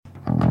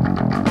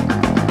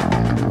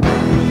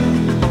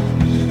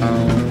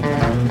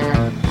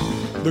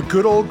The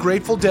Good Old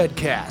Grateful Dead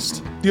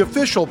Cast, the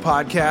official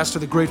podcast of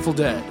the Grateful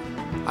Dead.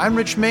 I'm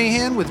Rich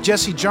Mahan with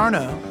Jesse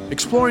Jarnow,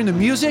 exploring the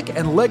music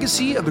and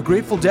legacy of the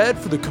Grateful Dead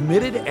for the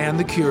committed and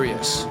the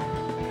curious.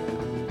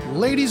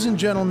 Ladies and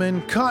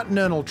gentlemen,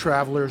 continental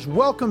travelers,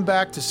 welcome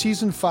back to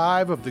Season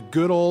 5 of the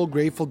Good Old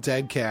Grateful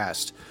Dead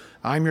Cast.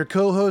 I'm your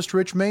co-host,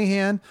 Rich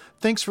Mahan.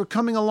 Thanks for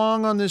coming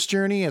along on this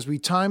journey as we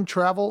time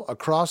travel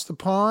across the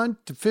pond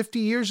to 50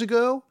 years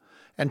ago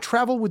and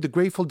travel with the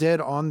Grateful Dead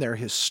on their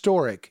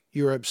historic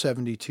Europe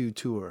 72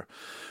 tour.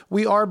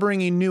 We are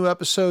bringing new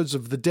episodes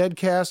of the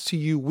Deadcast to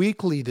you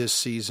weekly this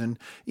season.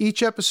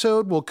 Each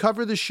episode will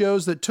cover the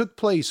shows that took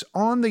place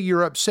on the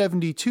Europe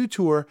 72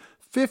 tour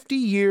 50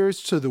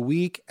 years to the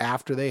week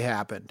after they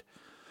happened.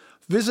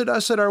 Visit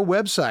us at our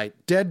website,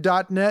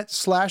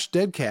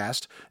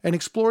 dead.net/deadcast, and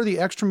explore the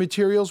extra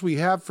materials we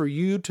have for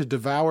you to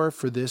devour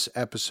for this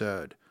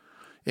episode.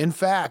 In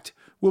fact,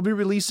 we'll be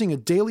releasing a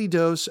daily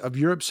dose of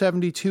Europe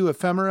 72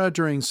 ephemera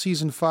during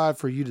Season 5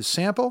 for you to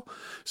sample,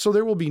 so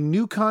there will be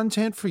new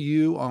content for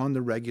you on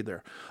the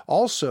regular.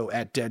 Also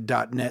at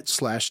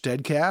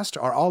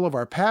dead.net/deadcast are all of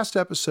our past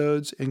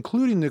episodes,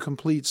 including the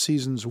complete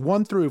Seasons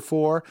 1 through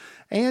 4,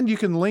 and you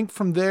can link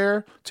from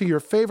there to your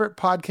favorite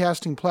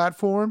podcasting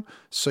platform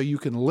so you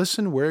can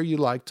listen where you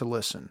like to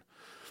listen.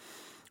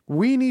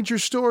 We need your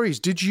stories.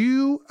 Did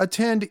you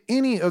attend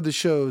any of the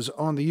shows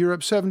on the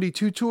Europe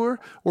 72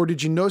 tour, or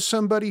did you know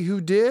somebody who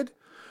did?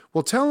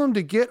 Well, tell them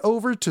to get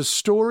over to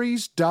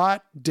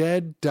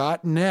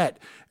stories.dead.net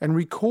and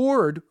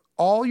record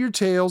all your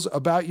tales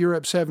about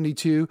Europe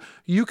 72.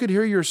 You could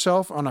hear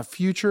yourself on a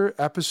future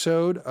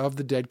episode of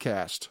the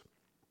Deadcast.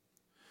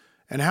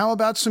 And how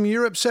about some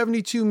Europe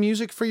 72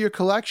 music for your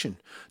collection?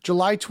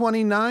 July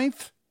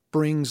 29th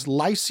brings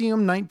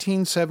Lyceum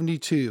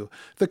 1972,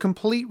 the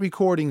complete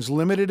recordings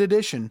limited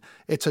edition.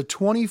 It's a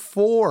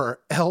 24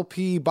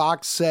 LP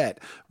box set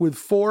with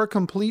 4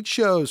 complete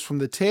shows from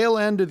the tail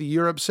end of the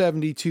Europe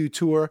 72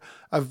 tour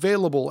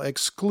available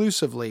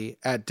exclusively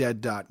at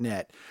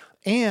dead.net.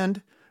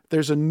 And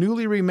there's a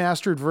newly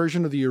remastered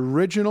version of the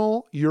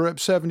original Europe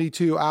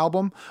 72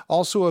 album,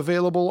 also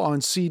available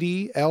on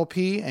CD,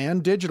 LP,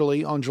 and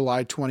digitally on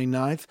July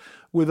 29th,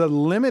 with a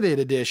limited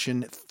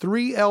edition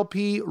 3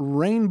 LP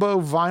rainbow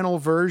vinyl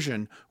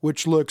version,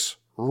 which looks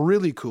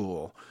really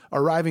cool,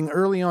 arriving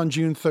early on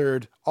June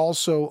 3rd,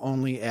 also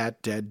only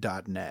at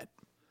dead.net.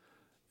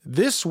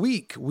 This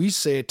week, we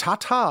say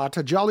ta-ta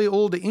to jolly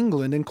old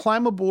England and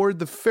climb aboard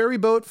the ferry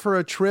boat for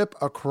a trip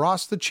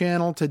across the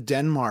channel to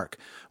Denmark.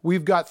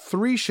 We've got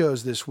 3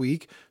 shows this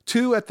week,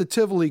 2 at the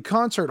Tivoli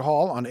Concert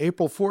Hall on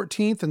April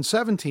 14th and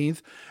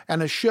 17th,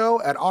 and a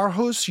show at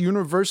Aarhus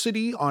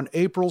University on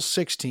April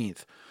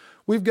 16th.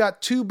 We've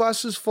got 2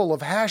 buses full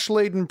of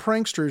hash-laden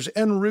pranksters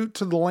en route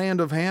to the land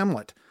of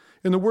Hamlet.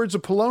 In the words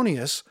of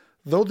Polonius,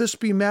 though this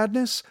be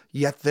madness,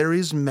 yet there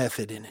is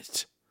method in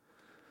it.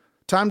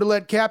 Time to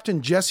let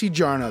Captain Jesse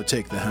Jarnow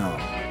take the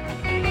helm.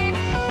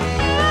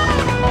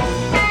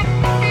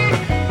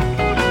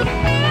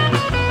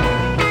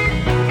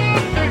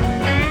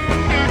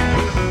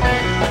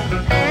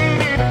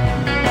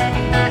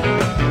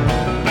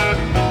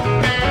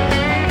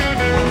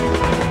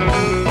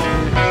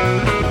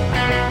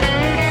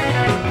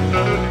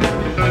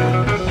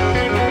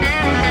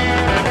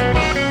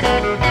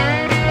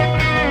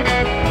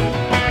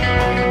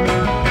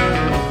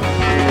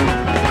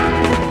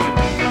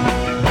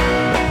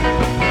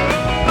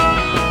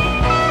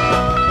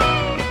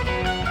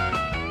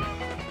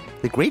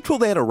 The Grateful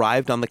Dead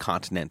arrived on the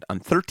continent on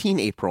 13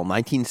 April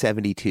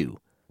 1972,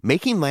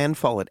 making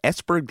landfall at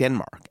Esbjerg,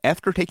 Denmark,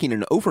 after taking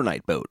an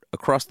overnight boat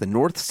across the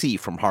North Sea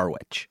from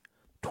Harwich.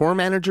 Tour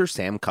manager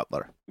Sam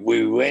Cutler.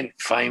 We went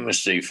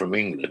famously from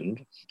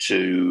England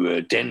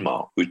to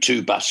Denmark with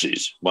 2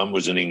 buses. One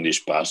was an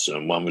English bus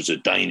and one was a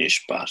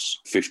Danish bus.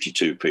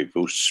 52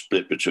 people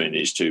split between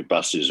these 2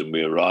 buses, and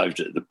we arrived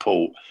at the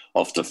port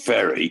off the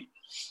ferry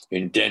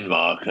in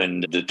Denmark,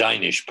 and the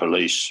Danish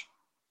police,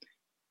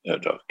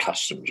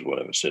 customs or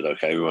whatever, said,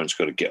 okay, everyone's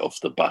got to get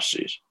off the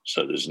buses.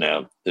 So there's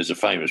a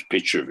famous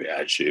picture of it,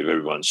 actually, of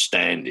everyone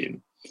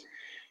standing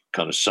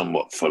kind of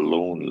somewhat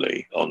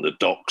forlornly on the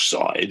dock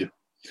side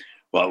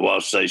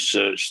whilst they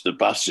searched the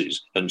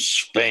buses. And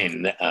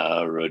Sven,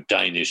 our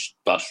Danish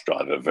bus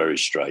driver, very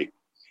straight,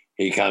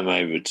 he came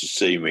over to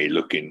see me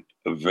looking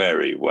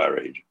very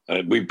worried.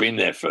 We'd been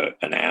there for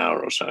an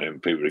hour or so,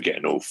 and people were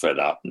getting all fed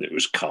up, and it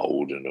was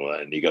cold and all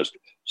that. And he goes,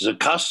 the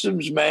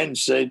customs man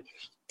said,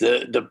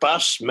 the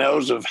bus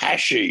smells of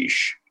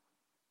hashish.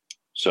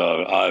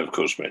 So I, of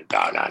course, went,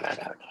 no.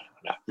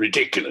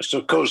 Ridiculous.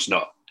 Of course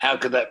not. How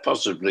could that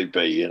possibly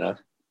be, you know?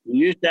 We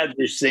used to have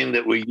this thing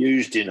that we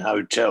used in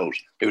hotels.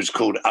 It was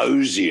called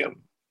Ozium.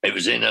 It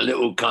was in a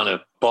little kind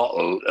of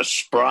bottle, a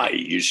spray.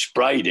 You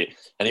sprayed it.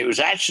 And it was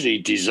actually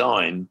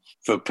designed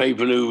for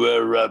people who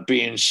were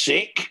being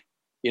sick,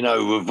 you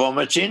know, were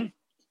vomiting.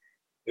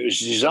 It was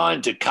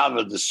designed to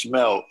cover the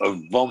smell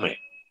of vomit,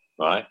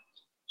 right?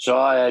 So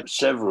I had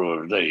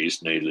several of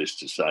these, needless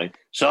to say.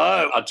 So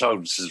I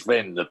told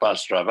Sven, the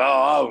bus driver,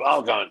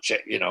 I'll go and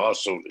check, I'll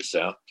sort this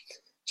out.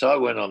 So I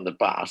went on the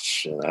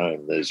bus,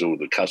 and there's all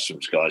the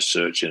customs guys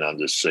searching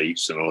under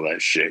seats and all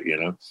that shit,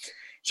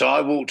 So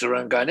I walked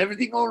around going,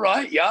 everything all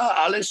right? Yeah,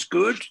 alles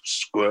good?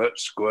 Squirt,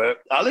 squirt.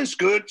 Alles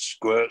good?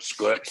 Squirt,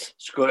 squirt.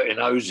 Squirting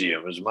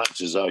osium as much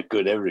as I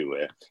could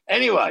everywhere.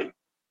 Anyway,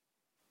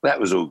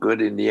 that was all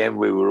good. In the end,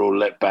 we were all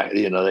let back.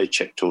 They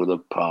checked all the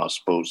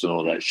passports and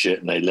all that shit,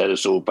 and they let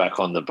us all back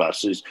on the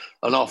buses,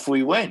 and off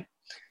we went.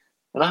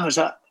 And I was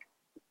like,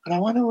 and I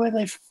wonder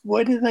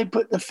where did they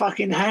put the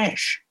fucking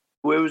hash?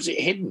 Where was it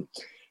hidden?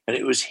 And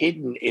it was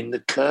hidden in the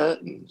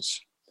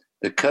curtains.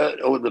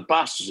 The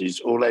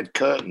buses all had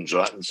curtains,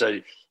 right? And so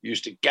you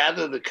used to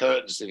gather the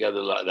curtains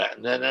together like that,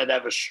 and then they'd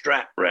have a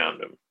strap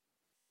round them,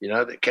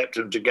 that kept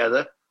them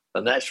together.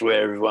 And that's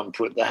where everyone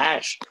put the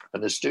hash.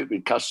 And the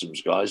stupid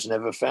customs guys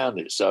never found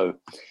it. So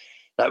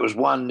that was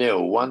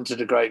 1-0, 1 to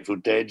the Grateful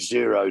Dead,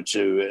 0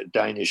 to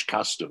Danish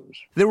customs.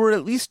 There were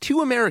at least 2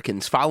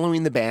 Americans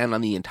following the band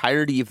on the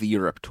entirety of the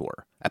Europe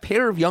tour, a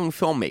pair of young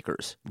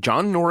filmmakers,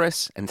 John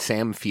Norris and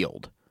Sam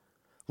Field.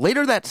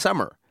 Later that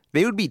summer,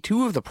 they would be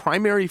 2 of the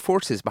primary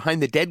forces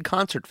behind the Dead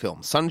concert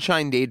film,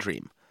 Sunshine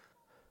Daydream.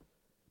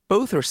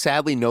 Both are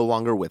sadly no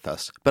longer with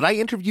us, but I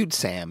interviewed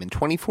Sam in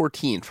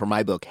 2014 for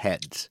my book,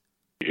 Heads.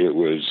 It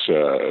was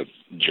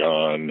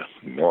John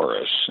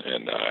Norris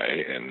and I,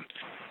 and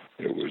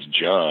it was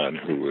John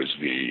who was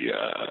the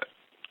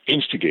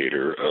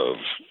instigator of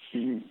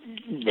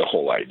the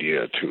whole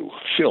idea to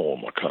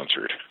film a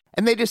concert.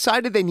 And they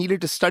decided they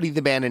needed to study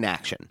the band in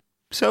action,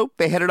 so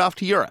they headed off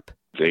to Europe.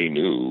 They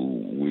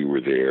knew we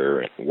were there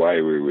and why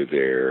we were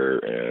there,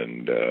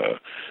 and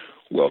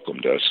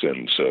welcomed us.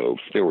 And so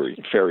there were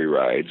ferry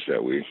rides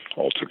that we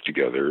all took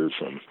together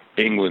from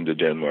England to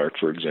Denmark,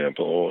 for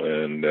example.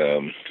 And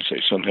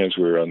say sometimes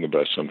we were on the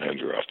bus,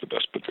 sometimes we were off the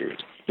bus,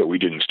 but we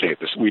didn't stay at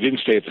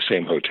the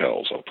same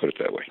hotels. I'll put it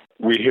that way.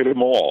 We hit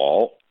them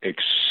all,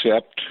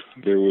 except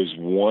there was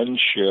one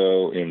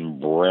show in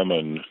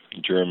Bremen,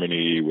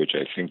 Germany, which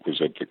I think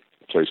was at the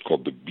place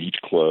called the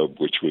Beat Club,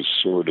 which was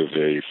sort of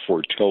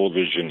for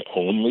television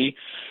only,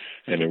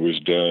 and it was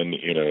done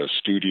in a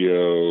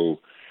studio,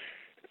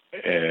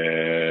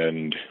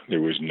 and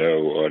there was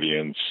no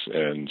audience,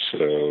 and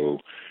so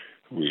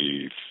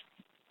we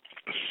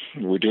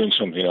were doing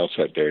something else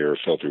that day, or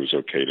felt it was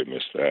okay to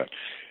miss that.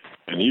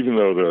 And even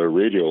though the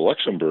Radio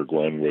Luxembourg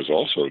one was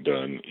also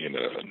done in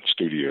a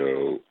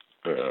studio,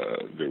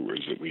 there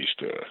was at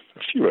least a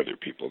few other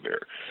people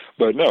there.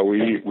 But no,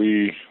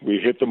 we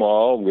hit them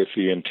all with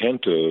the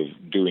intent of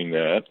doing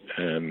that,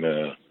 and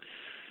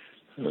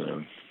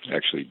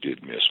actually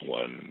did miss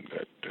one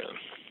that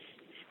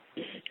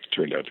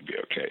turned out to be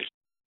okay.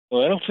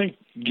 Well, I don't think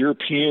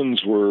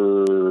Europeans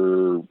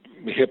were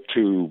hip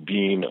to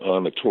being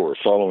on a tour,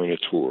 following a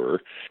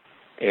tour,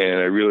 and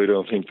I really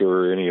don't think there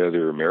were any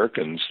other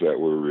Americans that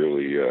were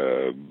really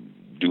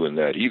doing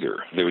that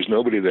either. There was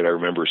nobody that I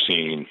remember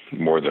seeing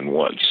more than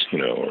once,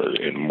 or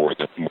in more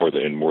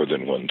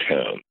than one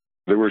town.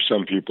 There were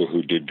some people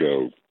who did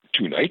go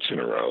 2 nights in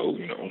a row,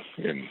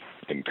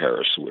 in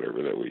Paris or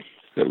whatever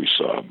that we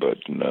saw, but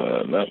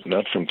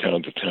not from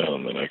town to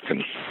town that I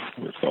can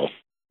recall.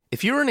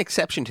 If you're an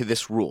exception to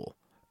this rule,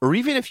 or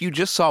even if you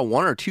just saw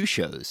 1 or 2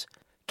 shows,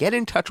 get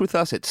in touch with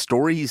us at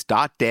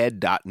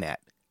stories.dead.net.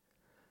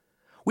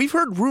 We've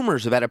heard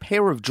rumors about a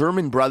pair of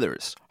German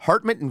brothers,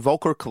 Hartmut and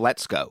Volker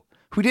Koletzko,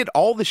 who did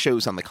all the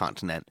shows on the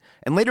continent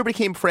and later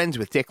became friends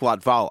with Dick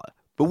Latvala,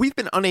 but we've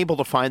been unable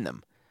to find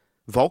them.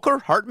 Volker,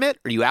 Hartmut,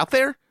 are you out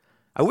there?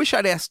 I wish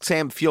I'd asked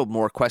Sam Field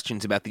more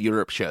questions about the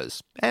Europe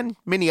shows, and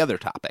many other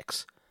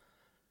topics.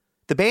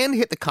 The band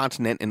hit the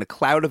continent in a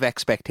cloud of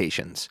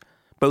expectations,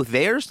 both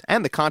theirs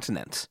and the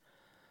continent's.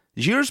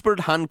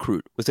 Gijsbert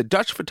Hankroot was a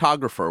Dutch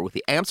photographer with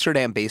the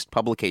Amsterdam-based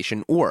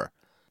publication Oor.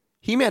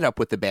 He met up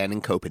with the band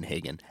in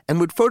Copenhagen and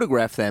would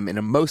photograph them in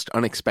a most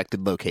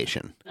unexpected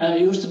location. I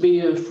used to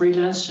be a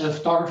freelance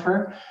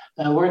photographer,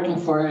 working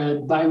for a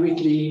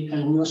bi-weekly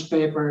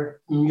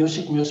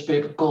music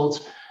newspaper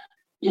called,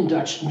 in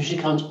Dutch,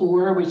 Muzikant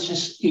Oor, which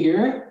is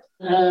ear.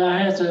 I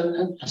had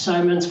an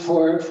assignment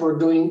for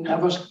doing, I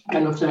was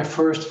kind of their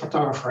first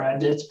photographer. I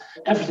did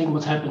everything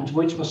what happened,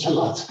 which was a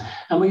lot.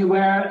 And we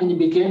were, in the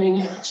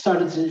beginning,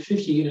 started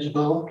 50 years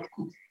ago,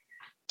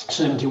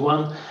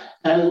 71,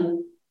 and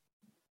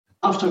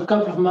after a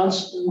couple of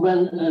months,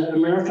 when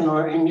American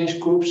or English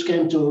groups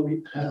came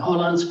to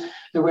Holland,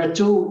 there were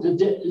 2,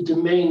 the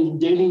main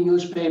daily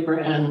newspaper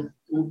and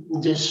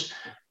this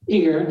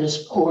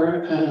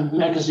Oor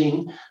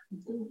magazine,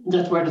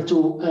 that were the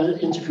 2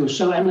 interviews.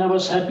 So, and I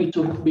was happy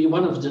to be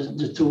one of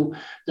the 2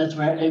 that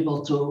were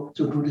able to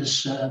do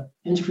this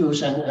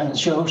interviews and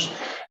shows.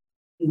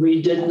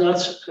 We did not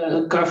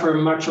cover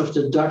much of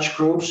the Dutch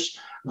groups,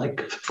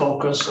 like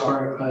Focus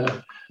or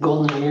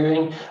Golden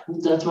Earring.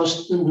 That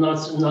was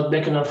not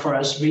big enough for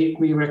us.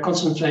 We were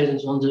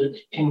concentrated on the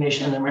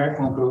English and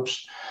American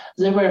groups.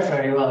 They were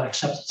very well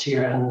accepted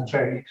here and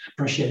very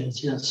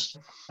appreciated, yes.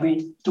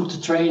 We took the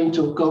train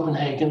to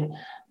Copenhagen,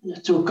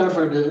 to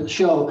cover the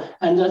show.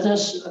 And that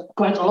is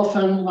quite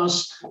often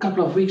was a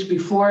couple of weeks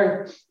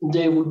before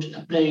they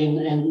would play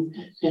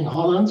in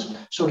Holland,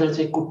 so that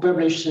they could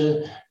publish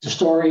the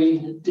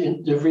story,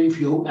 the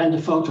review, and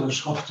the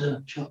photos of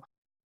the show.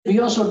 We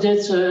also did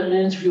an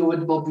interview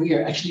with Bob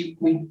Weir. Actually,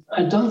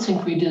 I don't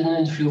think we did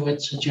an interview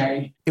with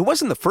Jerry. It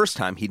wasn't the first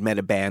time he'd met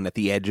a band at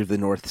the edge of the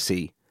North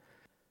Sea.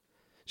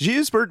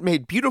 Gijsbert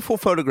made beautiful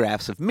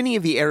photographs of many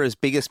of the era's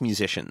biggest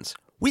musicians.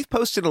 We've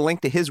posted a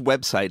link to his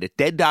website at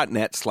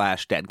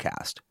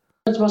dead.net/deadcast.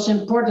 It was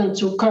important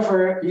to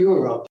cover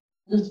Europe.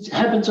 It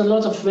happened a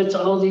lot with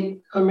all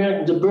the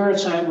American. The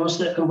Birdside was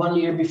 1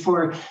 year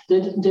before. They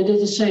did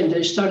the same.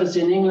 They started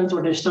in England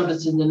or they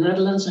started in the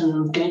Netherlands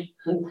and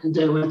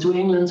they went to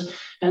England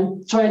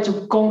and tried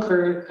to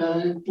conquer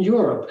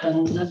Europe.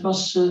 And that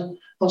was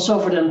also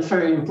for them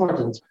very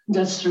important.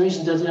 That's the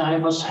reason that I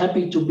was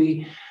happy to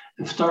be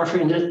a photographer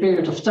in that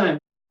period of time.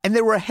 And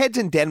there were heads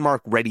in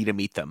Denmark ready to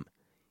meet them.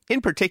 In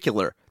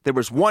particular, there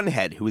was one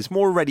head who was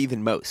more ready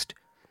than most.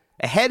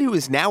 A head who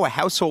is now a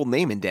household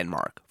name in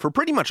Denmark, for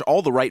pretty much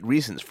all the right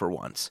reasons for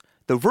once,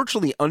 though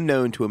virtually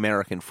unknown to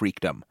American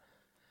freakdom.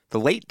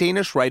 The late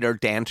Danish writer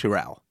Dan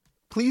Turèll.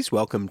 Please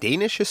welcome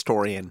Danish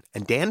historian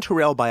and Dan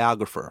Turèll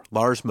biographer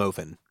Lars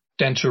Moven.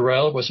 Dan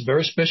Turèll was a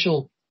very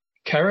special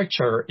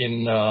character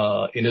in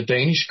a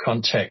Danish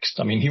context.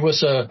 I mean, he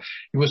was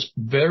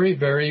very,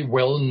 very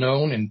well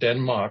known in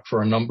Denmark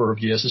for a number of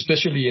years,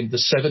 especially in the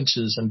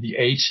 70s and the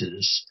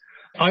 80s.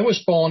 I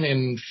was born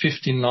in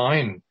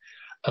 59.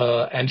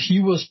 And he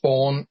was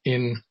born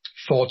in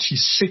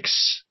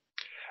 46.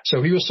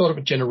 So he was sort of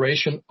a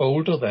generation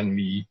older than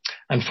me.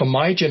 And for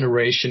my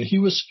generation, he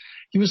was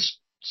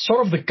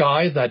sort of the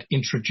guy that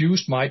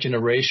introduced my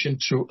generation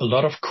to a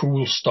lot of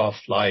cool stuff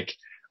like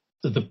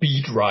the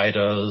Beat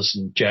Writers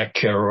and Jack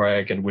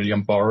Kerouac and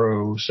William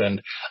Burroughs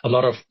and a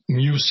lot of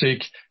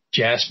music,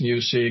 jazz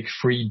music,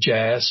 free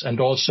jazz, and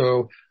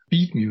also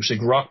beat music,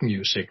 rock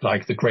music,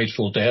 like the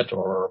Grateful Dead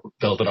or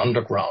Velvet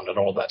Underground and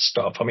all that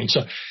stuff. I mean,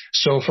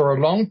 so for a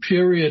long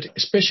period,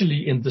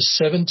 especially in the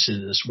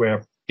 70s,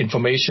 where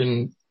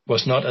information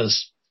was not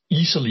as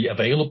easily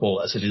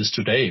available as it is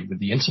today with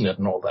the internet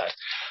and all that,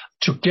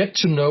 to get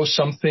to know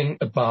something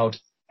about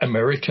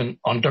American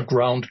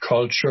underground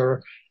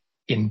culture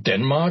in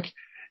Denmark,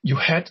 you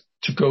had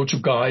to go to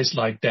guys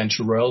like Dan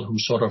Turèll, who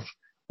sort of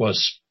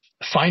was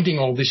finding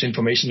all this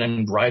information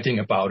and writing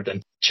about it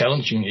and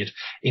challenging it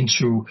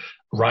into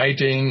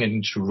writing,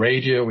 into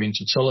radio,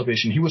 into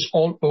television. He was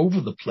all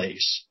over the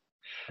place.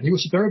 And he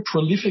was a very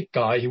prolific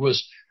guy. He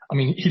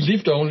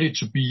lived only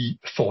to be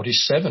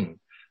 47,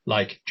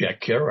 like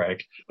Jack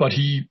Kerouac, but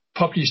he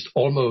published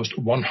almost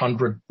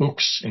 100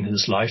 books in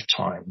his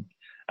lifetime.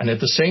 And at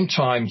the same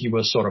time, he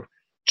was sort of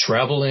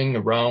traveling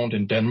around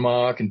in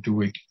Denmark and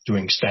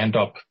doing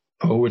stand-up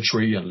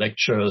poetry and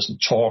lectures and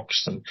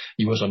talks, and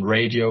he was on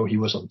radio, he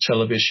was on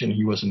television,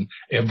 he was in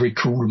every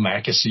cool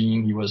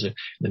magazine, he was in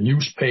the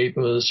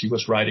newspapers, he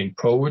was writing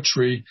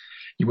poetry,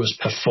 he was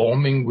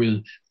performing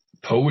with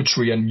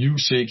poetry and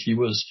music, he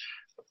was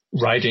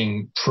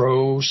writing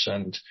prose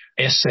and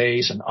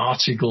essays and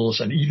articles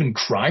and even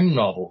crime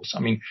novels.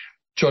 I mean,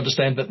 to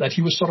understand that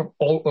he was sort of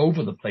all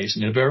over the place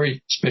in a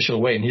very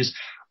special way.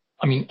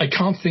 And I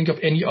can't think of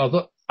any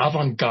other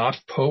avant-garde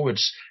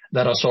poets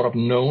that are sort of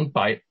known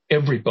by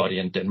everybody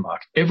in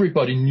Denmark.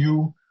 Everybody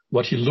knew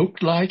what he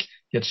looked like.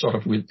 He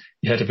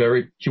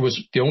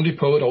was the only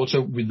poet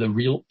also with a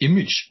real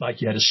image, like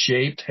he had a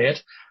shaved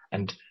head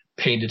and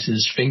painted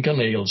his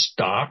fingernails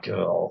dark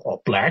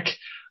or black,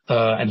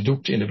 and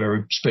looked in a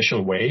very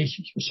special way.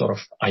 He was sort of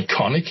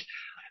iconic.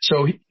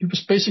 So he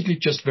was basically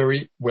just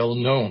very well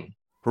known.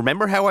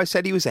 Remember how I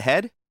said he was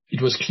ahead?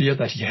 It was clear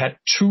that he had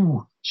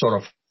two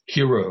sort of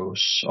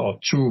heroes or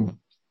two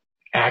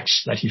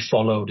acts that he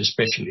followed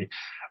especially.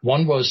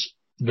 One was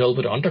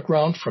Velvet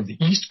Underground from the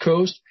East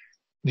Coast.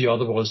 The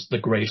other was the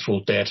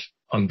Grateful Dead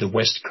on the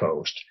West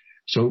Coast.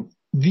 So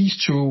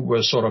these two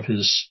were sort of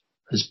his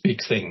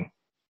big thing.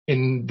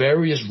 In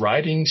various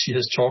writings, he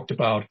has talked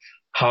about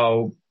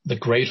how the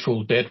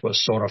Grateful Dead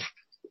was sort of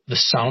the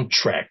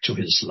soundtrack to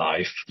his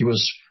life. He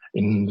was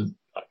in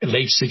the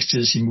late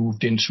 60s, he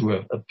moved into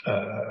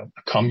a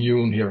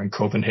commune here in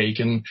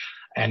Copenhagen,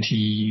 and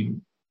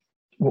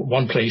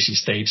one place he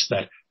states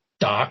that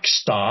Dark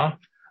Star,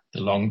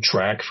 the long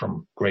track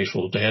from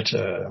Grateful Dead,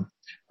 the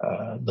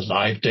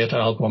Live Dead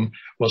album,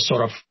 was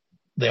sort of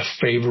their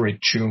favorite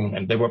tune,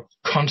 and they were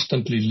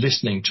constantly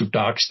listening to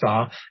Dark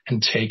Star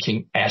and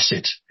taking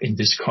acid in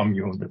this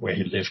commune where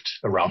he lived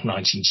around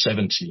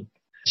 1970.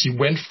 He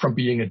went from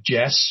being a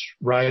jazz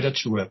writer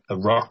to a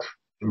rock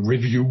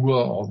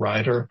reviewer or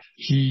writer.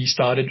 He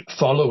started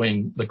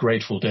following the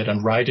Grateful Dead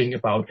and writing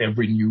about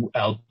every new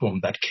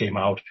album that came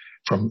out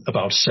from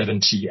about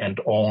 70 and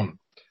on.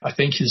 I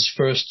think his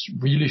first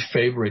really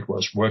favorite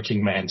was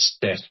Working Man's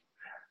Dead.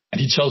 And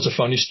he tells a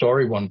funny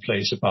story one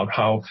place about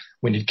how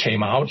when it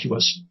came out, he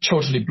was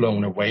totally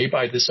blown away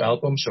by this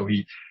album. So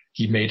he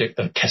He made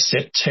a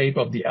cassette tape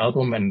of the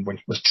album, and when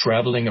he was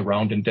traveling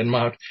around in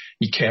Denmark,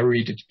 he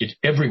carried it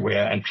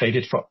everywhere and played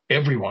it for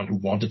everyone who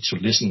wanted to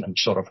listen, and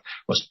sort of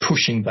was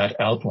pushing that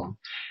album.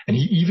 And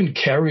he even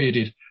carried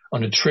it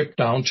on a trip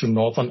down to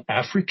Northern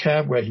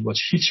Africa, where he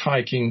was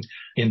hitchhiking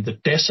in the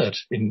desert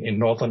in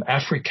Northern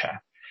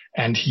Africa.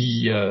 And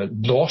he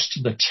lost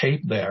the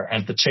tape there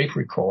and the tape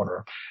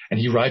recorder. And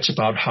he writes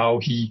about how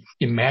he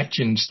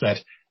imagines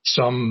that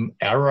some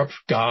Arab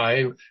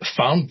guy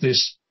found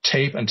this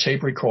tape and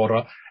tape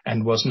recorder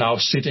and was now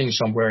sitting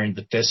somewhere in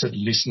the desert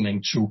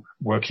listening to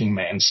Working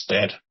Man's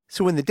Dead.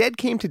 So when the Dead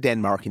came to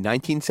Denmark in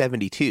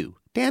 1972,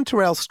 Dan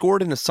Turèll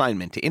scored an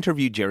assignment to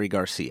interview Jerry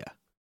Garcia.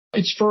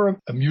 It's for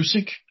a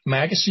music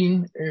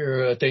magazine,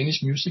 a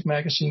Danish music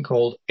magazine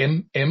called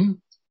MM,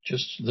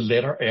 just the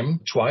letter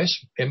M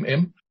twice,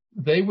 MM.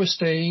 They were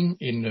staying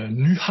in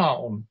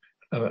Nyhavn,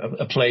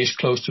 a place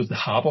close to the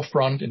harbor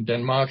front in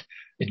Denmark,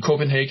 in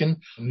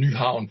Copenhagen.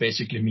 Nyhavn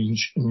basically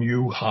means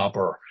new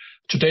harbor.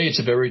 Today it's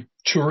a very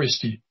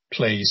touristy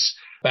place.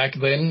 Back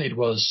then it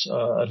was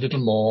a little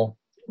more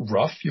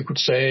rough, you could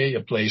say, a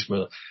place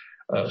with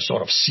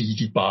sort of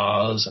seedy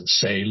bars and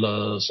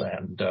sailors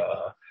and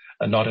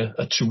not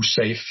a too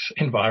safe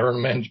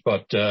environment,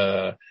 but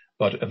a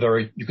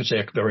very, you could say,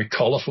 a very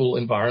colorful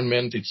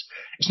environment.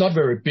 It's not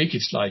very big.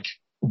 It's like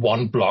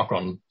one block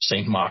on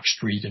St. Mark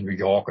Street in New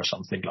York or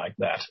something like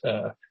that.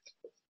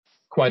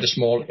 Quite a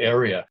small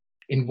area.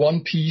 In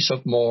one piece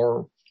of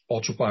more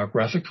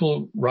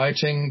autobiographical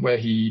writing, where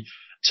he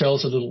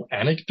tells a little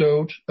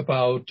anecdote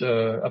about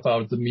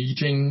the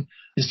meeting,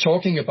 he's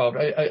talking about.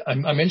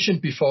 I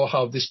mentioned before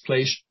how this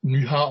place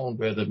Nyhavn,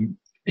 where the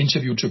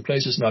interview took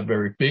place, is not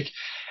very big,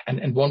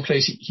 and one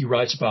place he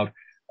writes about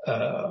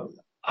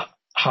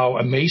how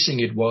amazing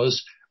it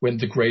was when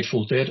the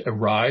Grateful Dead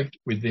arrived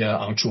with their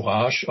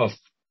entourage of,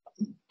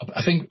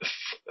 I think,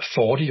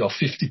 40 or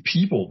 50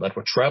 people that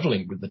were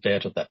traveling with the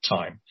Dead at that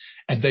time.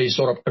 And they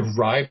sort of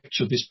arrived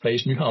to this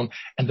place, Nyhavn,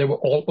 and they were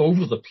all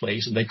over the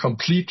place, and they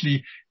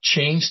completely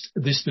changed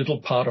this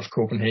little part of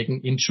Copenhagen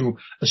into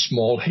a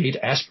small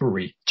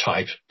Haight-Ashbury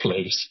type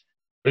place.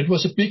 It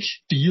was a big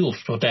deal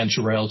for Dan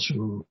Turèll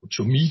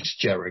to meet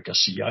Jerry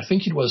Garcia. I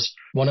think it was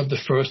one of the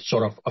first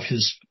sort of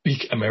his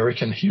big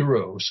American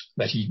heroes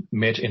that he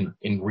met in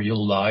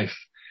real life.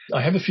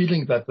 I have a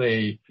feeling that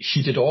they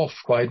hit it off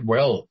quite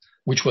well,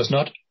 which was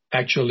not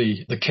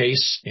actually the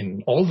case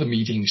in all the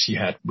meetings he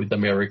had with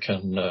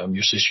American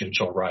musicians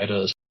or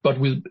writers.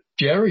 But with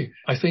Jerry,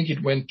 I think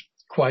it went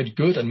quite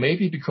good. And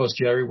maybe because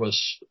Jerry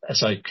was,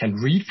 as I can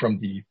read from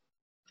the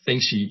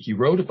things he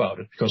wrote about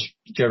it, because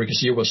Jerry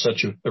Garcia was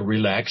such a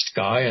relaxed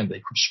guy, and they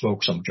could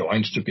smoke some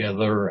joints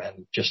together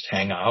and just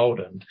hang out.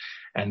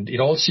 And it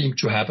all seemed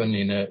to happen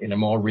in a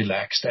more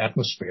relaxed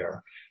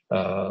atmosphere.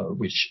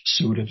 Which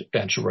suited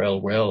Dan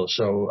Turèll well.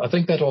 So I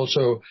think that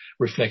also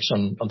reflects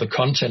on the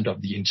content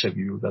of the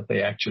interview, that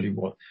they actually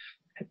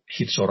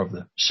hit sort of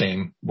the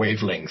same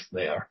wavelength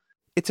there.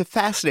 It's a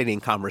fascinating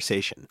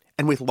conversation,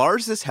 and with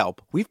Lars'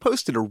 help, we've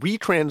posted a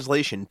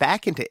retranslation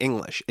back into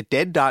English at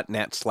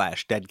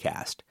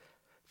dead.net/deadcast.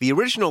 The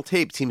original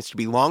tape seems to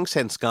be long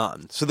since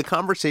gone, so the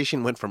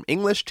conversation went from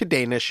English to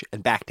Danish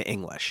and back to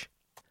English.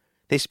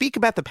 They speak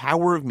about the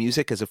power of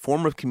music as a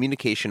form of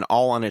communication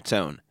all on its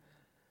own.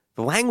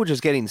 The language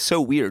is getting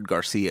so weird,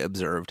 Garcia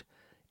observed.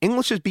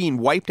 English is being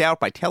wiped out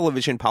by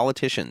television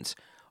politicians.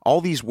 All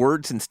these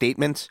words and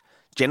statements,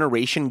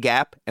 generation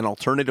gap and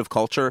alternative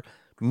culture,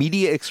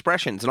 media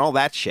expressions and all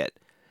that shit.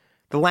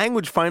 The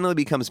language finally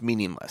becomes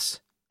meaningless.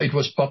 It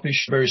was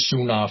published very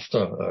soon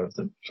after,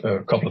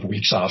 a couple of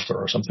weeks after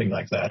or something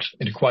like that,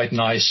 in a quite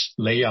nice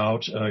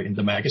layout in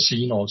the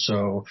magazine.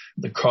 Also,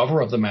 the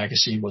cover of the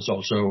magazine was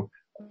also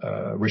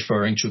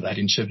referring to that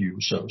interview.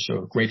 So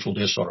Grateful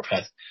Dead sort of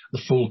had the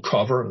full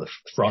cover, the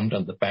front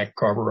and the back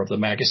cover of the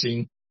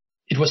magazine.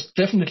 It was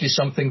definitely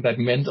something that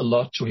meant a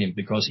lot to him,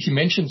 because he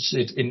mentions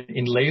it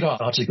in later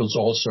articles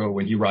also,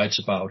 when he writes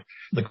about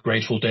the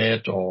Grateful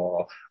Dead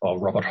or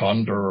Robert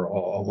Hunter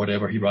or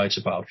whatever he writes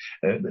about.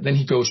 Then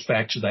he goes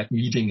back to that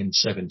meeting in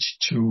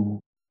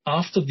 1972.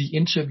 After the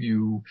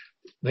interview,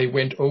 they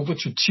went over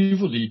to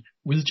Tivoli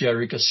with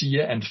Jerry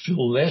Garcia and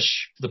Phil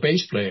Lesh, the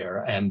bass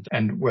player, and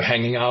were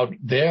hanging out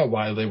there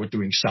while they were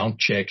doing sound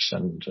checks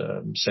and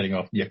setting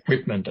up the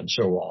equipment and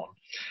so on.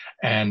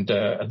 And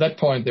at that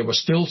point, they were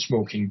still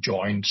smoking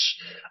joints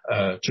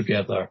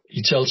together.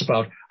 He tells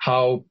about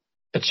how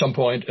at some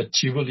point at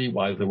Tivoli,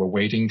 while they were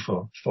waiting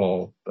for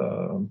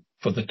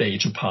the day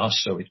to pass,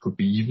 so it could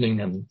be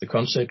evening and the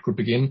concert could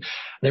begin,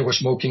 they were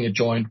smoking a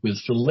joint with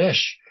Phil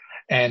Lesh.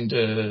 And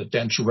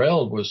Dan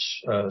Turèll was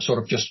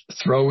sort of just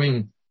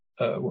throwing,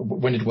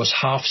 when it was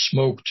half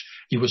smoked,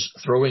 he was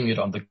throwing it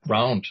on the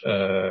ground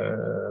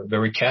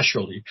very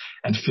casually.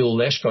 And Phil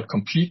Lesh got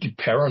completely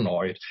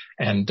paranoid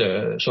and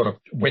sort of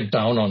went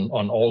down on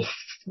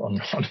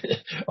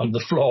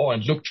the floor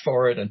and looked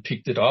for it and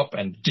picked it up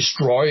and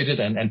destroyed it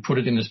and put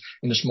it in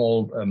a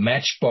small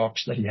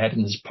matchbox that he had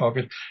in his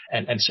pocket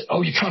and said,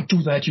 "Oh, you can't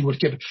do that.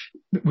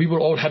 We will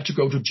all have to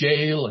go to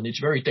jail, and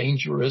it's very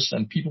dangerous,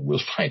 and people will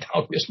find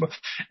out."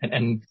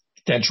 And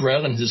Dan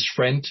Turell and his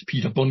friend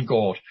Peter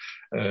Bundgaard,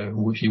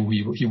 who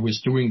he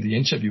was doing the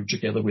interview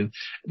together with,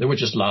 they were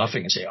just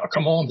laughing and saying, "Oh,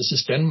 come on, this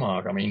is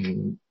Denmark. I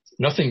mean,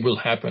 nothing will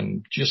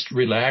happen. Just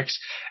relax."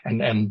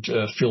 And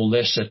Phil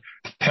Les said,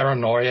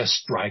 "Paranoia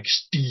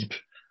strikes deep."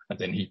 And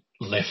then he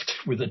left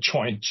with a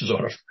joint to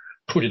sort of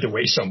put it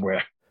away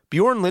somewhere.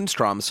 Bjorn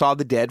Lindstrom saw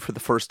the Dead for the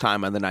first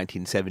time on the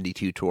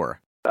 1972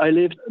 tour. I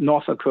lived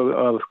north of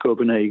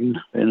Copenhagen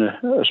in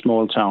a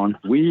small town.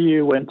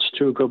 We went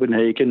to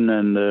Copenhagen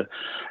and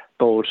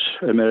bought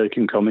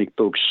American comic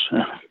books,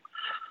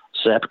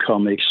 Zap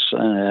Comics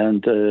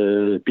and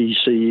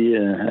BC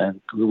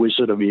and The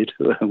Wizard of It.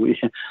 We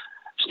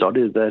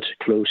studied that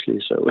closely,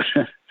 so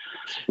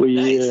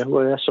we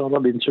were sort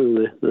of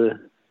into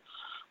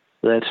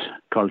that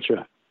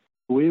culture.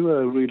 We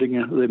were reading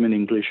them in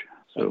English,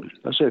 so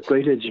that's a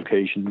great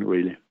education,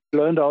 really.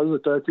 Learned all the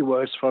dirty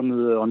words from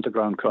the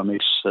underground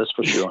comics, that's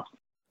for sure.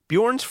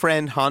 Bjorn's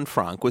friend Han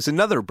Frank was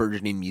another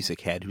burgeoning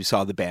music head who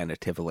saw the band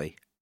at Tivoli.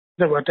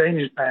 There were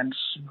Danish bands.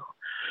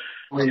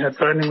 We had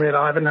Burning Red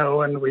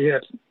Ivanhoe, and we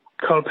had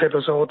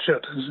Culpeper's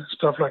Orchard and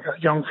stuff like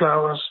that, Young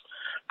Flowers,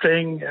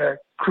 playing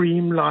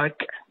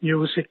Cream-like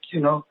music,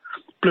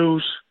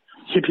 blues,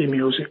 hippie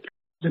music.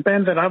 The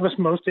band that I was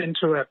most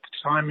into at the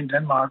time in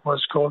Denmark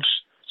was called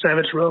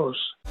Savage Rose.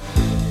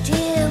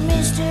 Dear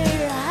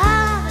Mr.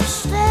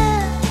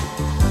 Hustler,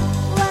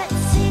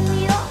 what's in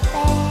your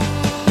bag?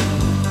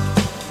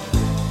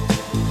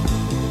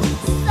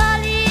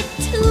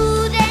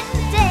 Solitude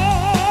and death.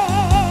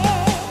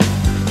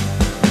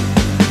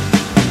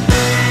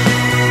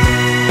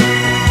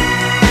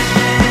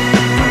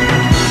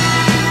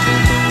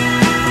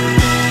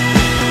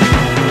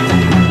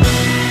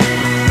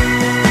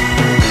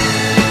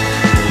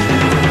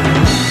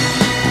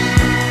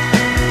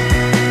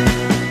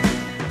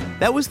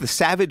 That was the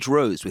Savage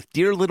Rose with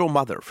Dear Little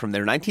Mother from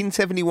their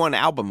 1971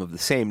 album of the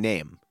same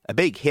name, a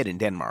big hit in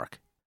Denmark.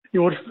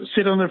 You would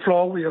sit on the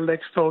floor with your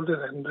legs folded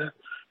and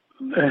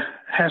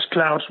hash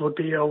clouds would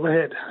be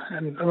overhead,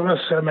 and it was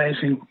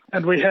amazing.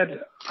 And we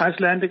had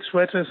Icelandic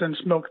sweaters and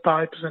smoked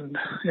pipes and,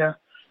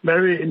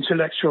 very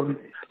intellectual,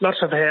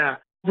 lots of hair.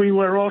 We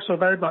were also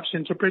very much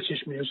into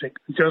British music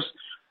because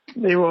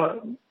they were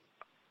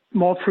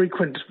more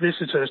frequent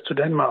visitors to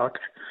Denmark,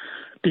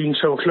 being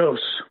so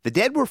close. The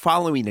Dead were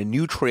following a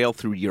new trail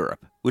through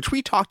Europe, which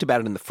we talked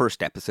about in the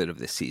first episode of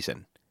this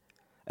season.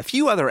 A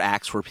few other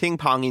acts were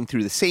ping-ponging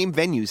through the same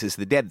venues as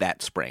the Dead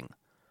that spring.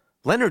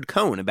 Leonard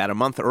Cohen about a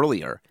month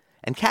earlier,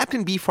 and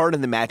Captain Beefheart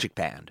and the Magic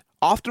Band,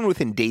 often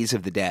within days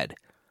of the Dead,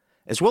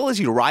 as well as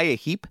Uriah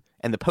Heep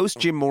and the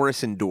post-Jim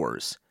Morrison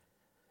Doors.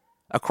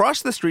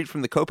 Across the street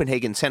from the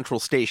Copenhagen Central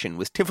Station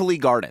was Tivoli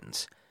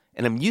Gardens,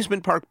 an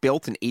amusement park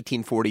built in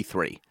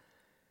 1843.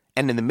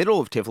 And in the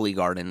middle of Tivoli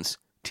Gardens,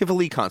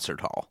 Tivoli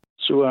Concert Hall.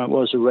 So it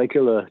was a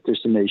regular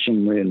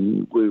destination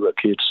when we were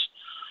kids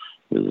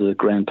with the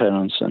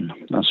grandparents and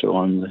so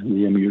on,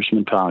 the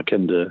amusement park.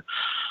 And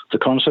the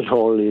concert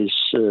hall is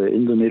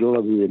in the middle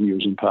of the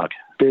amusement park,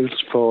 built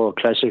for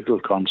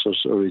classical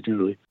concerts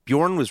originally.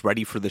 Bjorn was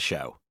ready for the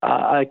show.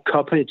 I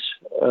copied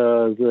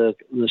the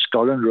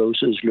Skull and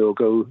Roses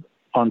logo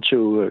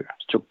onto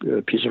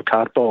a piece of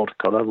cardboard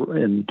cut up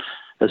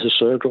as a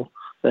circle,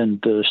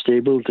 and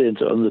stapled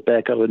it on the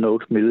back of an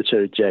old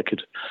military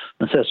jacket.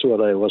 And that's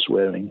what I was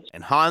wearing.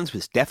 And Hans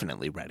was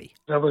definitely ready.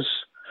 I was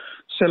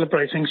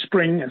celebrating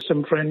spring and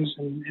some friends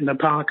in the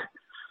park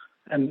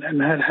and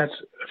had a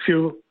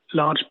few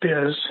large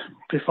beers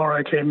before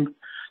I came.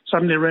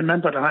 Suddenly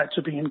remembered I had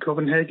to be in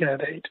Copenhagen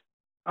at 8.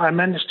 I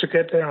managed to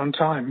get there on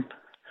time.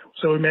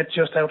 So we met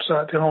just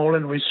outside the hall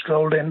and we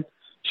strolled in.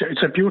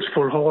 It's a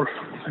beautiful hall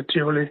at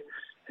Tivoli.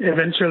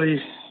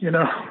 Eventually,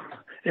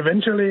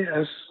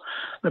 as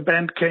the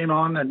band came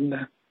on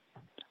and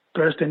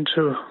burst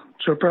into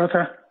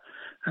Bertha,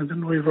 and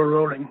then we were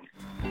rolling.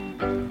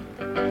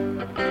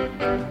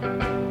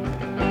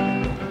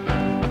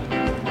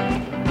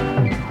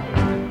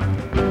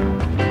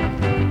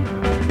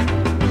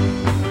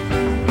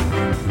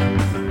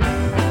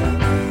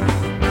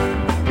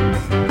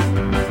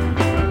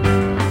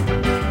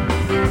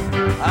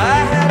 I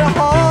had a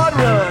hard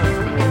run,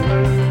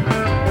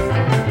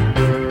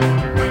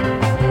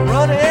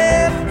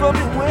 running from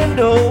the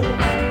window.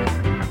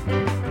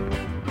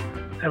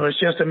 It was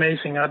just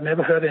amazing. I'd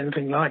never heard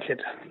anything like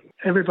it.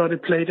 Everybody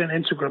played an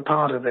integral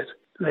part of it.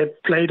 They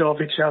played off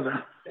each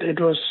other. It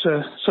was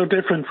so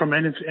different from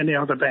any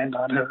other band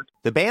I'd heard.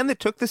 The band that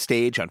took the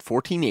stage on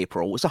 14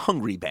 April was a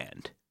hungry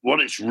band. What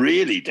it's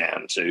really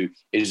down to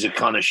is a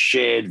kind of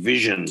shared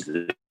vision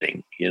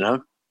thing,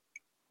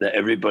 that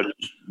everybody's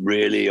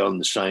really on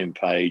the same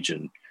page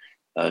and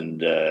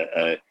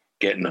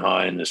getting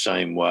high in the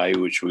same way,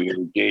 which we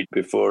did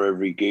before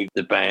every gig.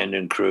 The band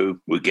and crew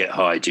would get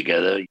high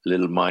together, a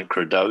little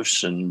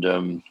microdose, and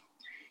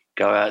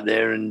go out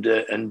there and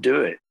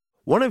do it.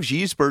 One of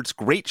Gijsbert's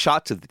great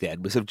shots of the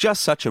Dead was of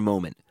just such a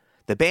moment.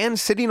 The band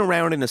sitting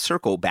around in a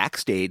circle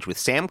backstage with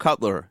Sam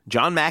Cutler,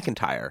 John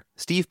McIntyre,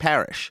 Steve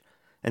Parrish,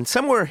 and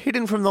somewhere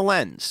hidden from the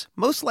lens,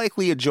 most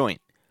likely a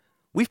joint.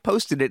 We've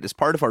posted it as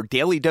part of our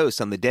daily dose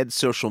on the Dead's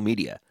social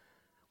media.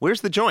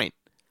 Where's the joint?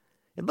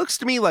 It looks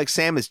to me like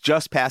Sam has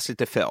just passed it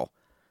to Phil.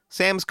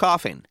 Sam's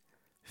coughing.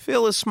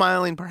 Phil is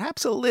smiling,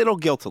 perhaps a little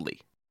guiltily.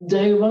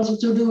 They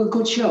wanted to do a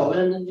good show.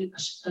 And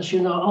as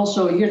you know,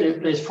 also here they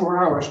played 4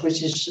 hours,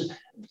 which is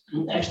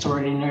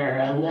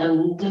extraordinary.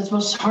 And that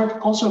was hard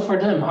also for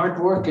them,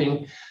 hard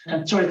working,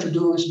 and tried to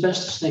do as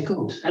best as they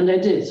could. And they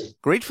did.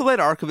 Grateful Dead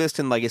archivist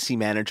and legacy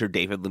manager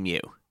David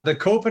Lemieux. The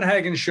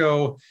Copenhagen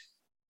show,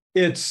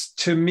 it's,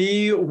 to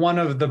me, one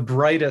of the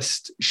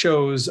brightest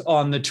shows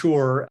on the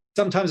tour.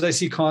 Sometimes I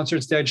see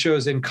concerts, Dead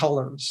shows in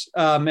colors.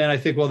 And I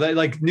think, well,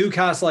 like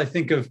Newcastle, I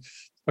think of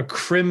a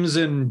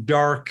crimson,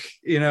 dark,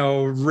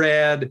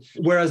 red.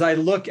 Whereas I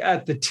look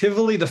at the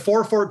Tivoli, the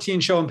 414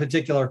 show in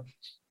particular,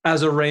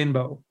 as a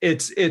rainbow.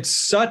 It's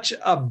such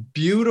a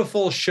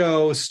beautiful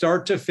show,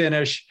 start to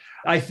finish.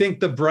 I think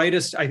the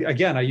brightest,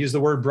 I use the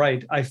word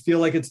bright. I feel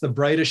like it's the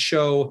brightest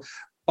show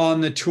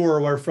on the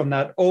tour, where from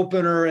that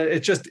opener,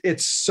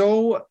 it's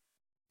so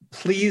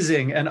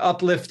pleasing and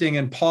uplifting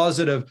and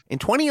positive. In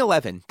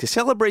 2011, to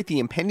celebrate the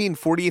impending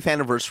 40th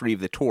anniversary of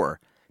the tour,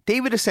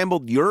 David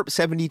assembled Europe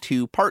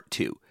 72 Part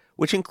 2,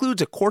 which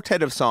includes a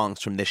quartet of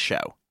songs from this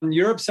show.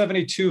 Europe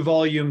 72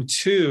 Volume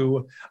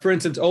 2, for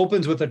instance,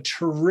 opens with a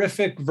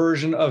terrific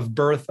version of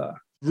Bertha.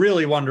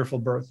 Really wonderful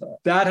Bertha.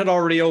 That had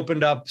already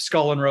opened up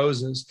Skull and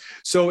Roses.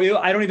 So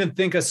I don't even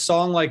think a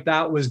song like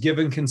that was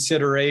given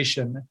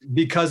consideration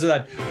because of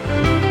that.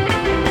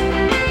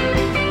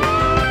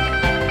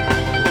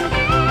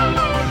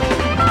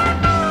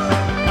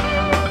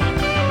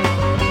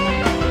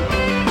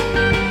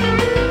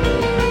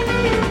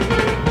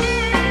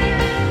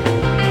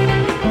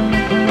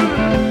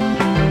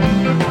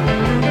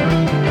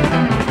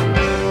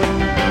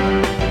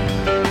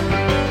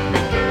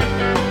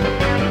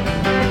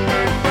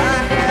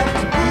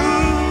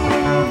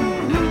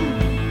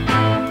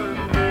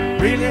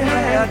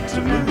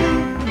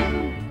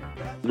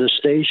 The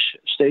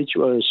stage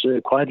was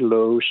quite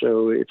low,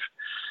 so if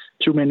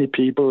too many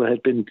people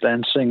had been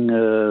dancing,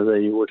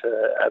 they would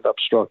have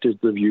obstructed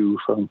the view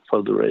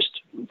for the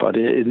rest. But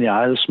in the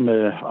aisles,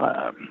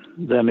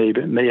 there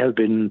may have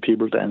been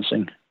people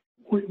dancing.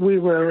 We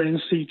were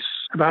in seats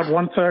about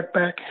 1/3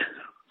 back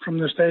from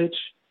the stage.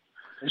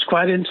 It's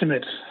quite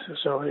intimate,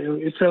 so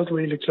it felt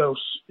really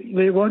close.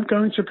 They weren't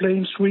going to play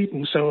in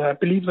Sweden, so I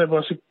believe there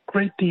was a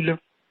great deal of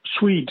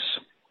Swedes.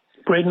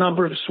 Great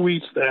number of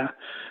Swedes there,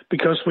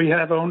 because we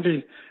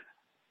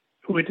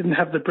didn't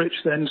have the bridge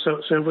then,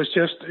 so it was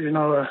just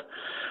a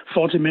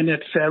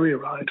 40-minute ferry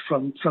ride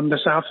from the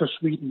south of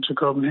Sweden to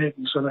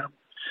Copenhagen. So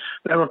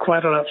there were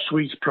quite a lot of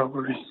Swedes,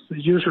 probably. There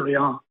usually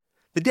are.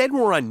 The Dead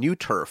were on new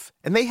turf,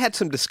 and they had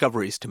some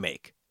discoveries to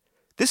make.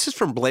 This is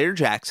from Blair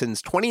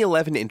Jackson's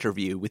 2011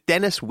 interview with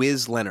Dennis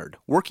Wiz Leonard,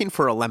 working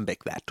for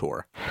Alembic that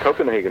tour.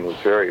 Copenhagen was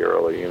very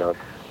early,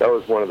 That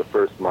was one of the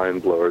first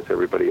mind blowers,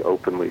 everybody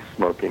openly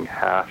smoking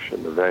hash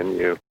in the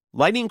venue.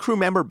 Lighting crew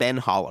member Ben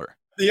Holler.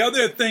 The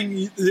other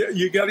thing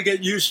you got to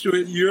get used to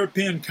at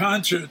European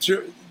concerts,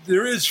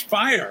 there is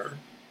fire.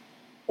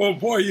 Oh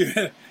boy,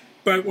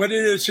 but what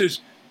it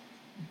is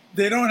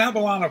they don't have a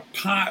lot of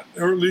pot,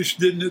 or at least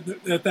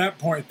didn't at that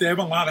point. They have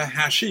a lot of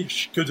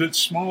hashish because it's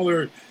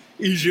smaller,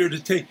 easier to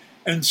take.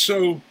 And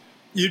so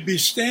you'd be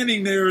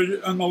standing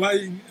there on the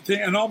lighting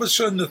thing, and all of a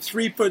sudden the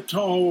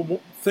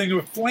 3-foot-tall thing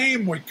of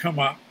flame would come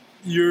up.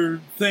 Your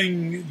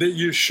thing that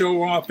you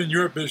show off in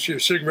Europe is your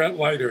cigarette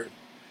lighter.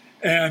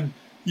 And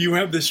you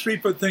have this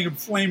 3-foot thing of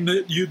flame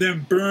that you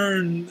then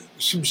burn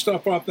some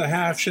stuff off the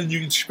hash, and you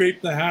can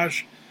scrape the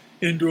hash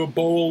into a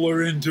bowl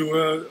or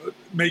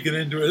make it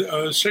into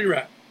a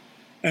cigarette.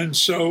 And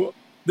so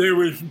there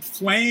were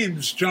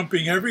flames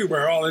jumping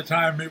everywhere all the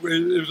time. It was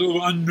a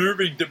little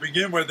unnerving to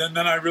begin with, and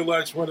then I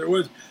realized what it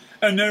was.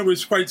 And then it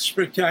was quite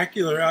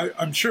spectacular.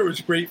 I'm sure it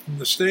was great from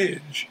the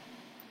stage,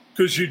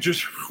 because you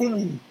just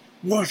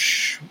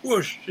whoosh,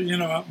 whoosh, in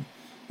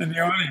the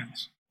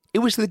audience. It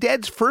was the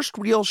Dead's first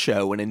real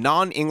show in a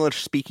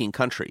non-English-speaking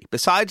country,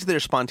 besides their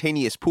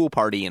spontaneous pool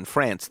party in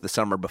France the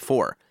summer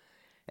before.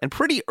 And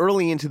pretty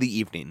early into the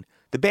evening,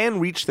 the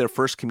band reached their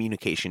first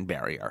communication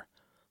barrier.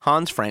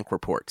 Hans Frank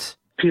reports.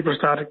 People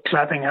started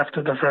clapping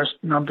after the first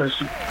numbers.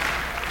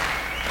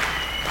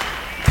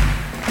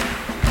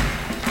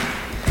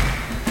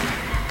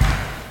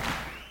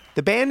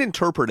 The band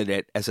interpreted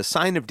it as a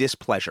sign of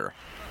displeasure.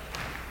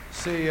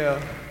 See,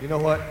 you know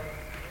what?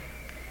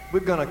 We're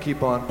gonna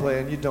keep on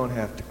playing. You don't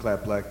have to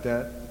clap like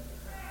that.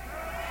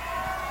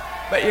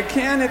 But you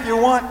can if you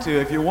want to.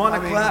 If you want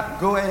to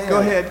clap, go ahead. Go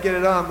ahead, get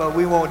it on, but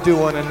we won't do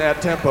one in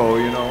that tempo,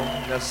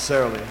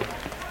 necessarily.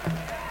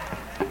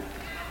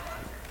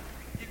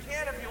 You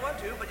can if you want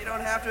to, but you don't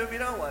have to if you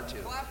don't want to.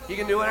 You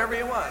can do whatever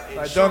you want.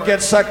 Don't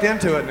get sucked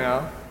into it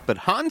now. But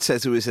Hans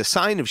says it was a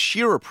sign of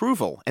sheer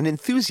approval and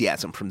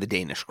enthusiasm from the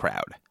Danish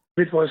crowd.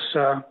 It was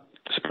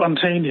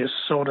spontaneous,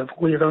 sort of.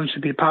 We're going to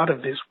be part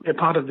of this. We're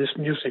part of this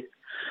music.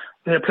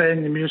 They're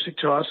playing the music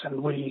to us,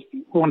 and we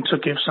want to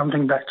give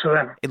something back to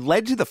them. It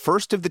led to the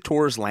first of the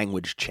tour's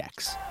language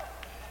checks.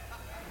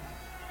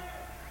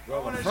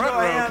 Well, the front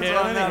row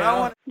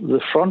can. The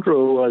front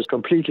row was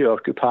completely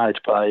occupied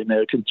by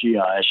American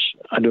GIs.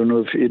 I don't know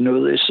if you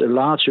know this. A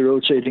large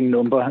rotating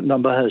number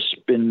has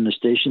been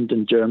stationed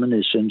in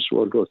Germany since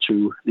World War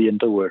II, the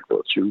end of World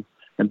War II.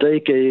 And they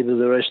gave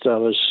the rest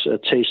of us a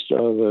taste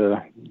of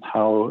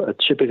how a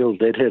typical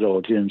Deadhead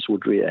audience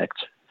would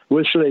react,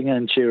 whistling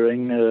and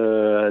cheering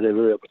at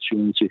every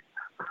opportunity.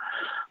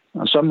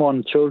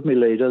 Someone told me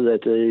later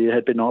that they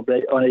had been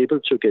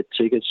unable to get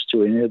tickets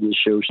to any of the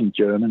shows in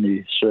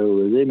Germany,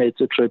 so they made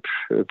the trip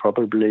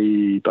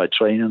probably by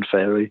train and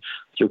ferry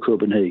to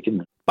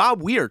Copenhagen.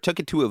 Bob Weir took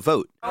it to a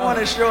vote. I want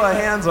a show of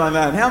hands on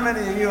that. How many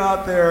of you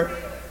out there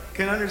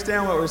can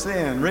understand what we're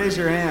saying? Raise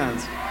your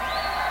hands.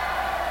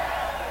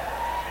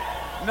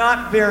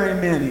 Not very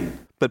many.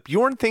 But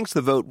Bjorn thinks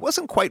the vote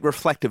wasn't quite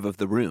reflective of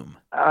the room.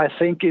 I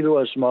think it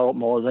was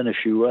more than a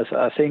few.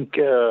 I think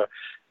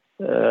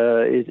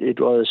it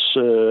was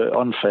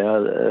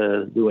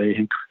unfair the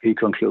way he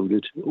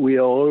concluded. We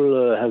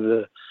all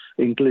have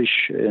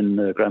English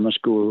in grammar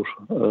school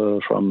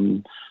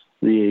from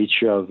the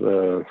age of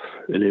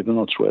 11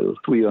 or 12.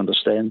 We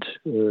understand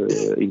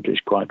English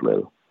quite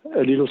well.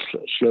 A little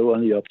slow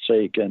on the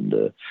uptake,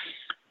 and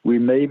we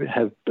may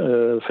have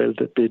felt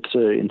a bit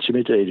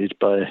intimidated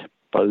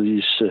by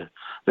these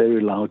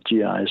very loud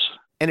GIs.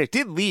 And it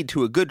did lead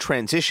to a good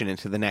transition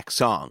into the next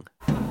song.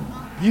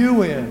 You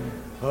win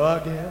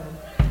again.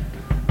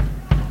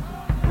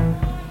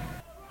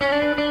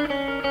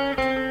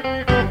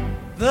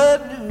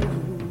 The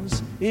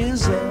news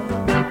is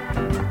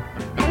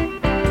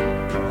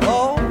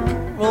all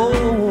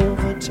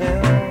over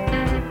town.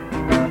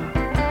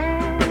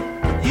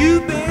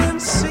 You've been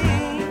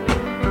seen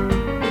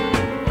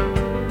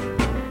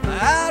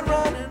out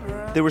running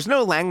around. There was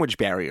no language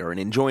barrier in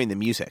enjoying the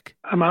music.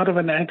 I'm out of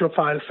an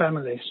Anglophile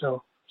family,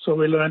 so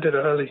we learned it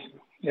early.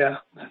 Yeah,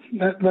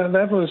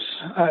 that was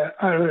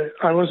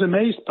I was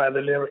amazed by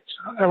the lyrics.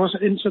 I was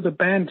into the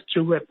band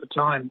too at the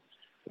time,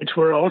 which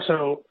were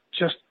also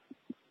just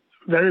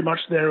very much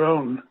their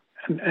own,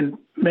 and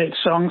made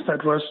songs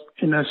that was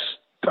in a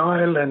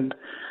style and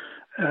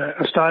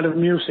a style of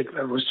music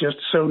that was just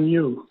so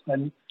new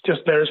and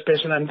just very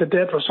special. And The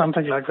Dead was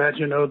something like that.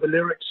 You know, the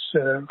lyrics,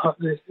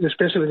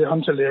 especially the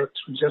Hunter lyrics,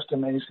 were just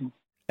amazing.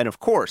 And of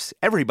course,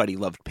 everybody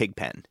loved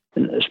Pigpen.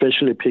 And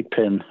especially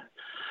Pigpen.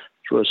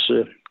 It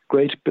was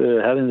great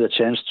having the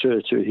chance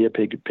to hear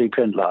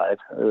Pigpen live.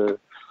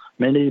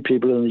 Many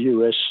people in the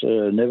U.S.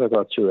 never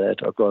got to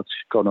that or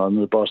got on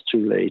the bus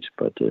too late,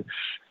 but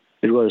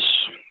it was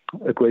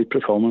a great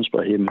performance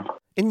by him.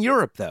 In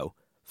Europe, though,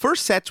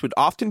 first sets would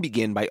often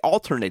begin by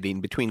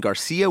alternating between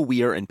Garcia,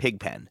 Weir, and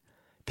Pigpen.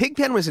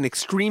 Pigpen was an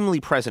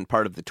extremely present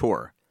part of the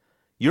tour.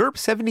 Europe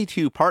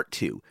 72 Part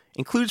 2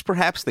 includes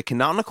perhaps the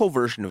canonical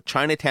version of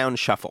Chinatown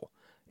Shuffle,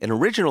 an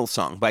original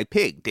song by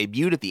Pig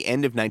debuted at the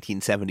end of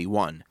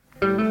 1971.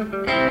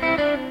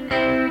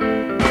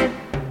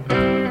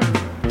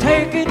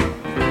 Take it,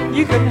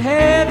 you can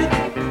have it.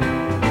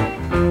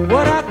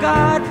 What I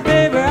got,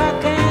 baby, I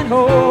can't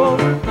hold.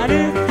 And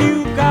if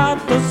you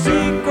got the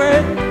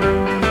secret,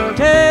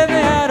 tell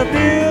me how to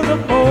build a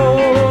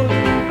mold.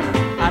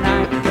 And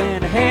I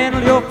can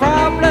handle your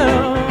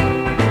problem.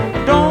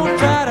 Don't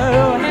try to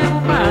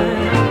handle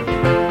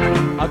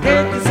mine. I'll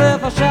get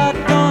yourself a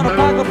shotgun, a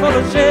pocket full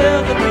of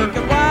shells, and we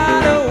can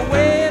wide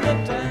away the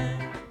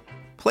time.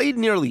 Played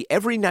nearly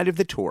every night of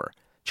the tour,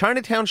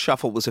 Chinatown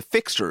Shuffle was a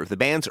fixture of the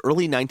band's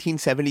early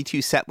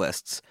 1972 set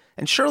lists,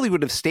 and surely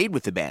would have stayed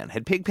with the band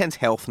had Pigpen's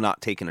health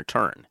not taken a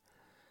turn.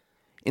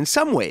 In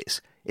some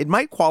ways, it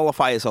might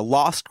qualify as a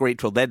lost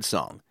Grateful Dead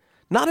song,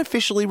 not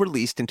officially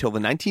released until the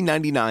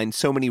 1999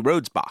 So Many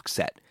Roads box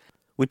set,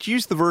 which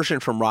used the version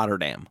from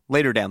Rotterdam,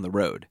 later down the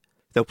road,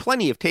 though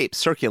plenty of tapes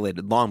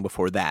circulated long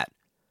before that.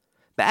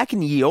 Back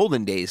in ye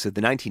olden days of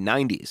the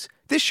 1990s,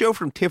 this show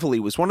from Tivoli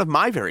was one of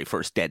my very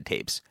first Dead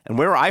tapes, and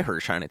where I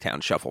heard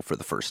Chinatown Shuffle for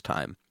the first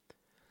time.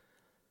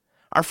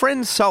 Our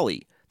friend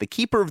Sully, the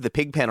keeper of the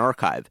Pigpen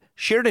archive,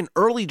 shared an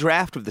early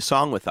draft of the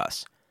song with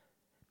us.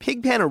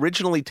 Pigpen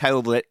originally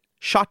titled it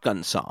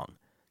Shotgun Song,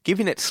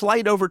 giving it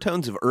slight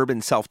overtones of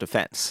urban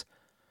self-defense.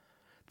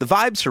 The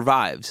vibe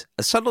survives,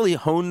 a subtly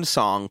honed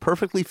song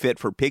perfectly fit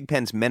for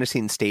Pigpen's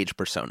menacing stage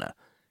persona.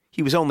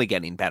 He was only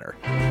getting better.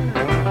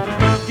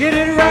 Get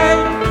it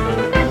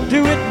right,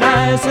 do it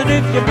nice, and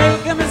if you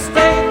make a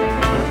mistake,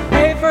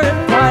 pay for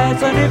it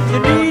twice, and if you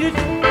need it,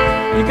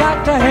 you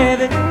got to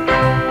have it.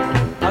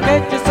 I'll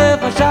get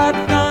yourself a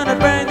shotgun and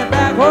bring it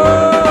back.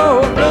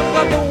 Whoa, look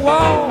up the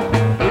wall,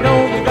 you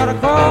know you gotta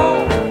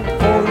crawl.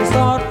 Before you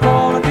start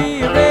crawling,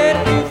 be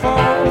ready to fall.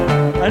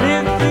 And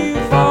if you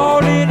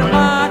fall into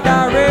my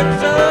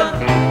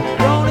direction,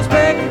 don't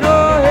expect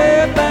no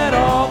help at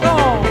all. Go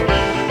on.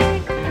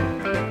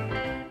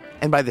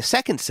 And by the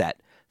second set,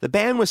 the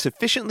band was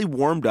sufficiently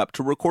warmed up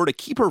to record a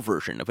keeper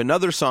version of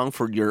another song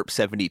for Europe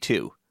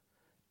 72,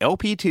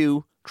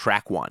 LP2,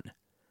 Track 1.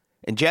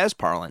 In jazz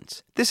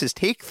parlance, this is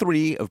Take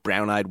 3 of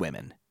Brown Eyed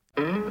Women.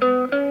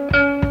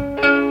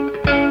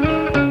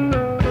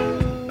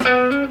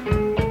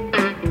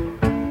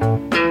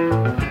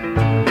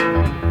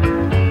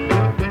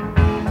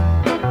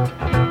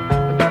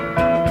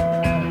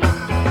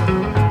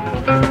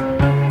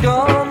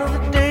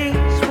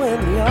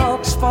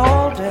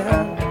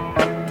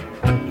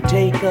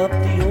 take up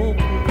the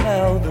open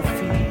plow the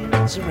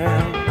fields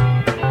around.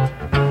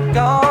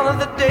 Gone are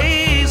the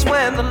days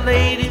when the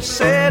ladies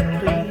said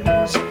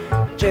please,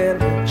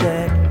 Jelly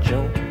Jack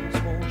Jones,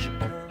 won't you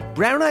come?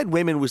 Brown-Eyed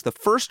Women was the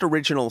first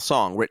original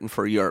song written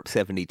for Europe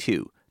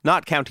 72,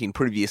 not counting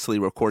previously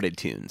recorded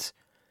tunes.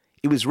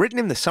 It was written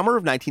in the summer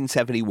of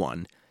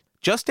 1971,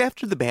 just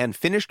after the band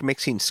finished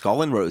mixing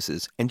Skull and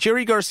Roses and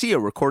Jerry Garcia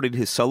recorded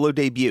his solo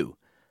debut,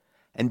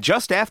 and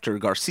just after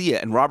Garcia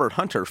and Robert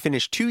Hunter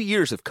finished 2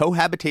 years of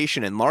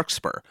cohabitation in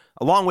Larkspur,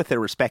 along with their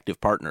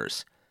respective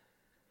partners.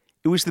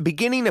 It was the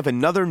beginning of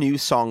another new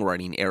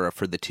songwriting era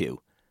for the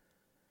two.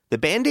 The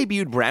band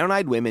debuted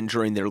Brown-Eyed Women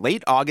during their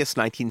late August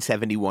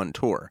 1971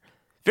 tour,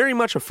 very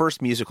much a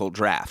first musical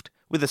draft,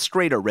 with a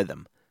straighter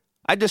rhythm.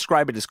 I'd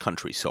describe it as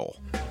country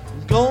soul.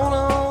 Gone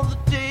are the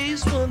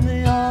days when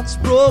the odds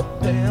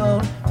broke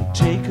down and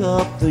take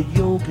up the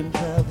yoke and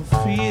have the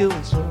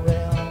fields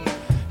around.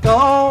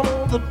 Gone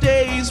are the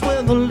days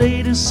when the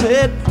ladies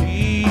said,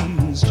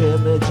 please,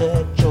 Jelly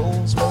Jack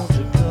Jones, won't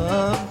you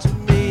come to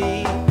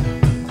me?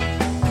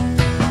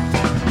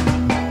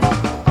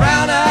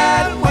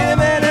 Brown-eyed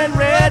women and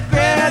red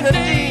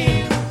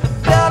grenadine.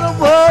 The color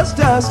was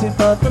dusty,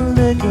 but the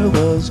liquor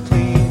was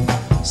clean.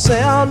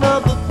 Sound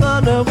of the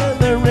thunder when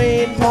the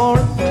rain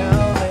pouring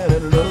down, and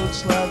it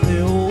looks like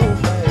the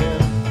old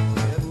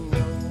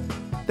man.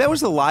 That was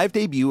the live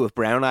debut of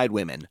Brown-Eyed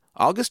Women,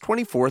 August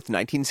 24th,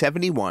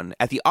 1971,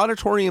 at the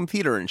Auditorium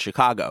Theater in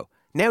Chicago,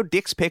 now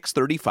Dick's Picks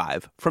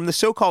 35, from the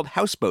so-called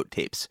Houseboat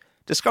tapes,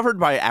 discovered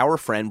by our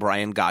friend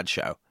Brian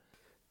Godshow.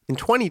 In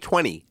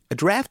 2020, a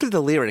draft of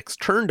the lyrics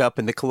turned up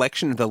in the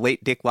collection of the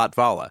late Dick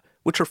Latvala,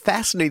 which are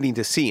fascinating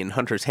to see in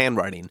Hunter's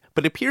handwriting,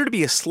 but appear to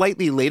be a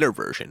slightly later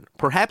version,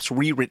 perhaps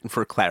rewritten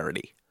for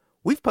clarity.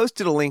 We've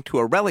posted a link to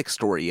a relic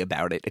story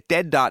about it at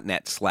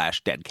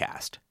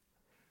dead.net/deadcast.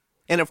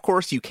 And of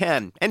course you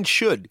can, and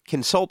should,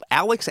 consult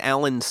Alex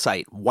Allen's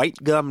site,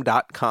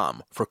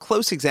 whitegum.com, for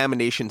close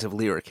examinations of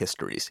lyric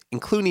histories,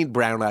 including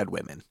Brown-Eyed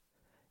Women.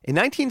 In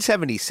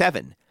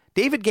 1977,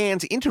 David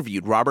Gans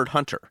interviewed Robert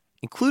Hunter,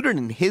 included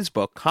in his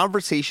book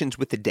Conversations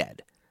with the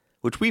Dead,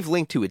 which we've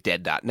linked to at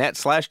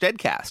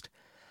dead.net/deadcast.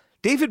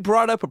 David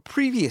brought up a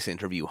previous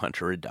interview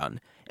Hunter had done,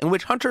 in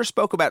which Hunter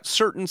spoke about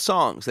certain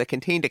songs that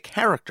contained a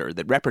character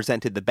that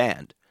represented the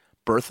band,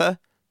 Bertha,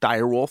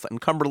 Direwolf,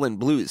 and Cumberland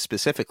Blues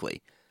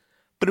specifically,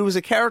 but it was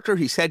a character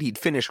he said he'd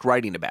finished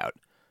writing about.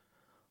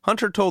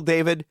 Hunter told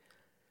David,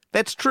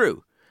 "That's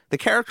true. The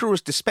character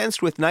was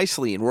dispensed with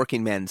nicely in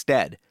Working Man's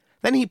Dead.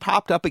 Then he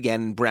popped up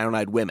again in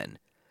Brown-Eyed Women.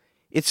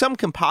 It's some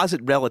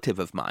composite relative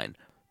of mine,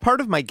 part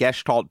of my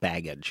Gestalt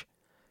baggage.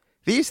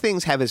 These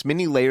things have as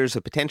many layers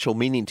of potential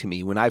meaning to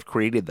me when I've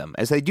created them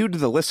as they do to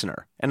the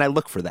listener, and I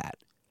look for that."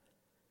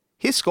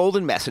 Hiss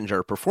Golden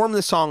Messenger performed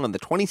the song on the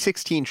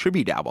 2016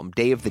 tribute album,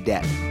 Day of the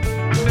Dead.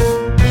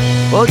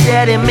 Oh,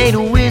 Daddy made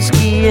a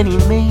whiskey and he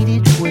made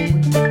it wet.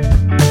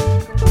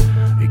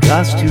 It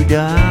cost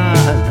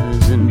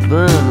 $2 and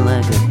burned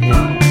like a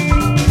hell.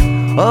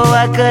 Oh,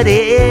 I cut the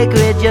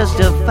acre just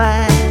to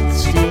find the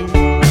stick.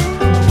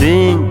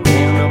 Drink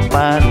in a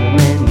bottle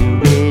and you're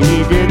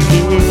ready to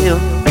kill.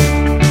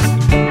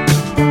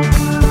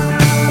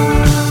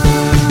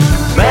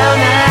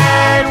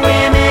 Brown-eyed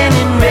women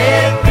in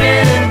red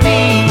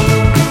grenadine.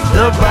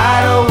 The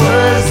bottle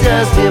was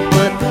dusty,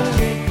 but the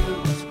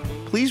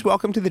Please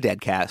welcome to the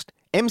Deadcast,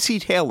 MC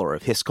Taylor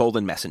of Hiss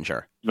Golden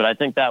Messenger. But I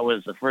think that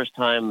was the first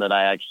time that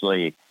I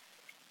actually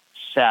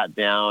sat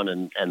down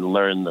and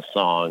learned the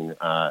song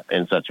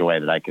in such a way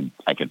that I could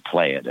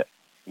play it,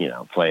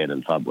 play it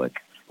in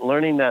public.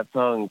 Learning that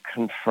song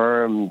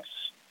confirmed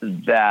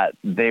that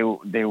they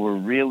were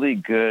really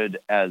good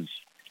as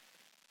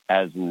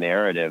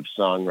narrative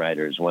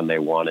songwriters when they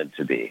wanted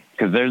to be,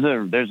 because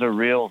there's a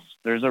real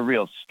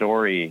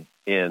story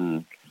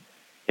in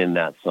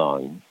that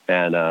song,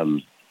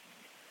 and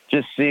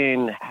just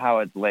seeing how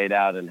it's laid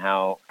out and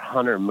how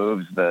Hunter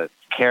moves the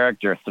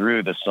character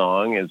through the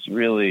song is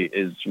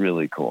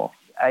really cool.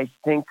 I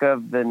think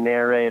of the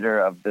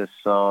narrator of this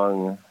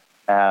song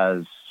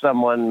as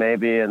someone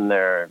maybe in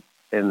their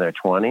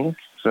 20s,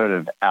 sort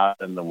of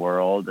out in the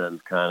world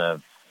and kind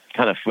of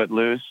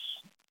footloose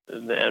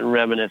and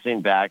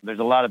reminiscing back. There's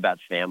a lot about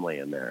family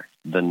in there.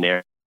 The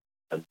narrator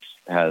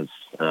has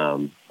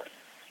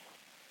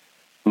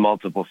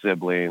multiple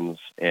siblings,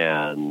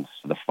 and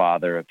the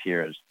father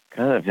appears.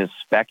 Kind of his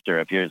specter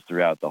appears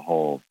throughout the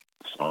whole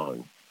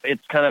song.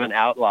 It's kind of an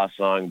outlaw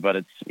song, but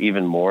it's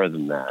even more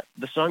than that.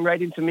 The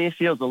songwriting to me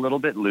feels a little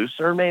bit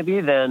looser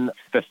maybe than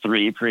the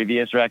 3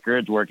 previous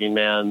records, Working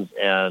Man's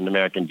and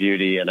American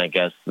Beauty, and I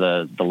guess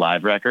the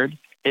live record.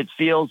 It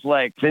feels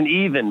like an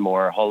even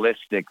more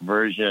holistic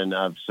version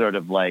of sort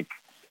of like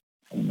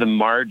the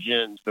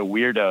margins, the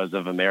weirdos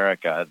of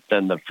America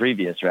than the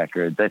previous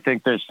records. I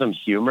think there's some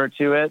humor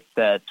to it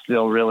that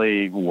still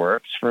really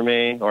works for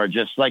me, or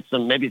just like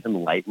maybe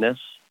some lightness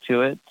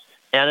to it.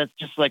 And it's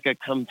just like a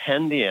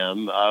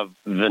compendium of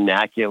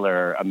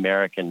vernacular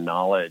American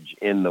knowledge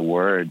in the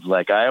words.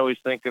 Like I always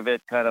think of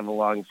it kind of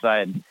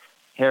alongside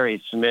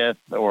Harry Smith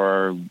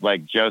or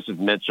like Joseph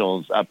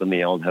Mitchell's Up in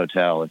the Old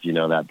Hotel, if you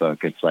know that book.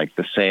 It's like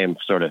the same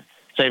sort of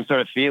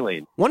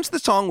feeling. Once the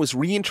song was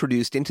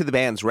reintroduced into the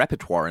band's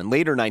repertoire in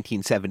later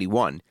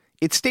 1971,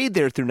 it stayed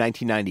there through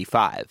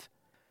 1995.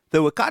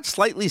 Though it got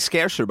slightly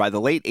scarcer by the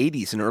late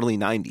 80s and early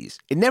 90s,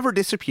 it never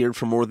disappeared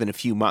for more than a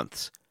few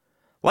months.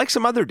 Like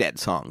some other Dead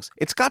songs,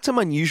 it's got some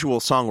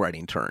unusual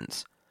songwriting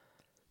turns.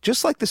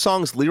 Just like the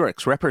song's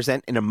lyrics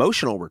represent an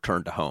emotional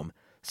return to home,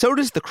 so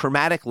does the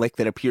chromatic lick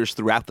that appears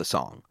throughout the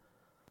song.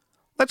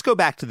 Let's go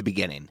back to the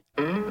beginning.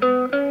 Gone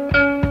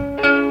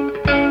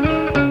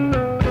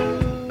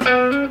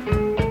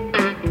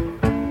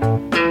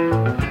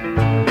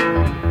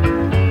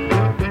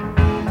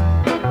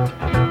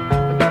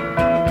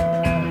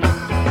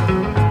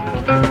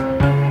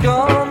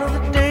are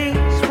the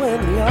days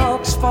when the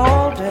ox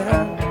fall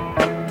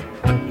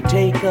down. You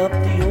take up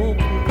the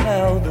open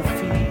plow the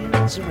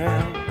fields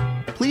around.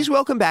 Please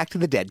welcome back to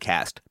the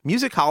Deadcast,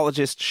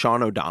 musicologist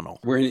Sean O'Donnell.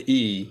 We're in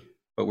E,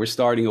 but we're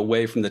starting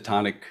away from the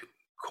tonic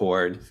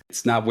chord.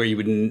 It's not where you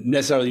would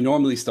necessarily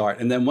normally start.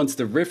 And then once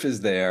the riff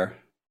is there,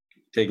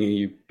 taking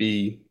you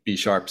B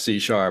sharp, C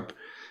sharp,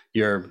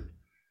 you're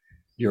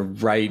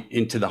right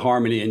into the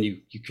harmony, and you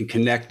can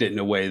connect it in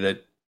a way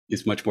that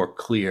is much more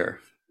clear.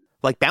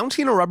 Like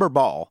bouncing a rubber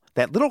ball,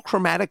 that little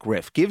chromatic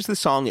riff gives the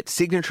song its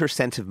signature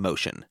sense of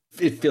motion.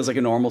 It feels like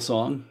a normal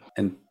song,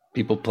 and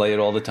people play it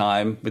all the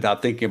time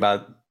without thinking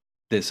about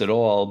this at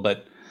all.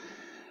 But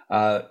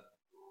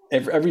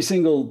every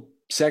single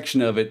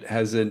section of it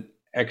has an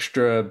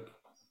extra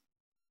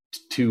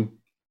two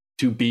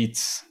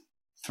beats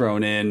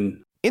thrown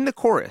in. In the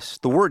chorus,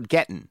 the word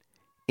gettin',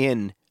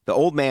 in The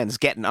Old Man's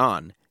Gettin'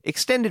 On,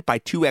 extended by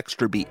 2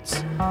 extra beats.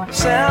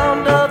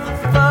 Sound of the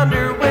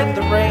thunder with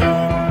the rain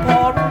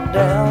pouring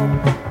down,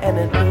 and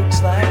it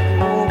looks like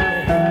the old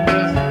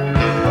man's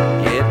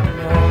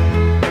getting on.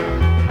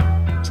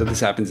 So this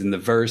happens in the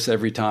verse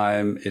every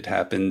time. It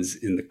happens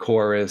in the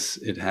chorus.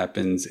 It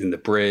happens in the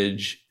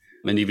bridge.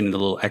 And even in the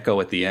little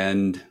echo at the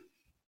end,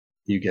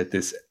 you get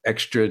this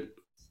extra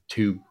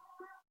two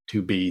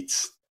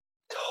beats.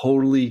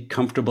 Totally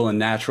comfortable and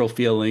natural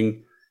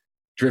feeling,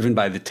 driven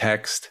by the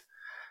text.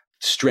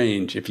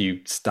 Strange if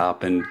you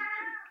stop and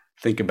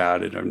think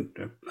about it or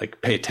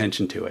like pay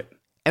attention to it.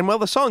 And while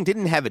the song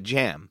didn't have a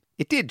jam,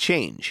 it did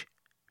change,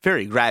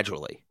 very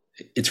gradually.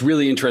 It's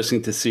really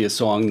interesting to see a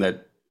song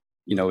that,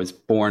 is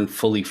born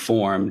fully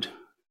formed,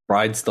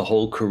 rides the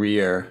whole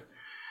career,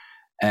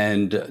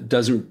 and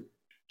doesn't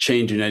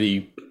change in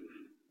any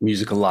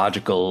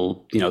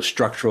musicological,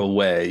 structural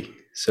way.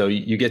 So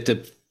you get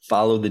to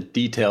follow the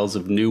details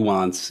of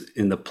nuance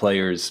in the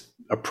player's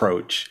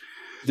approach.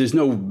 There's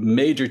no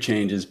major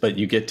changes, but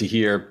you get to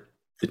hear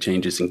the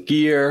changes in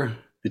gear,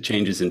 the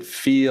changes in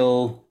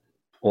feel,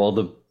 all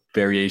the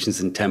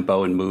variations in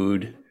tempo and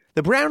mood.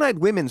 The Brown Eyed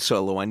Women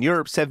solo on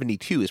Europe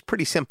 72 is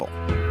pretty simple.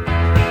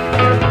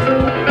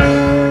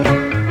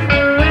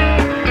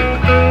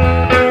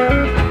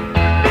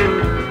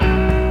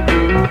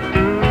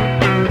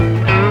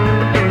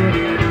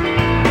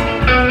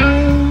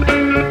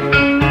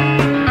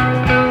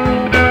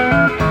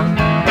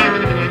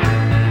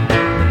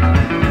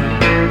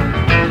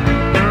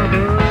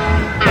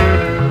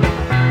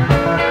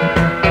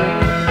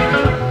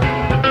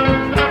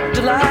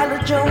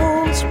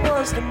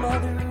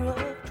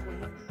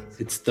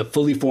 It's the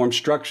fully formed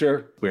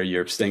structure where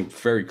you're staying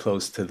very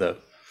close to the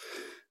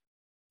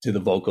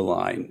vocal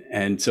line.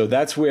 And so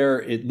that's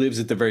where it lives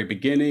at the very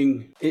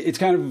beginning. It's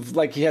kind of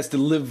like he has to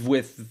live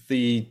with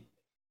the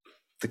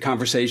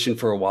conversation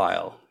for a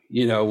while,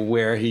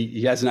 where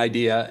he has an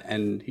idea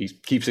and he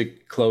keeps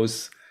it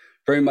close,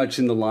 very much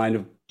in the line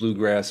of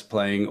bluegrass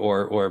playing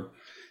or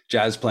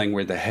jazz playing,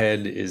 where the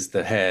head is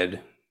the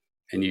head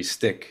and you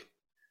stick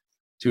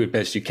to it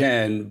best you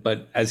can.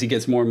 But as he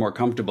gets more and more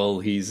comfortable,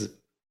 he's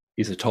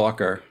a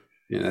talker.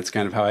 That's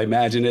kind of how I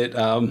imagine it.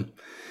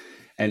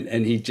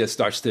 And he just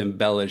starts to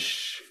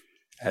embellish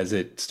as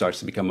it starts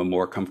to become a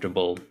more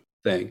comfortable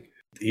thing.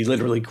 He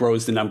literally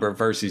grows the number of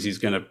verses he's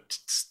going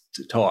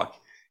to talk.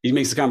 He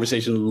makes the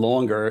conversation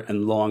longer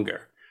and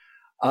longer.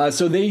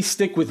 So they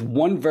stick with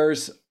one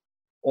verse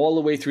all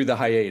the way through the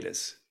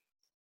hiatus.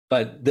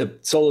 But the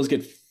solos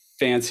get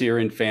fancier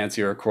and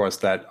fancier across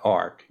that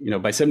arc.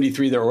 By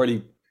 73, they're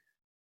already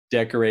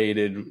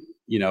decorated,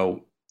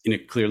 in a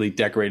clearly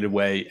decorated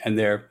way, and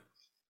they're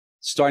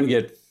starting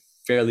to get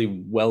fairly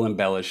well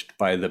embellished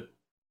by the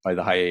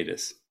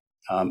hiatus.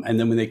 And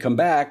then when they come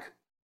back,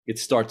 it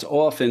starts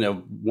off in a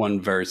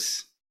one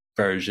verse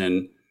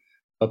version,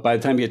 but by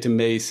the time you get to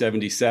May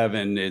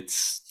 77,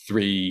 it's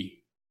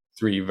three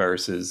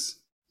verses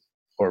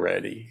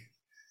already,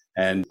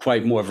 and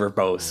quite more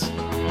verbose.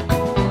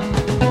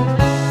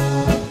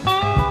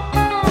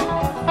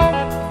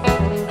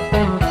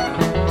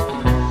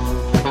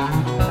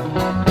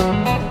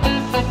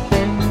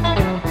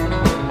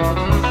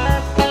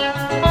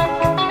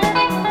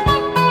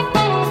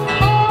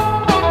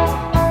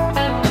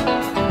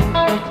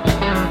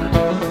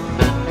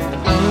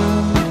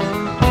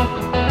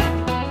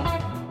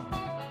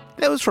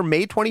 was from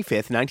May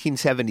 25th,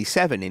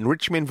 1977 in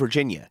Richmond,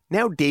 Virginia.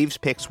 Now Dave's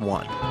Picks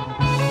 1.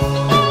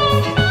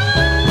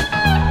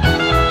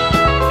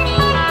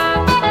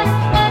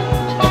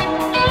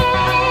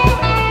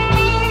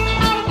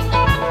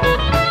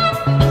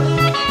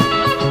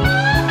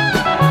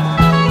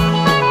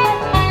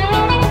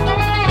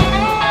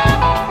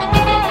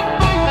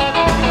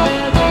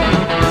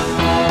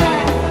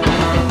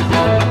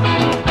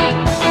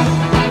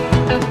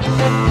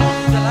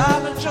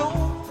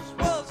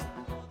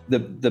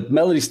 The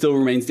melody still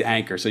remains the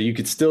anchor, so you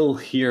could still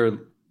hear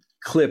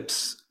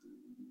clips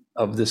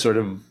of the sort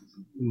of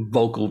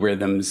vocal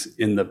rhythms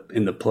in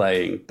the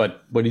playing.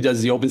 But what he does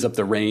is he opens up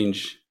the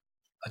range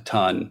a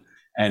ton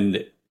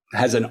and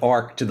has an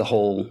arc to the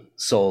whole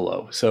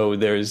solo. So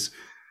there's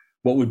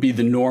what would be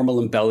the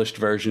normal embellished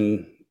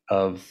version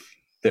of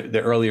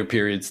the earlier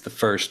periods the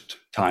first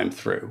time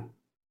through.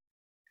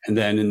 And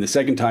then in the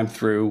second time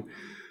through,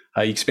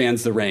 he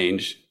expands the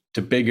range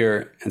to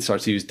bigger and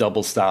starts to use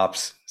double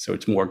stops, so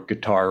it's more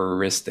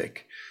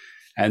guitaristic.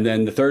 And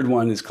then the third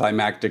one is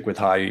climactic with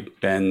high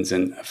bends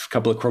and a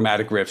couple of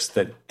chromatic riffs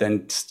that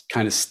then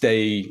kind of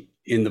stay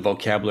in the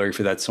vocabulary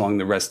for that song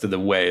the rest of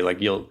the way.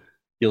 Like you'll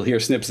hear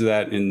snips of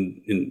that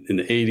in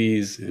the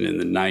 80s and in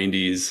the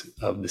 90s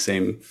of the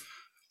same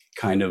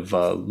kind of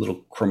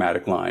little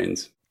chromatic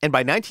lines. And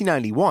by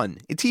 1991,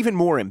 it's even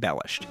more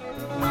embellished.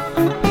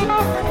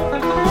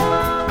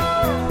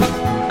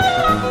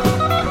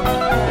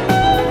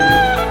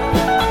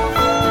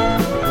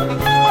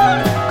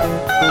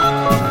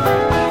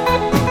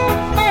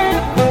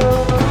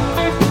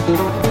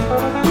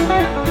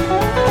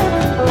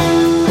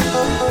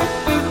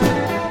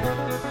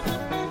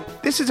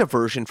 This is a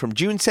version from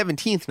June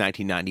 17,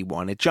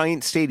 1991 at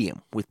Giant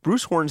Stadium with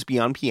Bruce Hornsby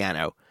on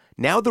piano,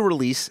 now the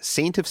release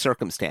Saint of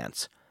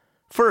Circumstance.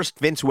 First,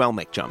 Vince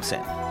Welnick jumps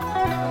in.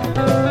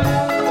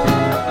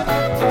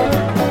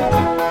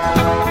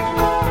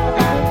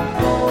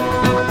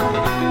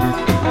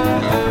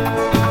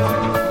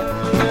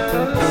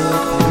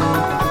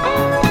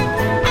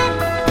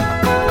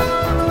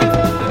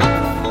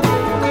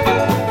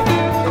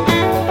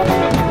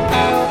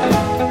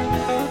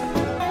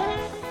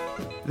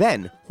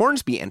 Then,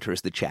 Hornsby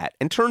enters the chat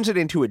and turns it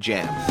into a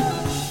jam.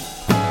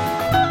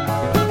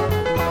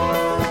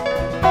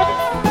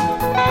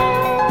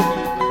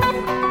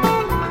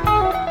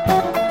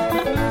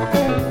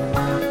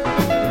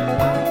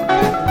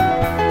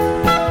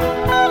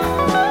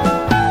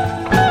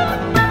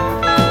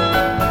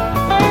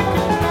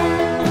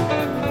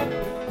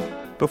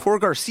 Before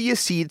Garcia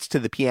cedes to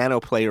the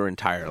piano player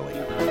entirely.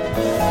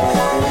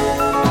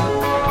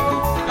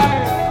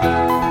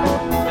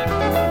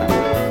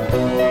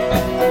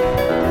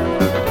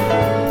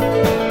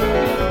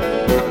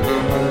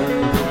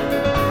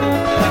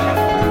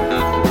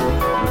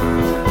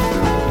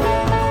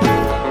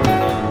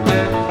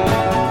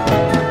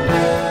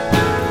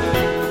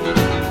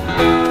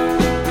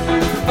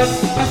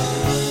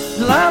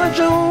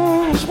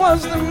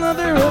 Was the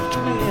mother of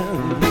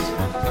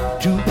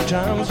twins. 2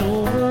 times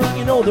over,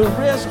 you know the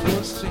rest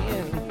was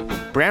sin.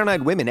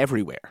 Brown-Eyed Women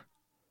everywhere.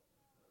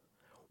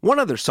 One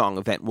other song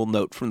event we'll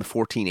note from the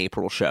 14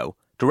 April show,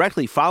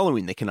 directly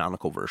following the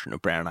canonical version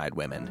of Brown-Eyed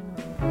Women.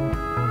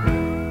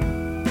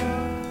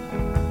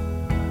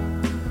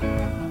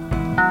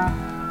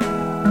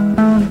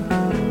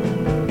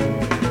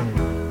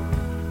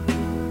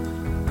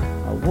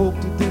 I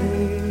woke today.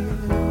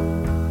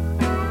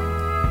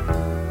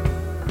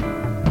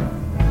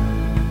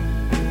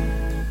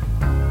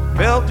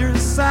 Felt your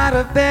side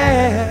of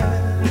bed.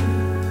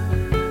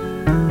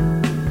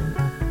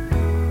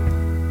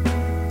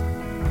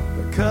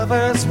 The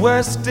covers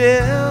were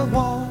still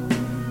warm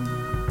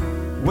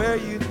where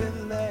you'd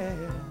been led.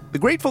 The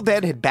Grateful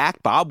Dead had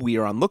backed Bob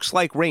Weir on Looks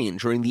Like Rain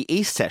during the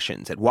Ace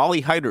sessions at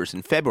Wally Heider's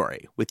in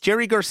February with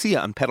Jerry Garcia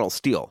on pedal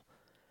steel.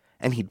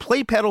 And he'd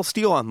play pedal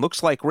steel on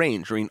Looks Like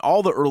Rain during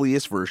all the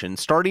earliest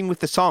versions, starting with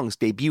the song's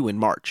debut in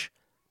March.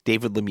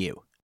 David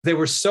Lemieux. They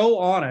were so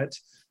on it.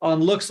 On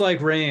Looks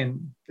Like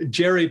Rain,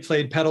 Jerry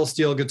played pedal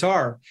steel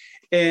guitar,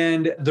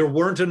 and there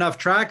weren't enough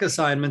track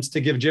assignments to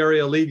give Jerry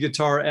a lead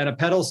guitar and a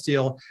pedal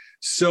steel.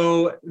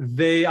 So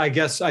I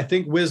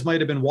think Wiz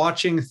might have been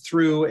watching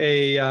through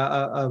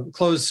a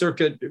closed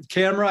circuit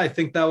camera. I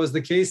think that was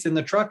the case in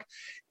the truck.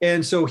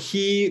 And so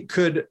he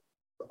could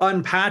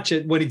unpatch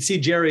it when he'd see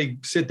Jerry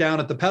sit down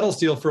at the pedal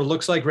steel for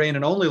Looks Like Rain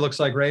and only Looks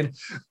Like Rain.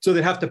 So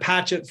they'd have to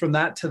patch it from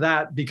that to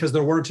that because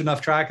there weren't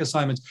enough track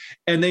assignments,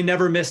 and they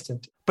never missed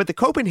it. But the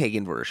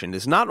Copenhagen version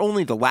is not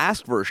only the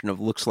last version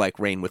of Looks Like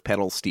Rain with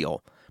pedal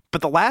steel,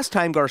 but the last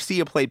time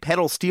Garcia played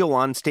pedal steel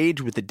on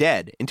stage with the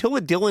Dead until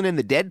a Dylan and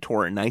the Dead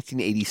tour in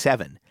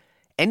 1987,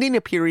 ending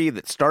a period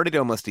that started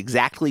almost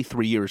exactly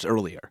 3 years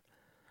earlier.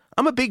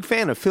 I'm a big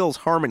fan of Phil's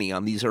harmony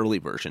on these early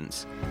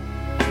versions.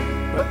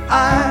 But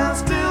I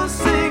still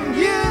sing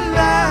you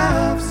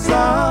love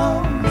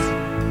songs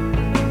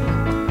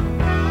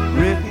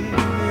written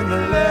in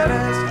the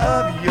letters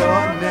of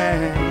your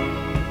name.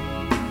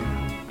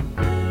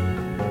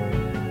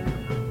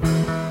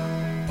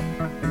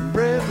 And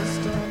brave is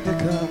time to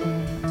come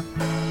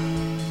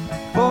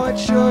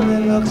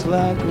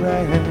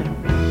land.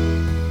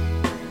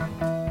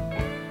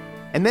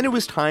 And then it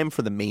was time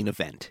for the main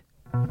event.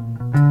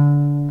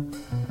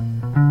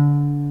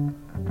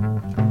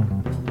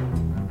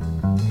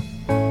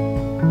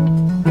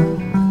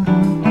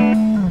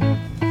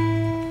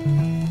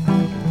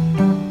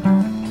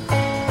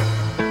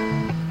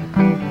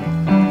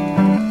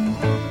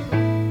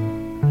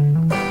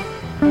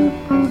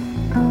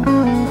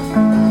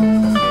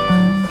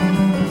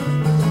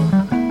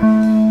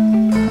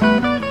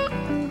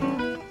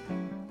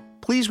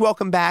 Please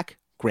welcome back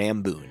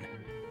Graham Boone.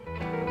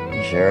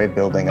 Jerry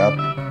building up.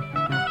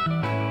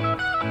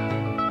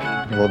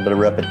 A little bit of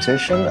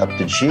repetition up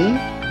to G,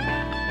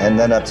 and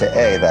then up to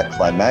A, that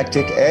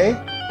climactic A.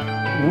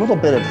 A little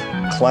bit of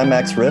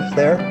climax riff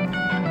there.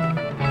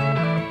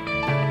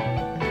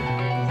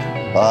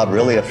 Bob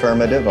really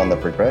affirmative on the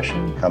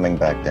progression, coming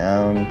back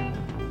down.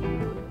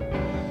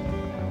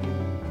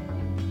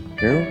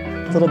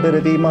 Here, a little bit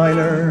of E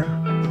minor.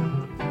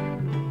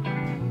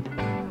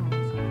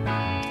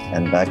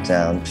 And back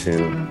down to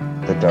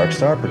the Dark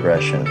Star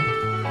progression.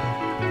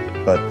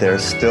 But they're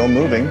still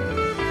moving,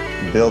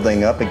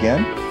 building up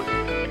again.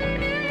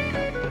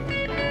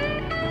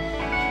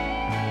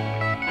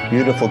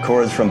 Beautiful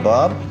chords from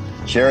Bob.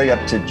 Jerry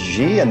up to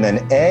G and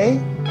then A.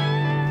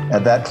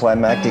 And that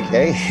climactic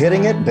A,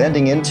 hitting it,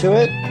 bending into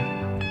it.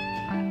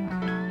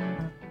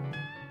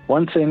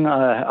 One thing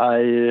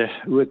I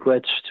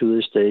regret to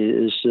this day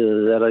is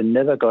that I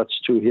never got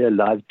to hear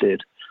Live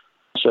Dead.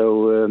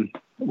 So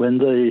when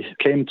they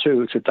came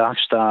to Dark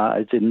Star,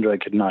 I didn't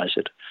recognize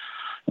it.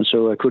 And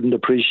so I couldn't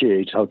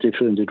appreciate how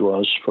different it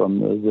was from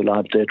the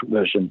Live Dead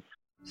version.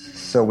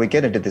 So we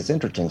get into this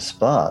interesting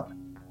spot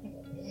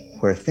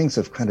where things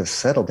have kind of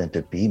settled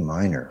into B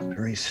minor.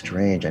 Very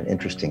strange and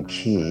interesting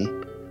key.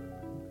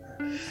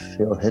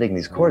 Phil hitting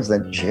these chords.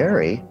 Then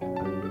Jerry,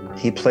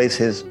 he plays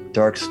his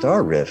Dark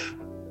Star riff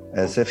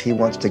as if he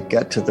wants to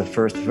get to the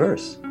first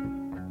verse.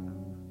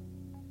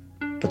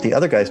 But the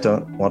other guys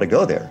don't want to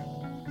go there.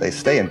 They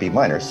stay in B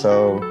minor,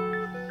 so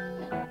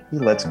he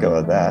lets go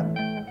of that.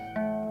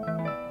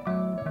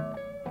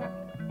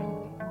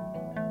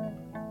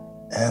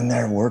 And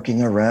they're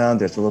working around.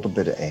 There's a little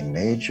bit of A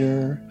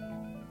major.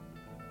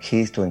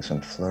 Keith doing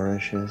some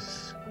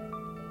flourishes.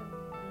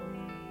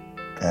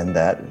 And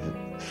that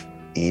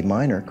E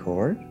minor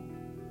chord.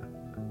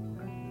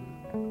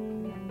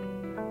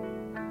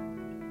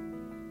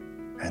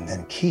 And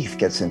then Keith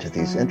gets into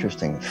these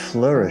interesting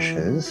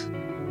flourishes.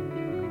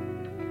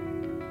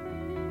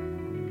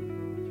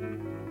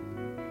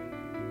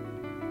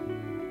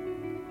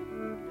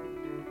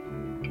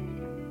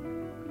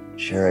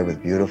 Jerry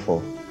with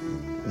beautiful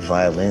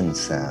violin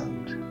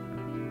sound.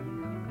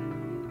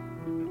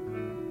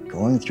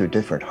 Going through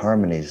different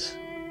harmonies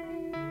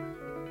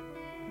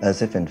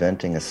as if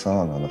inventing a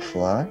song on the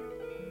fly.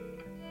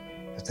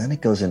 But then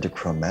it goes into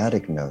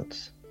chromatic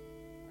notes.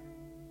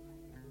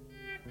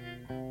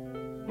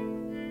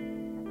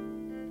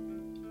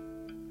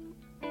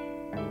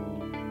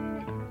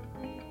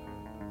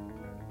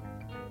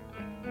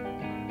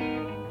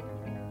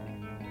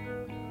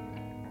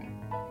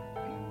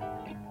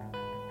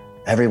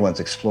 Everyone's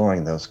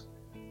exploring those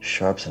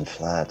sharps and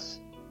flats.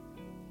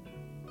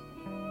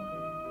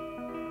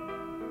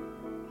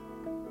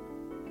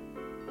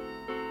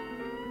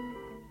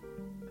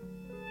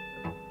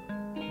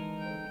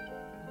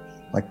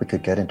 Like we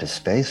could get into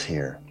space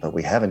here, but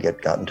we haven't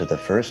yet gotten to the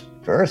first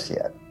verse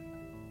yet.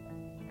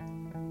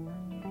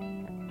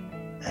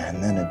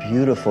 And then a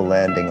beautiful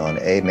landing on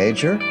A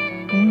major.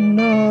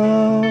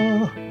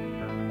 No.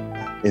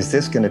 Is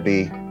this going to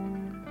be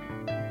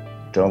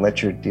Don't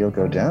Let Your Deal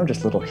Go Down?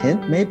 Just a little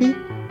hint, maybe?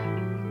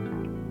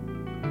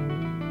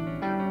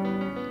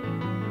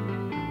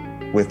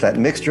 With that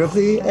mixture of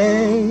the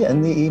A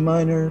and the E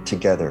minor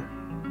together.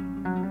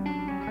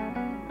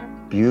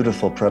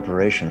 Beautiful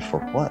preparation for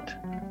what?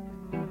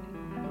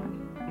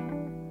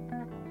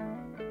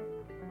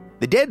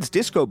 The Dead's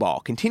disco ball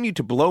continued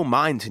to blow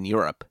minds in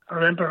Europe. I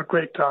remember a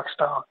great Dark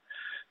Star,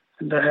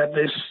 and they had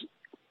this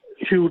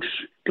huge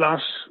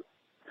glass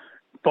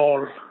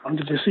ball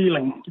under the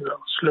ceiling,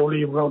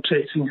 slowly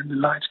rotating and the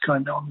lights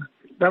coming on.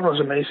 That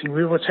was amazing.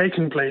 We were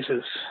taking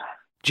places.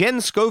 Jen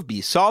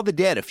Scoveby saw the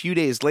Dead a few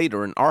days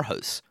later in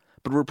Aarhus,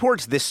 but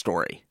reports this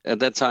story. At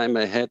that time,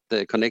 I had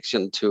the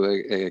connection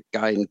to a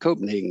guy in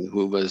Copenhagen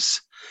who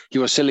was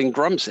selling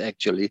drums,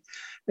 actually.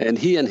 And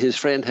he and his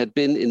friend had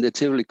been in the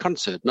Tivoli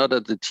concert, not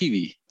at the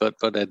TV, but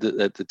at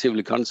the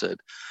Tivoli concert.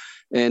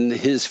 And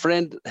his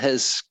friend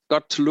has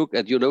got to look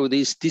at,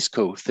 these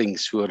disco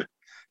things who are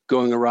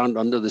going around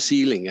under the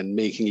ceiling and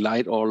making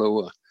light all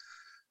over.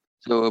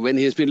 So when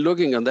he's been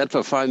looking on that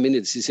for 5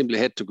 minutes, he simply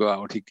had to go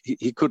out.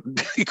 He couldn't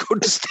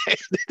stand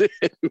it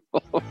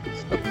anymore.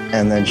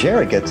 And then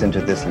Jerry gets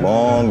into this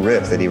long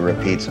riff that he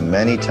repeats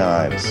many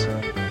times.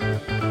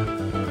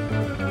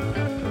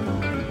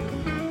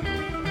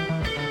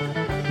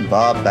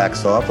 Bob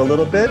backs off a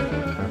little bit,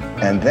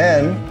 and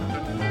then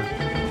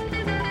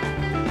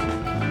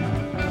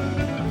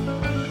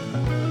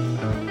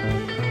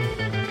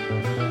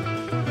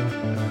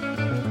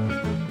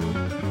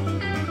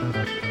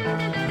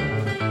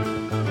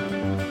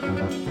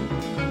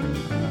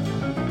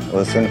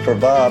Listen for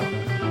Bob.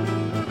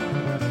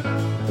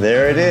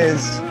 There it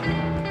is.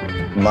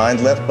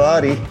 Mind left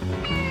body.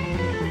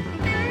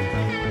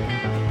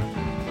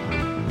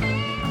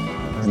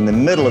 In the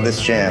middle of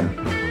this jam.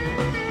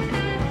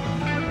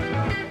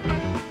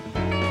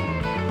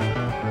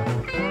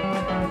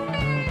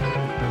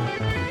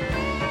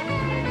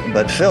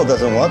 But Phil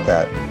doesn't want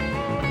that.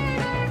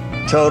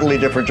 Totally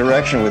different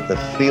direction with the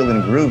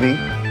Feelin' Groovy.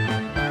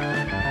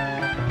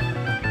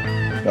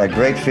 That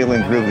great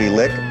Feelin' Groovy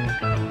lick.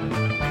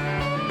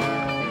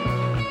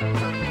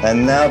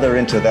 And now they're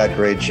into that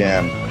great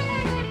jam.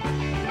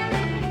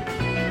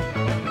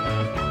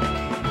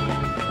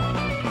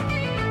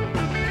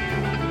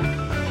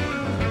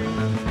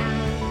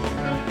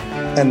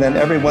 And then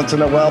every once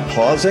in a while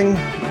pausing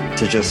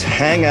to just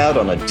hang out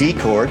on a D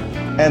chord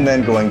and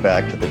then going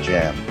back to the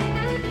jam.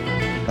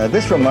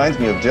 This reminds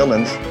me of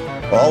Dylan's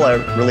All I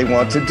Really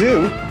Want to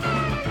Do.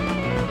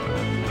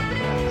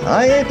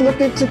 I ain't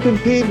looking to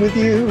compete with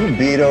you,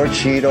 beat or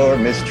cheat or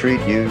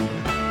mistreat you,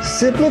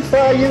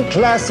 simplify you,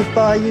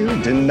 classify you,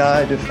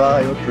 deny,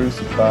 defy, or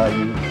crucify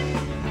you.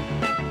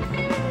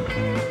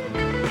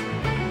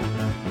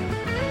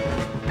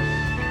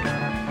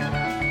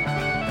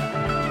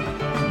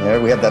 There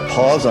we have that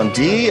pause on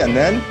D and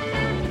then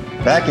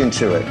back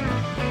into it.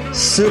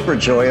 Super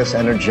joyous,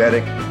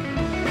 energetic.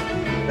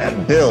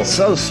 That Bill,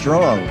 so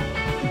strong,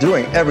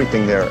 doing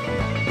everything there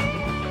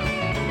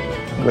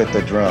with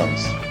the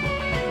drums.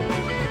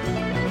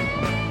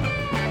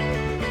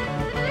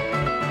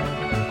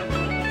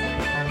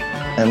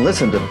 And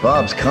listen to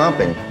Bob's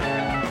comping.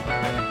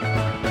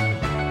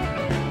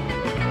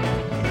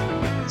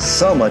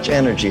 So much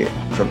energy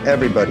from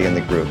everybody in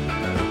the group.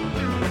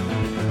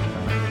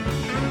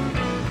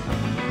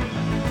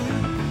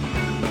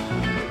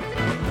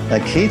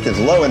 Now Keith is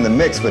low in the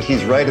mix, but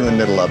he's right in the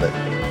middle of it.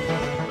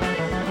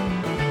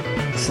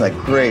 It's like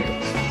great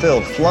Phil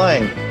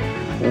flying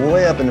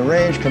way up in the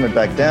range, coming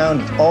back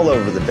down, all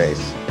over the bass.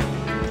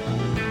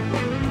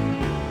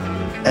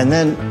 And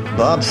then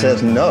Bob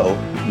says no,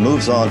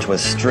 moves on to a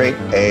straight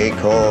A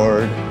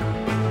chord.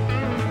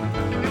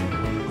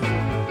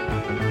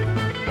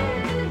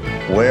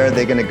 Where are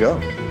they going to go?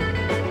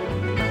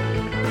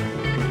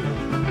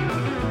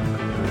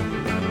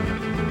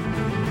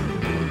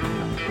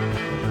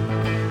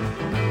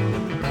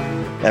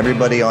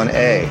 Everybody on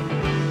A.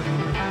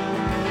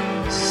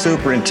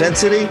 Super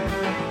intensity.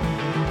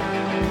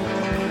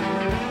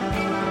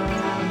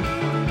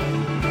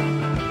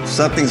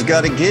 Something's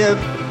got to give.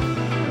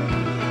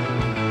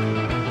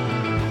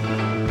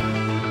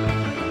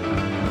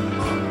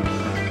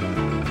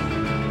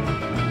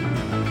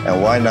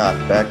 And why not?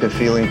 Back to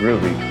Feelin'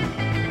 Groovy.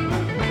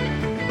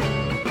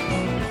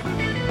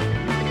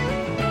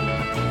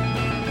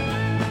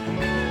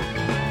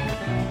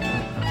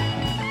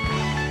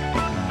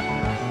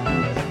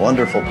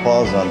 Wonderful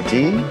pause on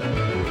D.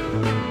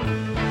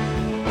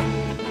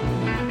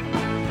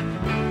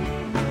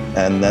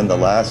 And then the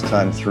last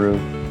time through,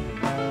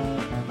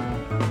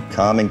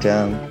 calming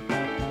down,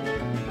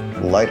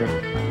 lighter,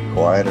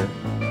 quieter,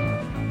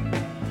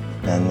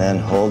 and then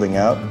holding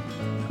out,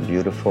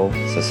 beautiful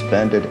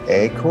suspended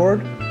A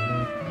chord.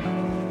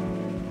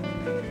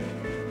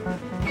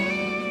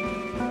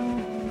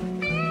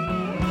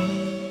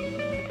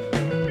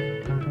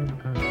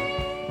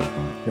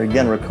 Here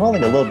again,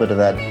 recalling a little bit of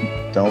that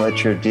Don't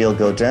Let Your Deal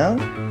Go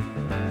Down.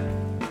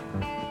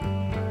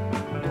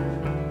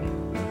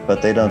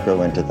 But they don't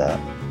go into that.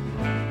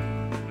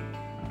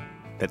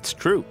 That's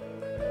true.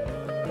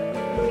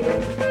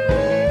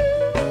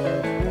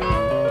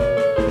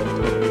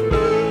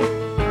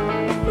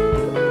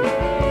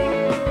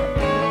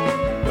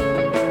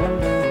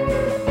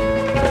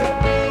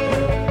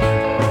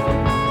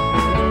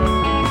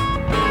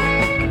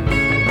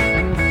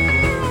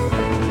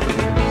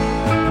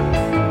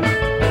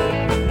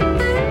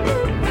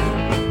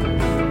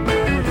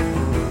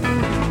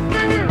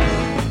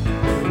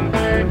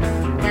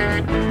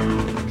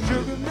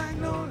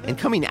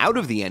 Coming out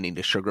of the ending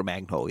to Sugar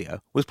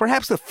Magnolia was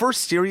perhaps the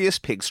first Serious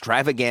Pig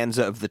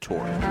extravaganza of the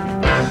tour.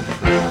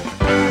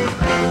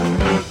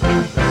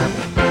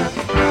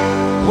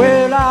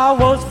 Well, I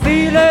was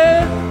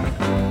feeling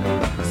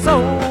so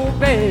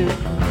bad.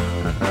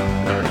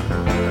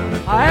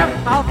 I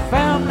asked my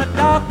family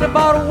doctor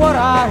about what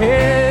I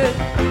had.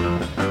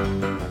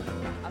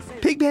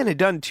 Pigpen had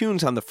done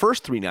tunes on the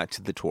first 3 nights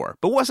of the tour,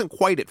 but wasn't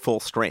quite at full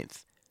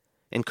strength.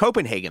 In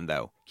Copenhagen,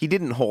 though, he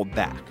didn't hold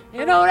back.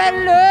 You know that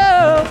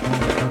love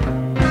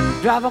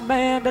drive a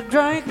man to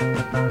drink,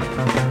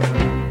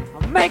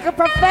 make a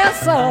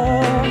professor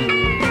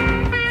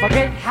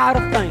forget how to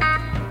think.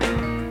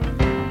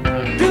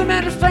 Too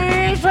many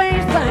strange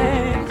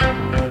things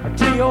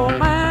to your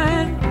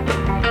mind.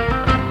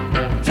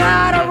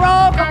 Try to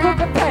walk a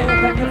crooked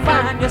path and you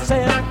find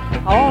yourself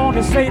on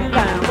the straight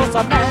line. What's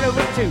the matter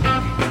with you?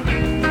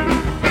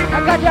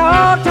 I got you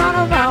all turned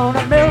around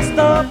and messed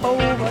up over.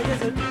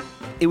 Yes,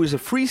 it was a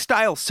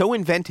freestyle so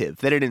inventive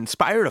that it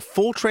inspired a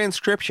full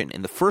transcription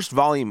in the first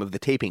volume of the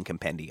taping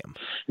compendium.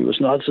 It was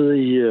not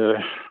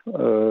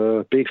the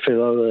a big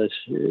fellow that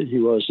he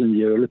was in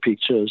the early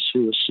pictures. He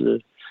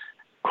was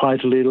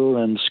quite little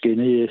and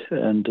skinny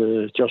and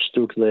just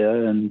stood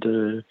there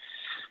and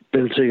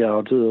belting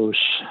out those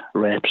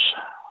raps.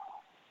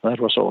 That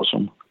was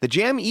awesome. The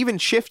jam even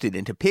shifted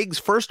into Pig's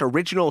first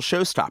original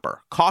showstopper,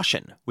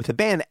 Caution, with the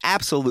band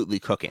absolutely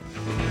cooking.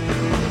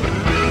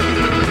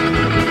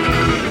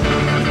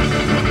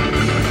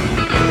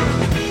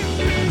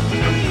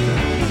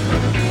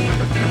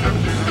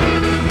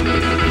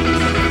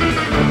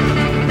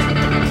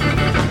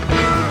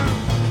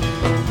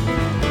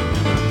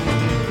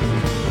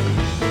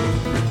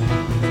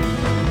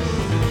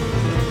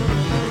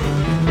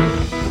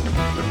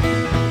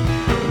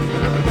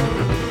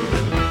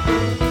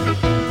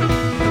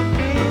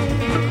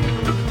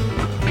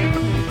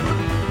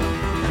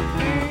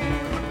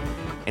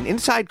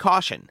 Inside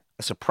Caution,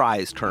 a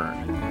surprise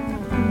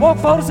turn. Walk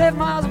 47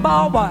 miles of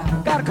barbed wire.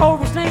 Got a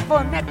cobra snake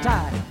for a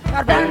necktie.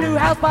 Got a brand new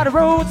house by the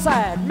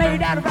roadside,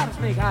 made out of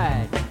rattlesnake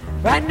hide.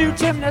 Brand new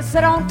chimney that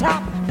sit on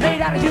top,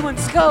 made out of human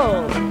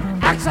skull.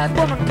 Axe-sized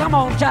woman, come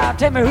on, child,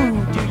 tell me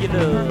who do you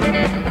love?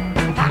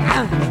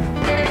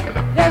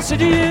 Yes, you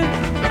did.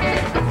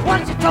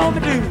 What you told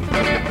me do?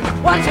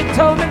 What you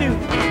told me do?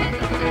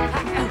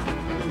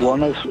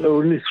 One of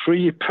only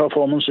 3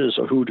 performances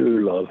of Who Do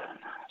You Love?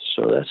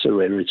 So that's a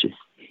rarity.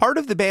 Part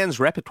of the band's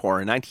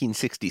repertoire in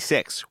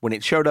 1966, when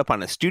it showed up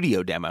on a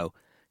studio demo,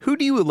 Who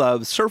Do You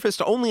Love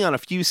surfaced only on a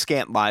few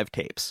scant live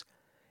tapes.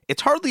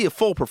 It's hardly a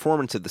full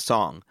performance of the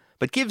song,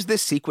 but gives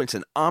this sequence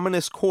an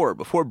ominous core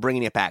before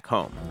bringing it back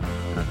home.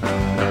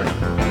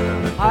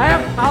 I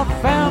am not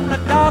found the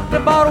doctor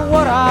about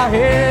what I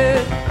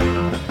heard.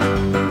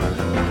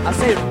 I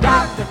said,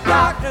 doctor,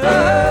 doctor,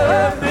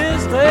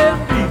 Mr.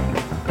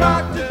 MD.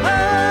 Doctor,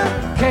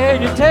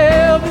 can you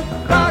tell me,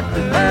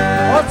 doctor,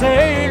 what's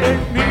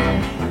ailing me?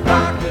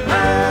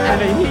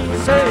 And he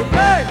said,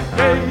 hey,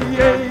 hey,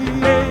 hey,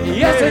 hey,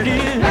 yes it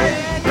is.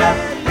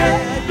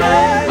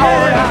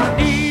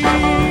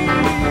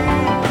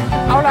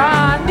 All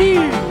I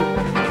need.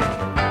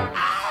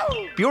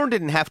 Bjorn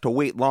didn't have to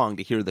wait long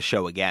to hear the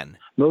show again.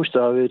 Most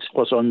of it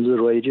was on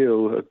the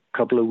radio a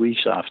couple of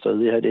weeks after.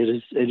 They had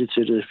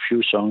edited a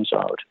few songs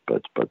out,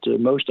 but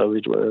most of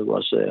it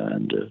was there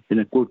and in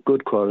a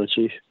good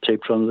quality,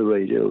 taped from the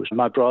radios.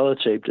 My brother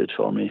taped it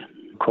for me.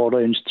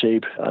 1/4-inch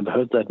tape. I've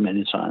heard that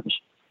many times.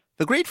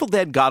 The Grateful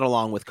Dead got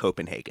along with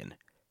Copenhagen.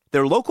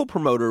 Their local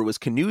promoter was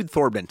Knud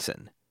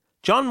Thorbensen.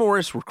 John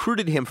Morris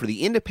recruited him for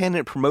the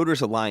Independent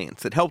Promoters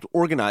Alliance that helped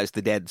organize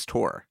the Dead's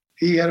tour.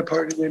 He had a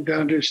partner named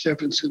Anders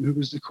Stephenson, who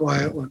was the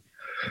quiet one.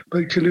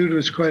 But Knud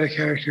was quite a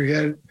character. He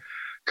had a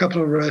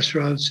couple of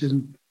restaurants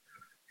in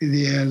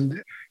the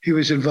end. He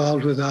was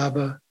involved with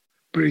ABBA,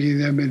 bringing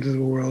them into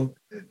the world.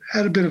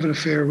 Had a bit of an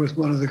affair with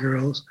one of the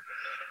girls.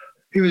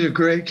 He was a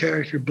great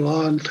character,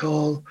 blonde,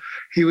 tall.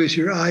 He was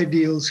your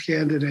ideal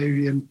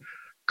Scandinavian,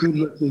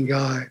 good-looking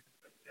guy.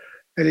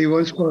 And he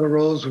once bought a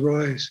Rolls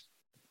Royce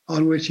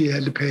on which he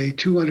had to pay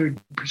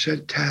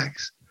 200%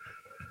 tax.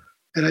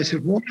 And I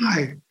said,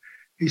 why?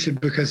 He said,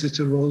 because it's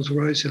a Rolls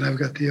Royce and I've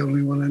got the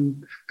only one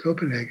in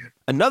Copenhagen.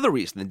 Another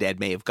reason the Dead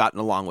may have gotten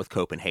along with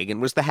Copenhagen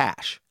was the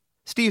hash.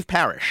 Steve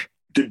Parrish.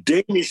 The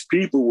Danish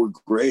people were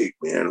great,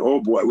 man.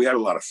 Oh, boy, we had a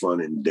lot of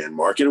fun in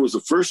Denmark. And it was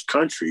the first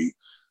country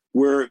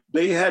where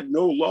they had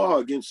no law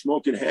against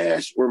smoking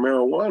hash or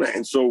marijuana.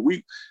 And so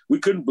we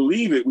couldn't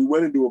believe it. We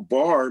went into a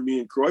bar, me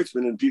and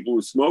Kreutzmann, and people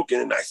were smoking.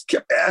 And I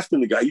kept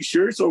asking the guy, you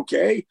sure it's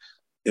okay?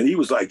 And he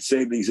was like,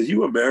 same thing. He says,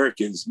 you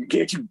Americans,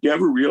 can't you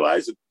ever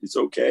realize that it's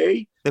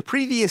okay? The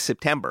previous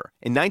September,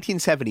 in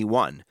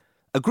 1971,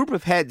 a group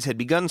of heads had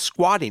begun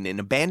squatting in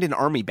abandoned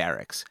army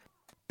barracks,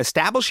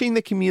 establishing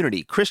the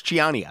community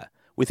Christiania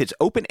with its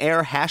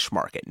open-air hash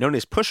market known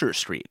as Pusher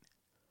Street.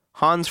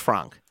 Hans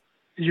Frank.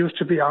 It used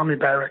to be army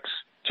barracks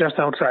just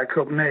outside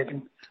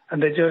Copenhagen,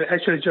 and they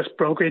actually just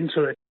broke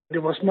into it. There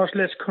was much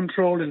less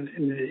control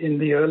in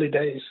the early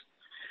days,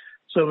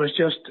 so it was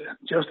just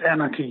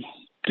anarchy.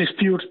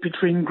 Disputes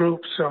between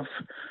groups of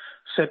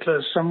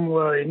settlers. Some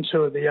were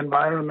into the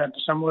environment,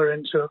 some were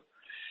into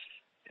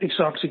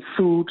exotic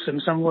foods, and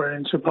some were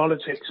into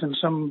politics, and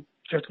some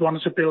just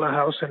wanted to build a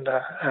house and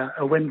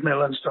a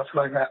windmill and stuff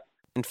like that.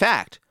 In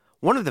fact,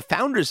 one of the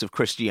founders of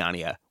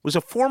Christiania was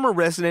a former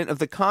resident of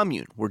the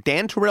commune where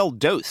Dan Terrell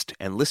dosed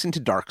and listened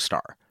to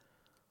Darkstar.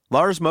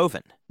 Lars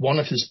Moven. One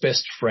of his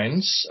best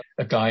friends,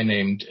 a guy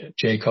named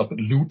Jacob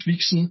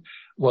Ludvigsen,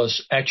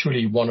 was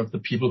actually one of the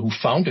people who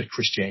founded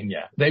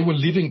Christiania. They were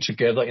living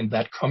together in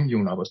that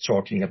commune I was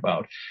talking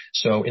about.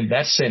 So in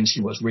that sense,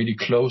 he was really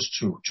close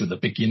to the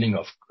beginning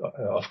of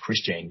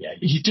Christiania.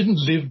 He didn't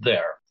live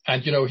there.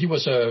 And, he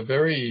was a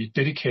very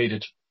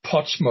dedicated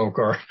pot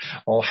smoker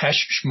or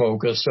hash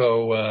smoker.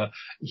 So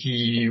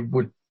he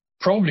would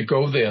probably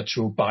go there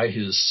to buy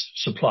his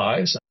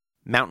supplies.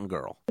 Mountain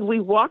Girl. We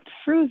walked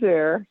through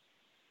there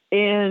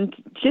and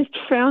just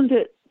found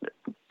it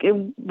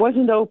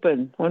wasn't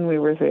open when we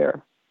were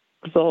there.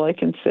 That's all I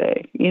can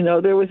say.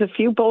 There was a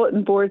few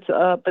bulletin boards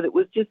up, but it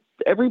was just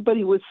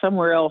everybody was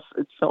somewhere else.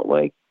 It felt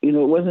like, it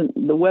wasn't,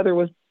 the weather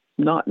was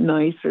not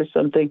nice or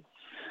something.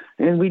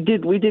 And we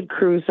did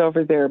cruise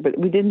over there, but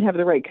we didn't have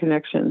the right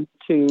connection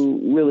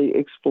to really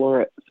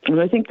explore it.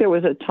 And I think there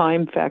was a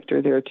time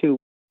factor there too.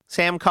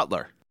 Sam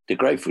Cutler. The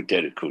Grateful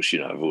Dead, of course,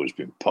 have always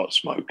been pot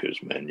smokers,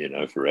 man,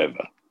 forever.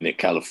 And they're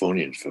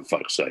Californians, for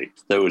fuck's sake.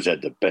 They always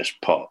had the best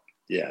pot,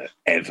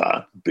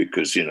 ever,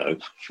 because,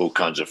 all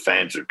kinds of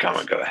fans would come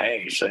and go,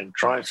 hey, saying,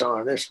 try some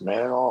of this,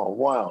 man. Oh,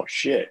 wow,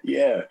 shit,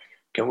 yeah.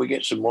 Can we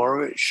get some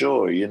more of it?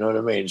 Sure, you know what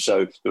I mean?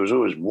 So there was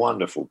always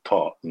wonderful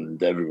pot,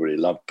 and everybody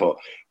loved pot.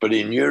 But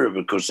in Europe,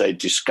 of course, they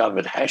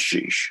discovered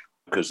hashish,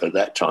 because at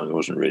that time there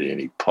wasn't really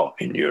any pot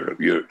in Europe.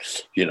 You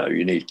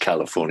need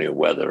California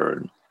weather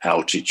and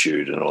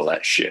altitude and all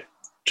that shit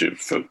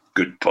for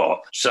good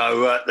pot.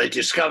 So they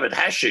discovered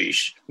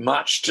hashish,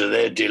 much to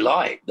their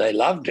delight. They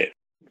loved it.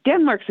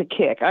 Denmark's a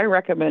kick. I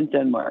recommend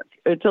Denmark.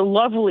 It's a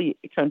lovely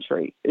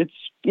country. It's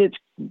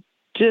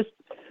just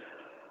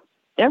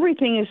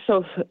everything is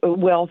so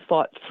well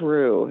thought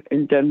through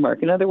in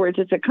Denmark. In other words,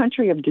 it's a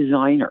country of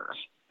designers,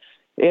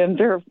 and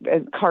they're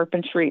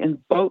carpentry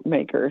and boat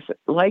makers.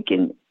 Like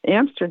in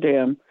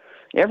Amsterdam,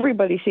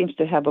 everybody seems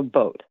to have a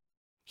boat.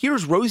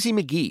 Here's Rosie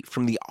McGee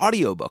from the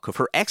audiobook of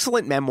her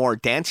excellent memoir,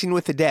 Dancing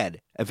with the Dead,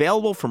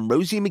 available from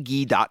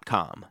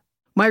rosiemcgee.com.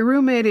 My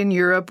roommate in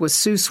Europe was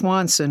Sue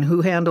Swanson,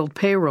 who handled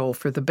payroll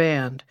for the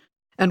band.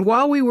 And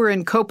while we were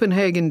in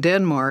Copenhagen,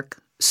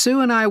 Denmark,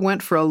 Sue and I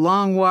went for a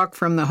long walk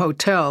from the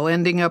hotel,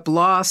 ending up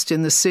lost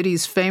in the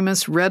city's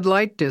famous red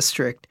light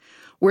district,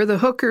 where the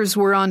hookers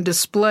were on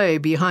display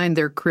behind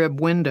their crib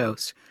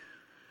windows.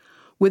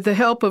 With the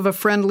help of a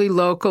friendly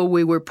local,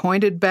 we were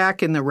pointed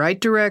back in the right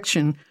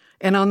direction,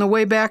 and on the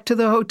way back to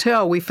the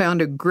hotel, we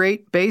found a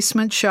great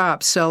basement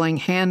shop selling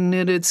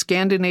hand-knitted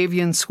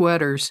Scandinavian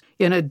sweaters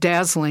in a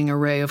dazzling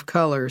array of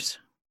colors.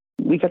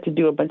 We got to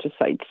do a bunch of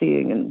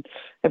sightseeing, and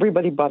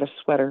everybody bought a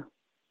sweater.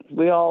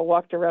 We all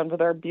walked around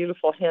with our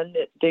beautiful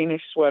hand-knit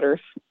Danish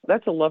sweaters.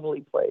 That's a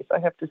lovely place, I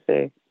have to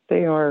say.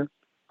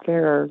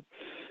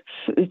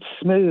 It's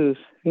smooth,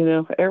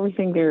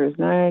 Everything there is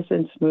nice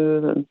and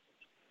smooth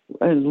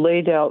and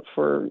laid out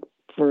for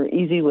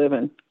easy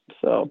living.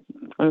 So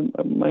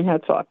my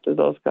hat's off to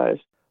those guys.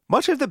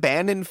 Much of the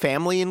band and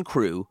family and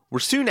crew were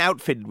soon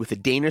outfitted with the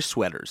Danish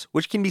sweaters,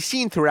 which can be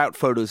seen throughout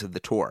photos of the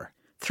tour.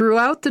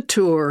 Throughout the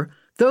tour,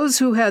 those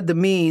who had the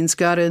means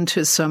got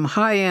into some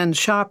high-end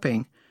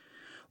shopping.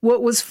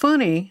 What was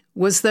funny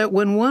was that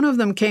when one of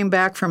them came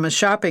back from a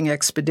shopping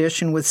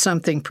expedition with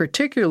something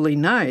particularly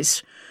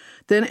nice,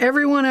 then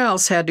everyone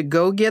else had to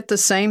go get the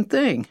same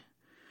thing.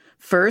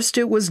 First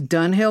it was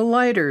Dunhill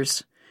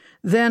lighters,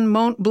 then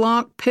Mont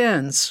Blanc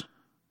pens,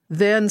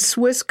 then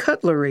Swiss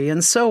cutlery,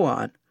 and so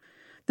on.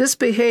 This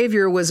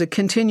behavior was a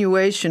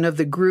continuation of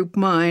the group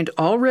mind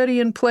already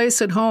in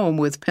place at home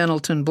with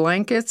Pendleton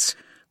blankets,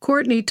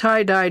 Courtney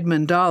tie-dyed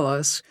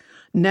mandalas,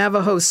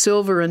 Navajo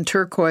silver and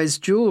turquoise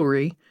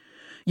jewelry,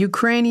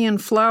 Ukrainian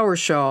flower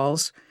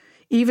shawls,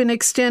 even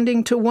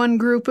extending to one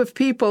group of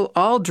people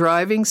all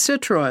driving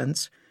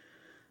Citroëns.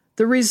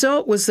 The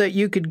result was that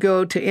you could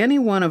go to any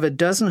one of a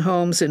dozen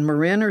homes in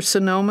Marin or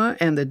Sonoma,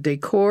 and the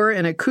decor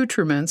and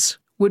accoutrements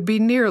would be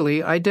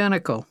nearly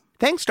identical.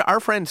 Thanks to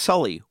our friend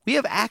Sully, we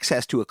have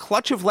access to a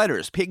clutch of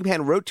letters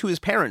Pigpen wrote to his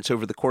parents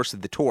over the course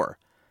of the tour.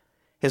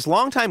 His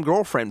longtime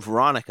girlfriend,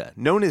 Veronica,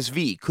 known as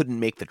V, couldn't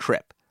make the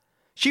trip.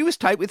 She was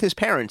tight with his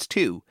parents,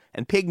 too,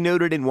 and Pig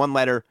noted in one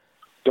letter,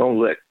 "Don't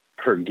let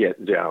her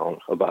get down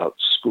about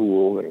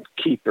school and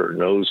keep her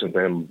nose in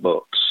them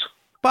books."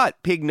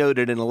 But, Pig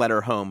noted in a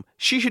letter home,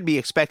 she should be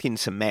expecting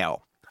some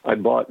mail. "I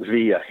bought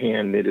V a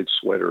hand-knitted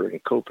sweater in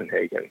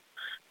Copenhagen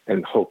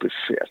and hope it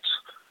fits.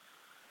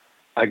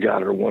 I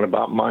got her one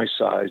about my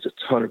size.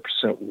 It's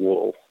 100%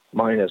 wool.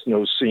 Mine has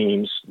no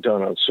seams,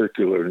 done on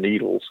circular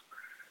needles,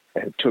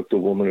 and took the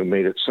woman who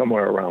made it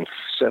somewhere around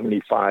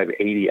 75,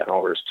 80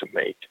 hours to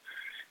make.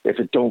 If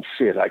it don't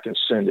fit, I can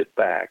send it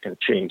back and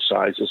change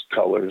sizes,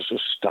 colors, or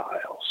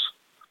styles."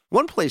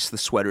 One place the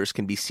sweaters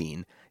can be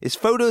seen is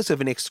photos of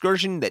an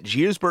excursion that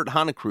Giersbert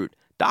Hannekroot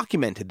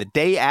documented the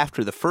day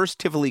after the first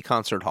Tivoli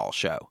Concert Hall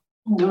show.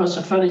 There was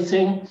a funny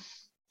thing.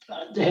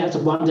 They had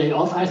one day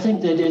off. I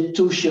think they did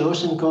 2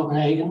 shows in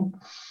Copenhagen.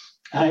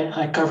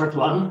 I covered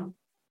one.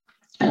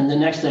 And the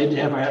next day they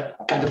have a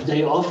kind of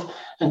day off.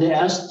 And they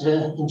asked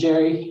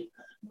Jerry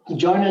to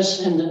join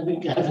us and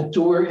we have a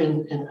tour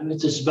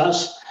with this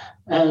bus.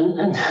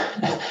 And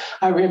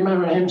I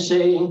remember him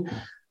saying,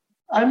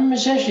 "I'm a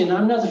musician.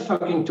 I'm not a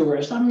fucking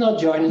tourist. I'm not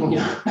joining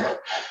you."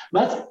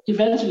 But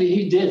eventually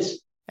he did.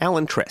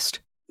 Alan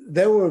Trist.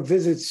 There were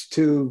visits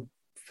to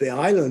the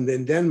island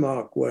in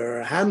Denmark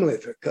where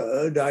Hamlet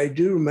occurred. I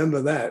do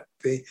remember that,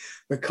 the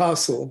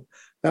castle.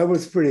 That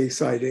was pretty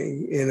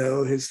exciting,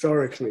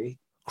 historically.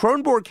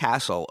 Kronborg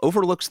Castle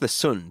overlooks the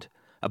Sund,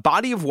 a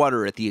body of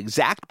water at the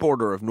exact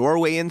border of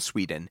Norway and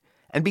Sweden,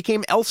 and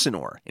became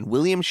Elsinore in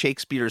William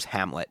Shakespeare's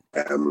Hamlet.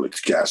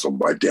 Hamlet's castle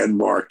by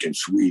Denmark and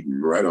Sweden,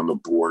 right on the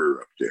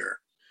border up there.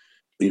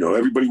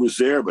 everybody was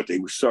there, but they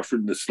were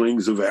suffering the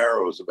slings of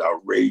arrows of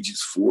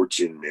outrageous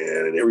fortune,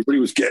 man. And everybody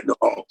was getting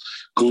all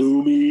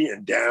gloomy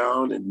and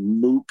down and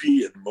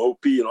moopy and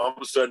mopey. And all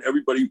of a sudden,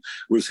 everybody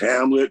was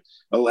Hamlet.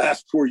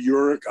 Alas, poor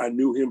Yorick. I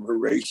knew him,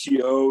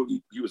 Horatio.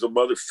 He was a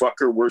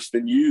motherfucker worse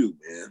than you,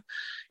 man.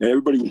 And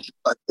everybody was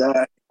like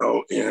that,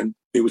 and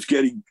it was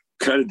getting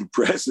kind of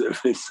depressive.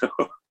 And so...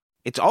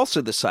 It's also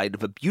the site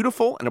of a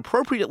beautiful and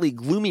appropriately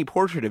gloomy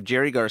portrait of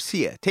Jerry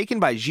Garcia, taken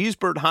by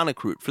Gijsbert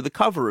Hanekroodt for the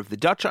cover of the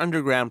Dutch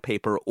underground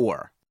paper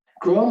Oor.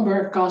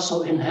 Kronberg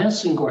Castle in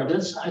Helsingborg,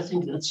 I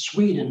think that's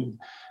Sweden.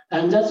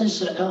 And that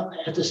is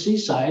at the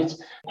seaside.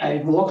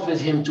 I walked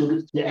with him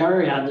to the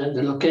area,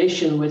 the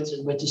location with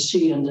the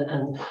sea and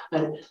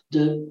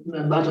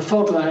about the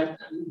photo,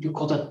 you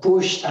call that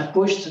pushed. I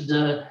pushed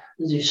the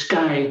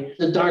sky,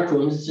 the dark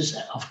room. This is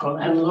of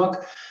course analog,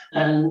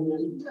 and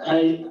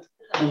I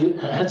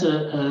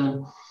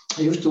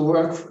used to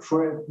work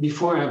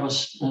before I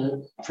was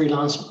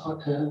freelance.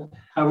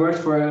 I worked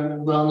for a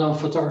well-known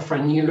photographer,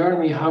 and he learned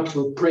me how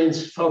to print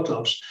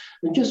photos,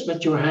 and just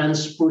with your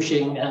hands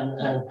pushing,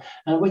 and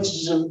which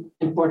is an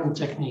important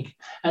technique.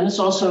 And it's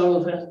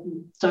also a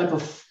type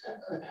of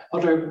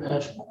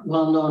other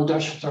well-known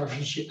Dutch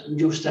photographers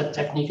use that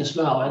technique as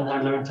well, and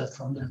I learned that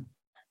from them.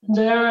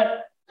 There are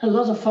a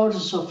lot of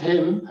photos of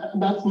him,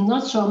 but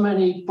not so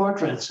many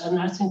portraits, and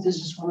I think this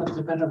is one of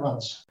the better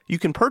ones. You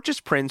can purchase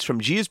prints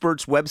from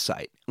Gijsbert's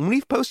website, and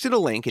we've posted a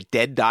link at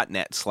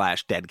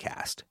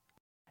dead.net/deadcast.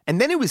 And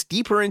then it was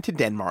deeper into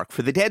Denmark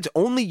for the Dead's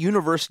only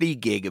university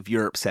gig of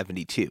Europe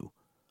 72.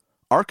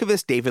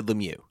 Archivist David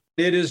Lemieux.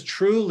 It is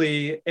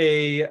truly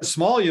a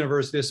small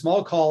university, a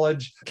small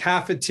college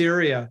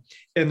cafeteria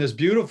in this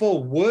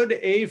beautiful wood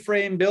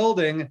A-frame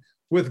building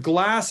with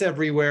glass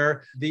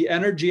everywhere. The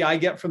energy I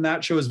get from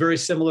that show is very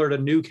similar to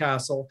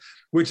Newcastle,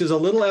 which is a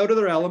little out of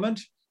their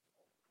element,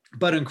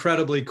 but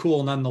incredibly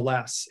cool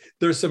nonetheless.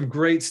 There's some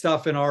great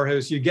stuff in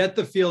Aarhus. You get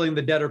the feeling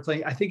the Dead are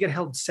playing. I think it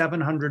held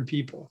 700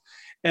 people.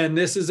 And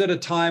this is at a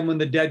time when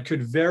the Dead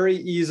could very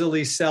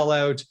easily sell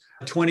out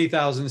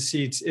 20,000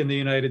 seats in the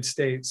United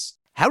States.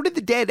 How did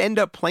the Dead end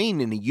up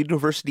playing in a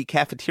university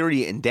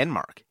cafeteria in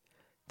Denmark?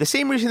 The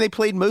same reason they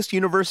played most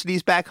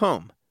universities back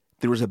home.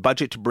 There was a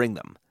budget to bring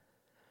them.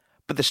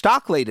 But the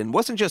Stockleden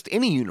wasn't just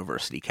any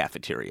university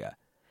cafeteria.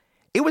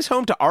 It was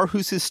home to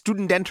Aarhus's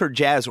Studenter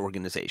Jazz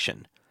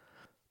organization.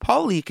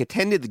 Paul Leek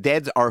attended the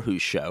Dead's Aarhus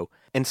show,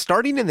 and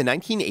starting in the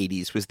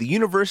 1980s was the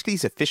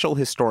university's official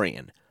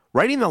historian,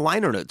 writing the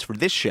liner notes for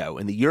this show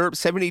in the Europe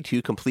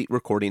 72 Complete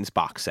Recordings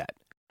box set.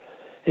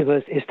 It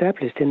was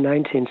established in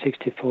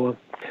 1964.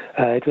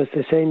 It was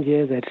the same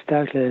year that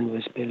Stockleden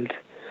was built.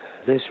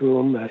 This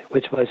room,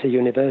 which was a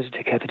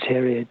university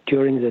cafeteria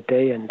during the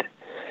day and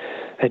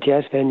a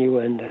jazz venue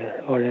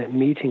or a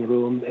meeting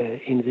room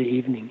in the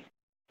evening.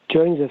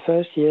 During the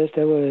first years,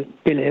 there were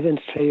Bill Evans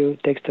Trio,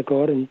 Dexter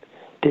Gordon,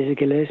 Dizzy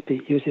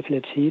Gillespie, Yusef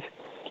Lateef,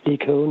 Lee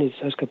Konitz,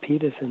 Oscar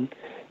Peterson,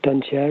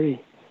 Don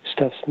Cherry,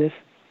 Stuff Smith.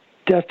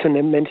 Just to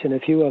mention a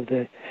few of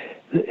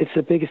it's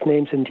the biggest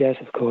names in jazz,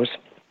 of course.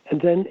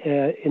 And then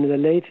in the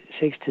late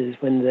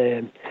 60s, when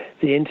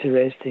the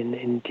interest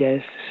in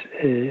jazz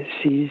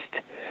ceased,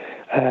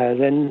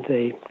 then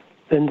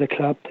the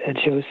club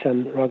chose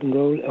some rock and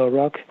roll or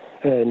rock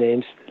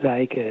names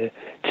like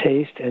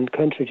Taste and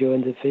Country Joe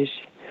and the Fish,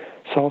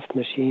 Soft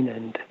Machine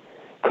and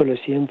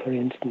Colosseum, for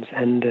instance,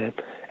 and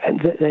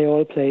they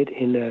all played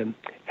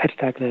at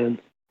Stockleden.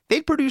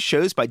 They'd produced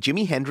shows by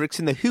Jimi Hendrix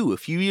and The Who a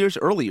few years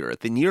earlier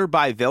at the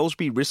nearby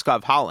Velsby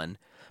Riskov Holland,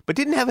 but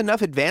didn't have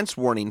enough advance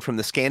warning from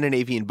the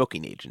Scandinavian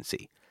booking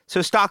agency, so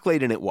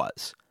Stockleden it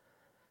was.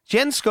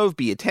 Jen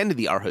Skovby attended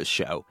the Aarhus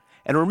show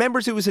and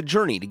remembers it was a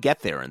journey to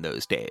get there in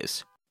those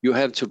days. You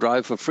have to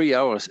drive for 3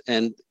 hours,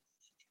 and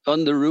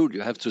on the route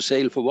you have to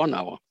sail for 1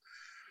 hour.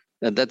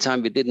 At that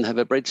time we didn't have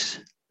a bridge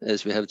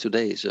as we have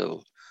today,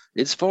 so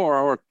it's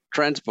 4-hour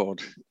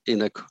transport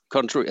in a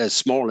country as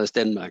small as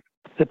Denmark.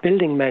 The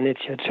building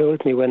manager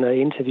told me when I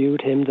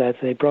interviewed him that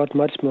they brought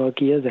much more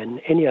gear than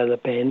any other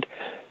band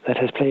that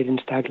has played in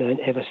Stockleden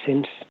ever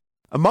since.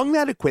 Among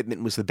that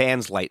equipment was the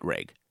band's light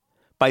rig.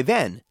 By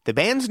then, the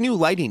band's new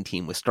lighting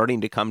team was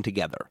starting to come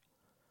together.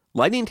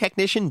 Lighting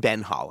technician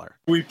Ben Holler.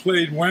 We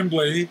played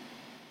Wembley.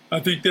 I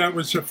think that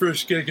was the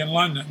first gig in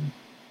London.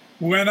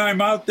 When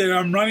I'm out there,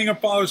 I'm running a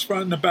follow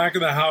spot in the back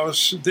of the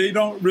house. They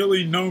don't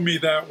really know me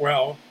that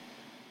well.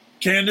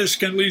 Candace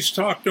can at least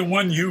talk to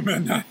one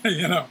human,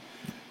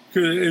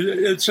 Cause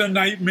it's a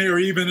nightmare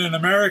even in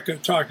America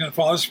talking to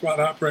follow spot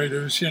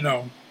operators, You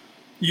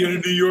get a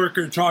New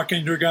Yorker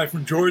talking to a guy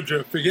from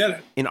Georgia, forget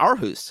it. In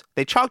Aarhus,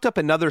 they chalked up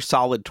another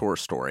solid tour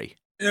story.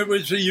 It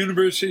was a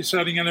university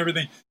setting and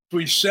everything.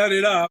 We set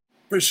it up.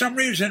 For some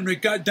reason,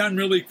 it got done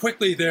really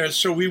quickly there,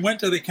 so we went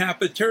to the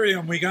cafeteria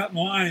and we got in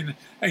line,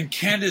 and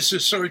Candace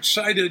is so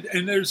excited,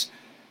 and there's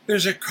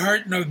a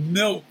carton of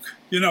milk.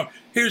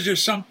 Here's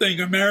just something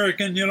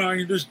American, I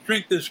can just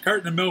drink this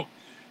carton of milk.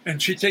 And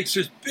she takes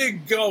this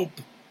big gulp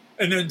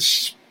and then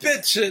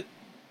spits it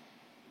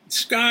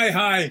sky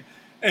high,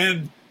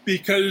 and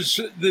because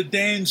the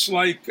Danes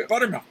like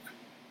buttermilk.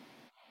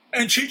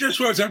 And she just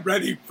wasn't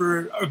ready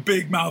for a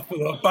big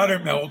mouthful of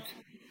buttermilk.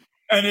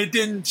 And it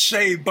didn't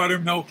say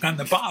buttermilk on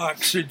the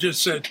box. It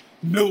just said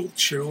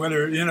milch or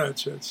whatever, it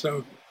said.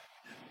 So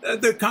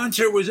the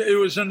concert was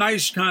a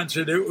nice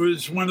concert. It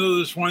was one of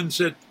those ones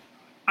that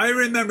I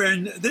remember,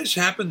 and this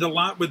happened a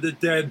lot with the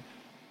Dead.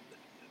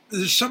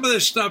 There's some of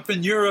the stuff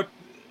in Europe,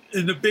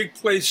 in the big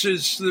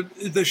places,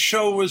 the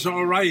show was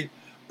all right.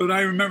 But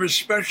I remember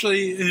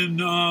especially in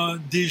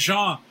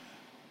Dijon,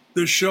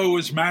 the show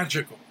was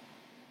magical.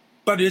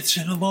 But it's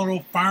in a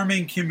little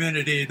farming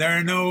community. There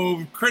are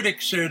no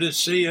critics there to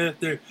see it.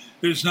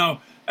 There's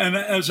no, and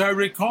as I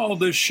recall,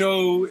 the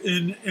show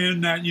in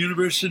that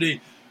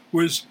university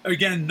was,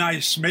 again,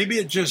 nice. Maybe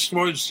it just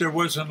was, there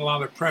wasn't a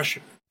lot of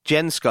pressure.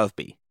 Jen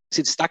Skovby.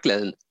 It's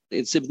Staklen.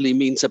 It simply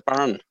means a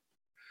barn.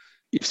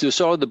 If you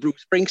saw the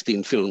Bruce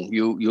Springsteen film,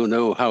 you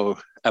know how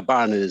a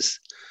barn is.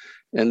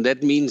 And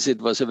that means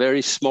it was a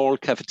very small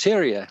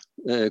cafeteria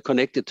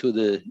connected to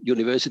the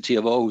University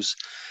of Aarhus.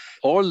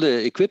 All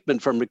the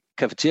equipment from the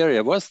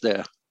cafeteria was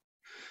there.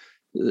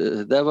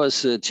 There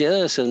was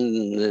chairs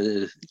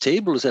and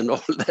tables and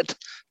all that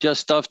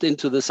just stuffed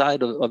into the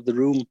side of the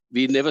room.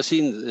 We'd never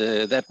seen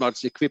that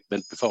much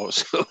equipment before,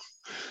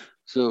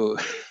 so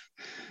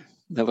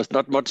there was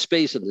not much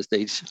space on the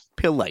stage.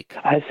 Pill Lake.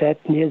 I sat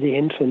near the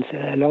entrance,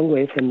 a long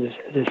way from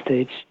the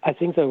stage. I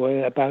think there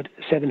were about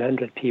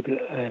 700 people,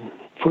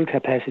 full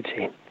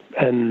capacity.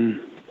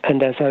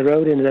 And as I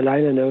wrote in the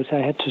liner notes, I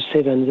had to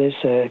sit on this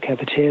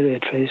cafeteria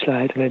tray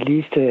slide at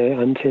least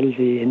until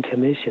the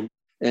intermission.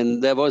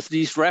 And there was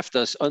these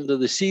rafters under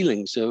the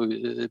ceiling, so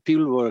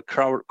people were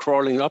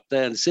crawling up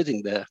there and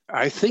sitting there.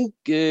 I think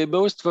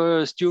most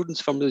were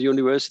students from the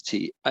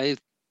university. I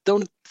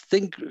don't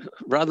think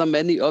rather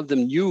many of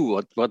them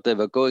knew what they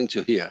were going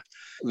to hear.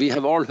 We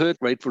have all heard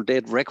Grateful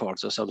Dead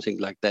records or something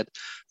like that,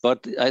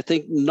 but I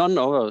think none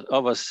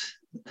of us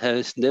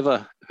has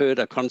never heard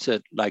a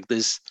concert like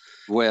this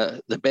where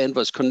the band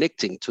was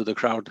connecting to the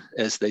crowd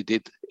as they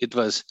did. It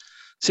was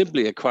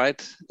simply a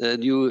quite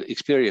new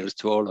experience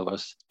to all of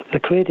us. The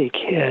critic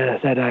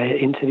that I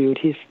interviewed,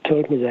 he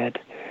told me that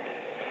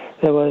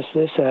there was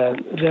this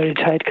very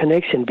tight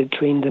connection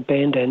between the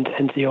band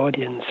and the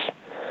audience.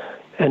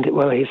 And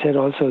well, he said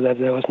also that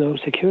there was no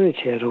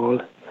security at all.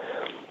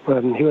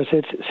 He was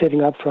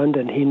sitting up front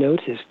and he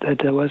noticed that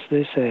there was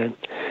this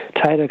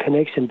tighter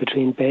connection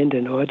between band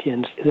and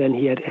audience than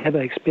he had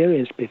ever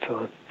experienced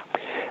before.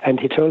 And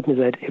he told me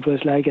that it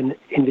was like an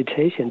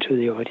invitation to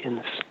the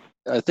audience.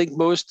 I think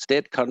most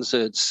Dead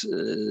concerts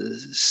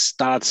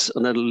starts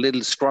on a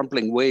little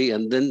scrumbling way,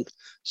 and then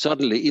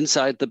suddenly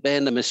inside the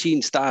band a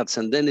machine starts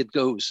and then it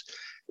goes.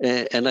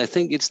 And I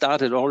think it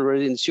started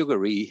already in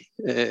Sugaree,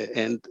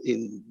 and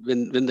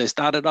when they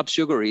started up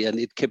Sugaree and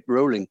it kept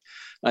rolling,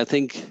 I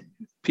think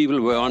people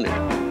were on it.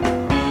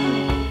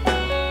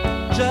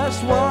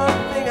 Just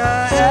one thing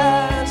I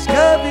ask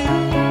of you.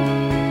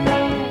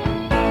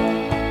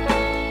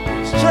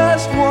 It's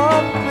just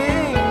one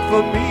thing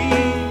for me.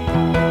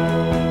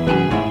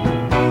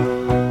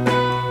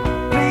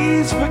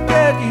 Please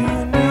forget you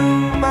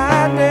knew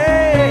my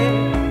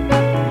name,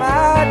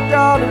 my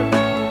darling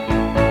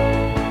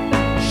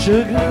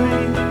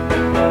Sugaree.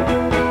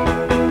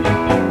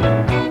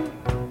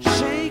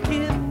 Shake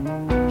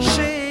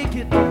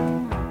it,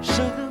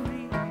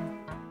 Sugaree.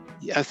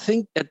 I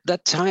think at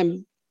that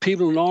time,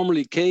 people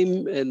normally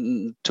came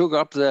and took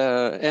up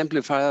their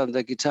amplifier and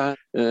their guitar,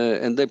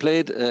 and they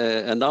played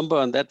a number,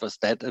 and that was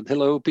that. And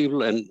hello,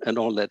 people, and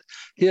all that.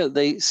 Here,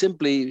 they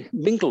simply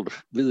mingled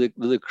with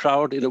the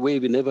crowd in a way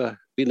we never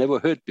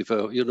heard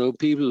before. You know,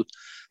 people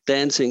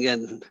dancing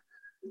and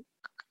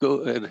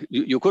go.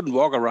 You couldn't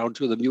walk around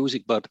to the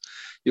music, but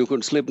you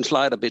could slip and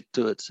slide a bit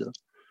to it. So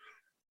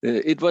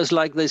it was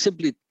like they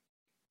simply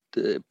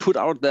put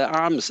out their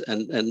arms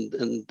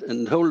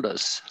and hold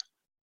us.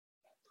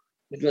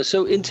 It was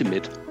so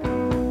intimate.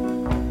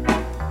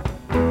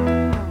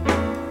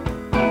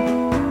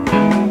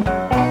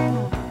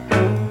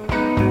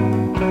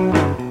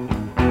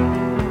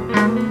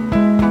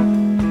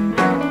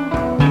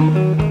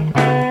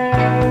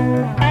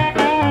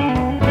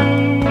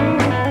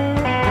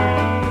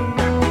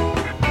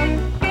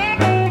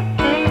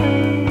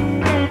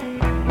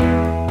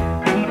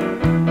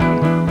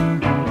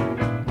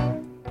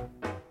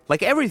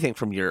 Like everything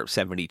from Europe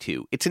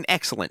 72, it's an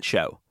excellent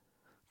show.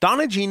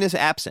 Donna Jean is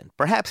absent,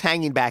 perhaps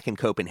hanging back in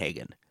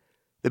Copenhagen.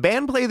 The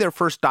band play their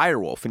first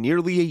Direwolf in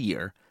nearly a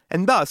year,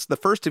 and thus the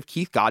first of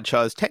Keith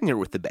Godshaw's tenure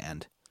with the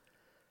band.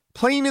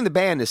 Playing in the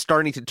band is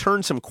starting to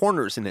turn some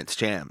corners in its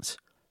jams.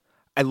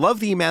 I love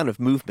the amount of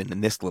movement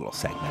in this little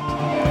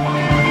segment.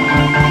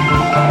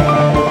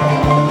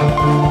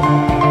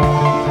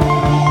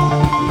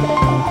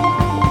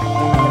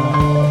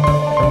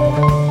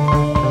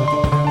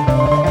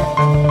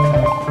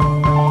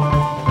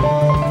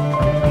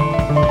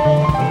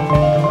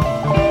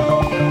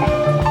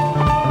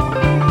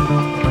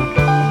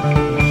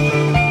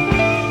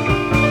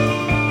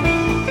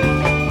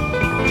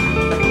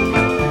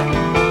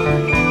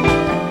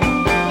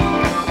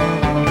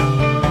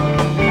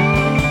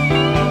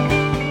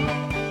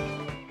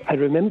 I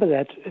remember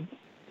that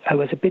I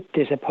was a bit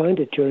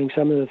disappointed during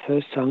some of the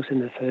first songs in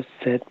the first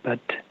set,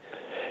 but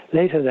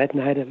later that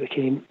night I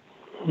became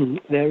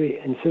very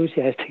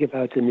enthusiastic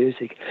about the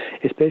music,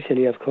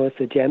 especially, of course,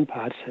 the jam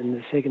parts and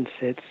the second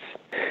sets.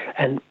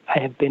 And I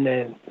have been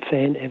a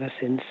fan ever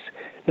since.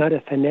 Not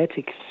a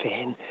fanatic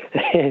fan.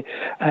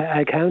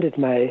 I counted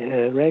my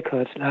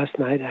records last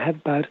night. I have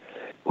about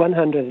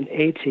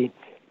 180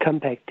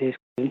 compact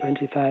discs and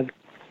 25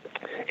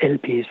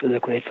 LPs with the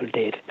Grateful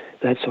Dead.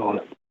 That's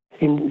all.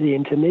 In the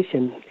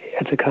intermission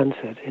at the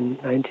concert in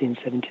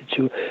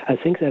 1972, I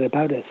think that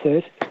about a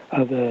third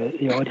of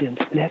the audience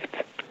left.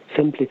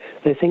 Simply,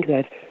 they think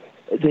that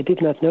they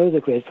did not know the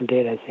Grateful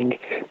Dead, I think,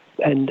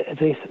 and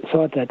they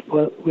thought that,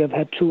 well, we have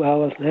had 2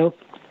 hours now,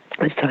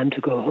 it's time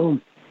to go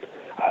home.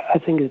 I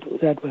think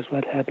that was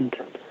what happened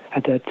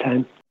at that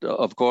time.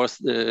 Of course,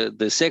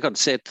 the second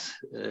set,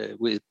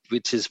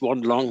 which is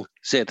one long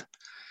set,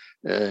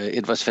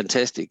 it was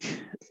fantastic.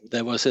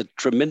 There was a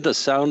tremendous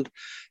sound,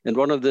 and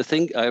one of the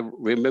things I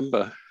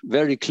remember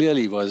very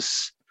clearly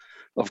was,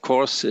 of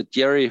course,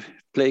 Jerry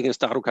playing a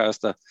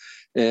Stratocaster.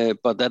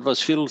 But that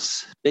was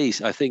Phil's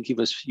bass. I think he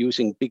was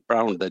using Big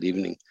Brown that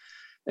evening.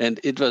 And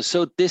it was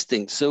so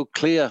distinct, so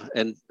clear,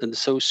 and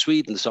so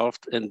sweet and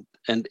soft and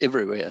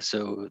everywhere.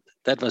 So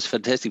that was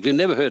fantastic. We've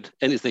never heard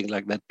anything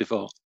like that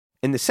before.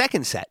 In the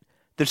second set,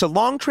 there's a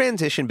long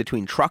transition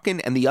between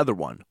Truckin' and the other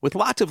one, with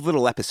lots of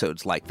little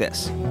episodes like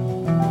this.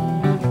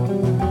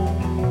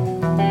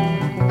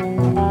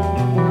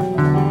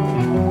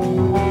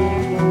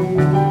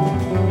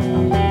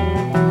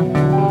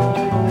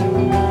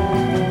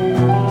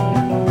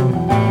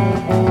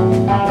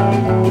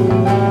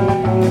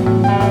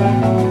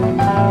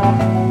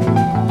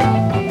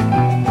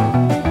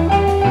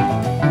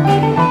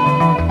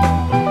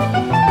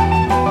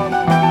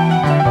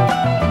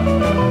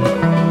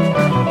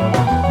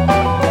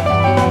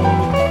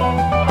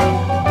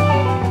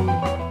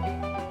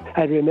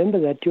 I remember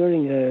that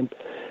during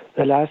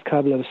the last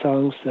couple of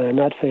songs,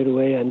 Not Fade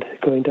Away and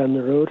Going Down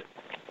the Road,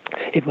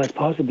 it was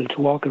possible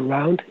to walk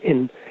around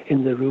in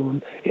the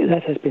room.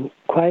 That has been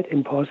quite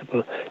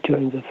impossible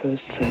during the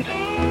first set.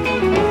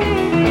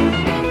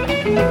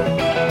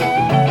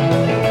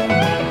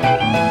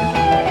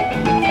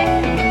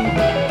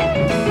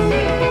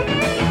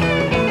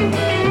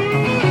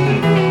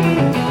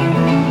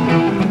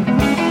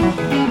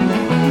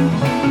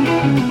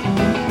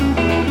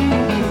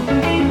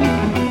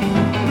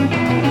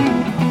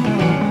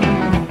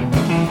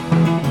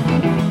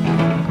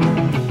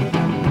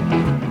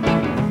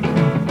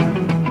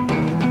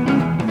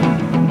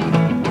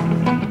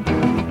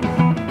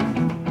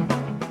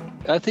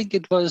 I think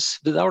it was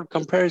without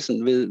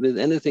comparison with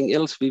anything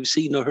else we've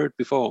seen or heard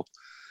before.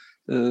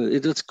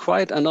 It was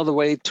quite another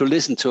way to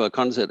listen to a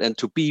concert and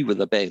to be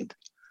with a band.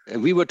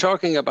 We were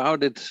talking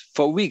about it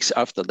for weeks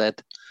after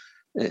that.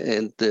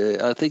 And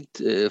I think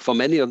for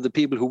many of the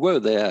people who were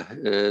there,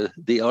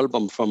 the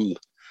album from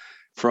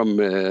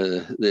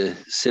the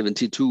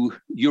 72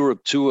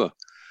 Europe tour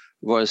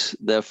was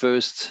their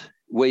first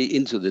way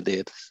into the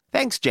Dead.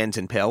 Thanks, Jens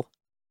and Pill.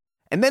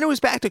 And then it was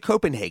back to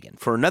Copenhagen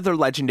for another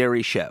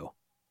legendary show.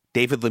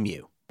 David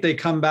Lemieux. They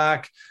come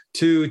back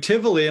to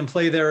Tivoli and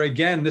play there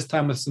again, this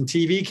time with some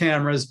TV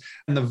cameras.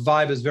 And the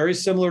vibe is very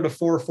similar to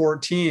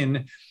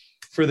 414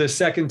 for the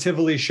second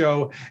Tivoli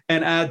show.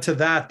 And add to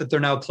that they're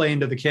now playing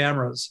to the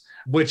cameras,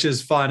 which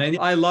is fun. And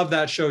I love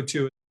that show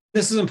too.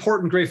 This is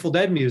important Grateful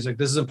Dead music.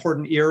 This is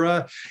important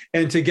era.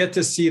 And to get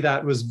to see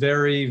that was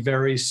very,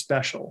 very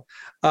special.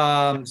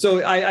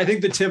 So I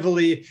think the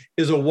Tivoli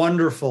is a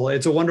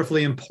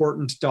wonderfully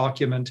important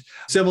document,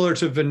 similar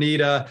to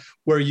Veneta,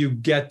 where you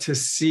get to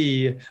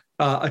see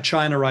a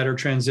China Rider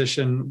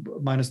transition,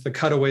 minus the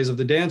cutaways of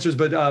the dancers.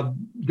 But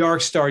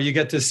Dark Star, you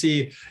get to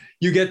see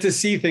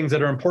things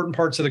that are important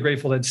parts of the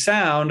Grateful Dead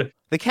sound.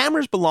 The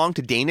cameras belonged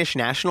to Danish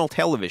national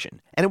television,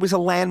 and it was a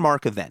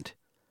landmark event.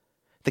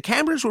 The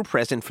cameras were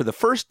present for the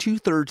first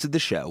 2/3 of the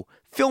show,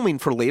 filming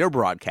for later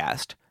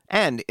broadcast,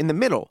 and in the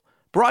middle,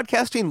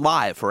 broadcasting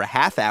live for a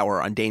half hour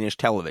on Danish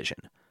television.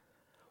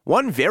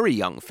 One very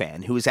young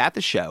fan who was at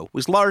the show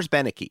was Lars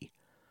Benneke.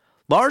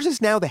 Lars is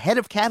now the head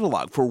of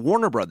catalog for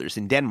Warner Brothers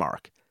in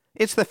Denmark.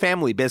 It's the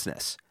family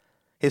business.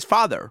 His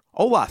father,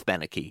 Olaf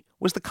Benneke,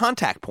 was the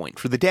contact point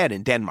for the Dead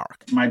in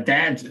Denmark. My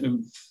dad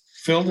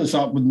filled us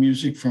up with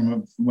music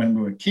from when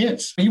we were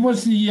kids. He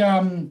was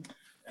the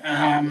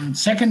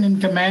second in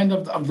command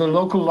of the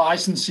local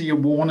licensee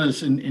of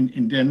Warner's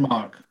in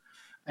Denmark.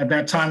 At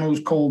that time, it was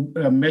called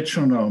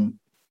Metronome.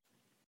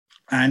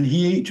 And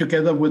he,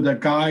 together with a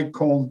guy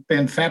called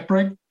Ben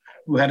Fabric,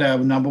 who had a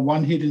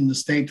 #1 hit in the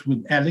States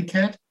with Alley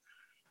Cat,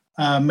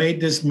 made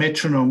this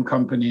Metronome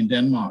company in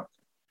Denmark.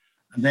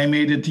 And they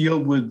made a deal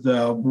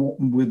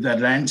with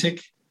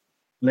Atlantic,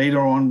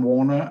 later on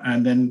Warner,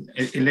 and then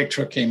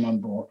Elektra came on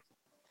board.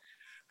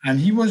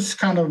 And he was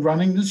kind of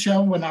running the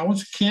show when I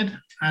was a kid.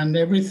 And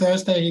every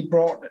Thursday he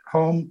brought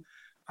home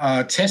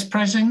test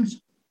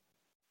pressings.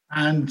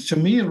 And to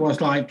me, it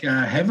was like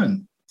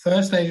heaven.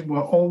 Thursdays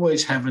were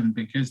always heaven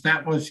because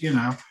that was,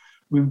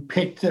 we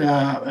picked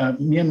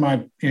me and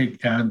my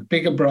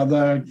bigger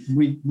brother.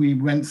 We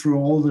went through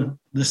all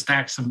the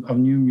stacks of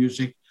new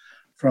music,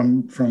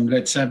 from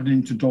Led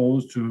Zeppelin to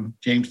Doors to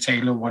James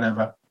Taylor,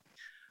 whatever.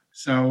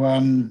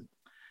 So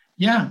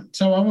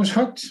so I was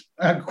hooked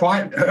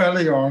quite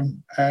early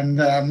on,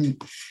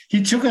 and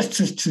he took us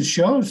to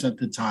shows at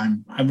the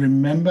time. I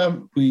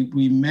remember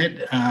we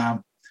met.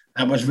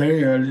 That was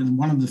very early.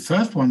 One of the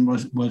first one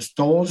was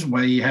Doors,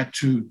 where he had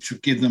to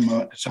give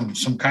them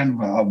some kind of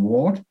a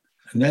award.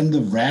 And then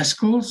the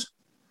Rascals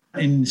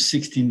in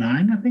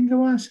 1969, I think it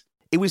was.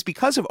 It was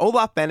because of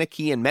Olaf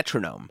Beneke and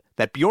Metronome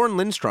that Bjorn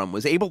Lindstrom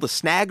was able to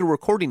snag a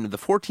recording of the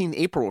 14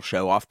 April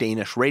show off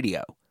Danish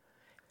radio.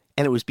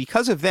 And it was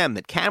because of them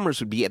that cameras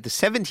would be at the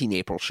 17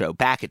 April show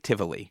back at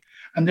Tivoli.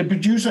 And the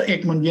producer,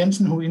 Egmont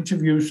Jensen, who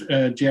interviews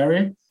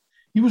Jerry,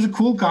 he was a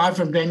cool guy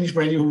from Danish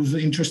radio who was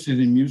interested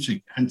in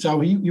music. And so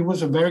he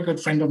was a very good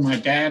friend of my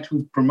dad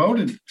who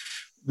promoted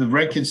the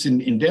records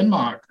in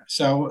Denmark.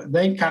 So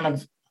they kind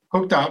of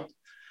hooked up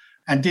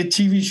and did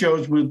TV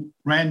shows with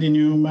Randy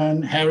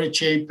Newman, Harry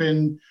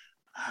Chapin,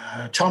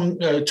 Tom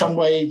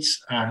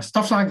Waits,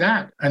 stuff like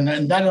that.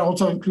 And that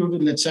also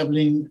included Led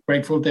Zeppelin,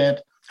 Grateful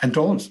Dead, and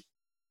Doors.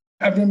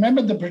 I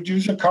remember the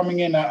producer coming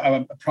in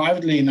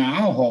privately in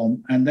our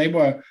home, and they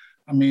were,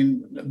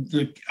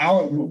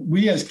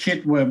 we as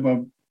kids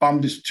were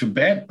bummed to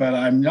bed, but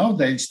I know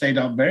they stayed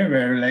up very,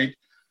 very late.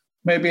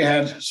 Maybe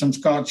had some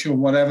scotch or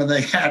whatever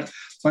they had,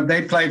 but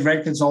they played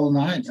records all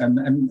night.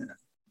 And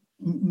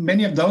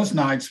many of those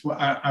nights,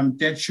 I'm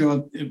dead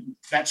sure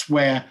that's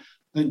where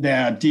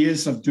their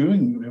ideas of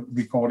doing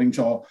recordings,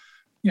 or,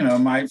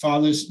 my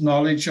father's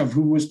knowledge of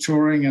who was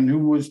touring and who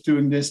was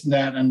doing this and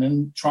that, and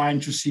then trying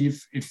to see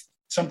if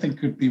something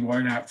could be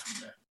worked out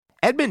from there.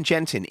 Edmund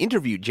Jensen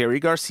interviewed Jerry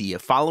Garcia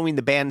following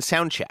the band's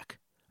soundcheck.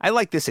 I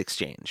like this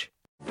exchange.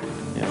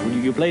 Yeah,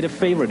 you played a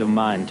favorite of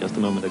mine just a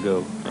moment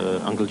ago,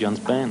 Uncle John's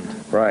Band.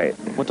 Right.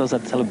 What does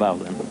that tell about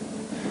then?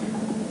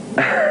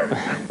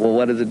 Well,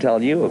 what does it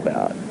tell you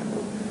about?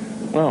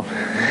 Well,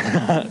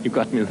 you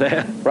got me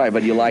there. Right,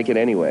 but you like it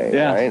anyway,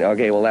 yeah. Right?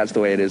 Okay, well, that's the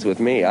way it is with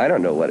me. I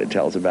don't know what it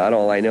tells about.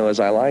 All I know is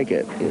I like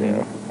it,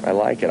 I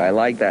like it. I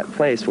like that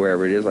place,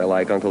 wherever it is. I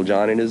like Uncle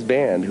John and his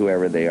band,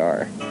 whoever they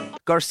are.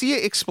 Garcia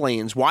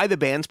explains why the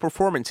band's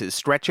performances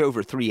stretch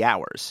over 3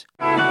 hours.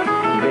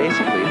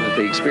 Basically,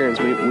 the experience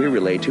we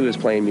relate to is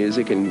playing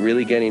music and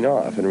really getting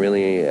off and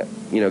really,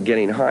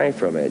 getting high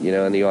from it,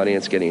 and the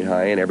audience getting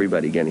high and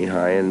everybody getting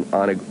high. And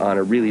on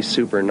a really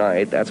super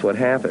night, that's what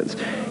happens.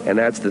 And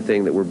that's the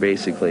thing that we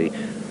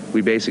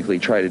basically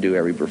try to do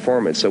every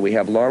performance. So we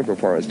have long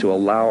performance to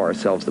allow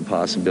ourselves the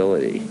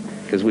possibility,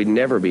 because we'd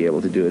never be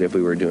able to do it if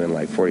we were doing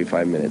like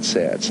 45-minute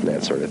sets and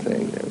that sort of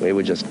thing.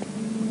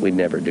 We'd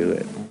never do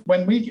it.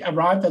 When we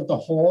arrived at the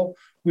hall,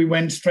 we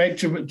went straight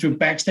to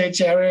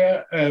backstage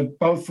area,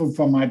 both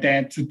for my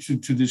dad to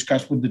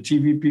discuss with the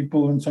TV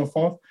people and so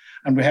forth.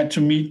 And we had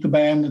to meet the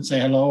band and say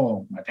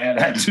hello. My dad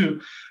had to.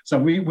 So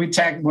we were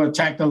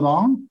tagged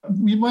along.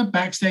 We went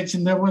backstage,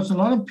 and there was a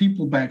lot of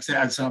people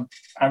backstage. So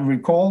I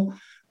recall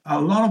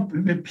a lot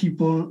of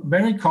people,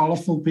 very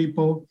colorful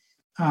people.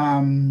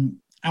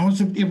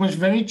 It was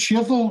very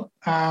cheerful.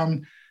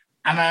 And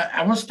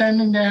I was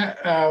standing there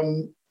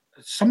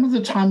some of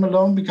the time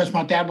alone, because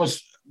my dad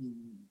was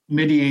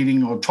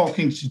mediating or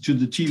talking to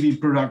the TV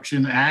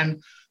production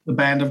and the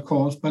band, of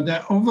course. But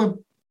there over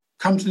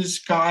comes this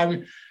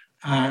guy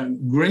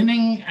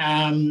grinning,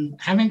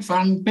 having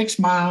fun, big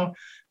smile,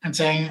 and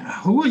saying,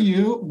 "Who are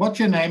you? What's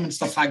your name?" and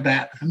stuff like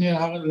that. And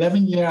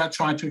 11 years I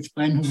tried to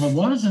explain who I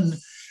was, and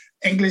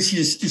English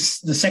is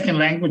the second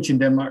language in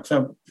Denmark.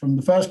 So from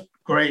the first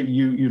grade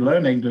you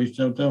learn English,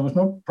 so there was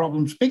no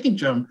problem speaking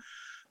to him.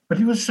 But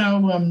he was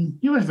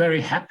he was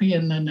very happy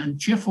and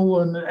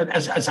cheerful, and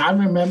as I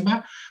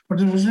remember. But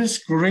there was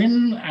this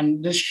grin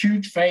and this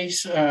huge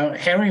face,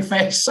 hairy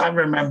face, I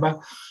remember.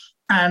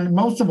 And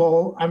most of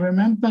all, I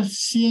remember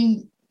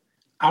seeing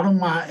out of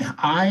my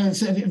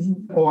eyes,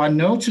 or I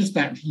noticed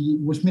that he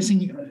was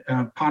missing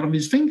part of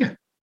his finger.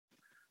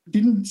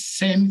 Didn't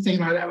say anything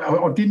like that,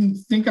 or didn't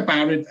think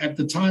about it at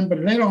the time. But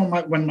later on,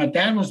 when my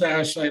dad was there,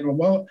 I said,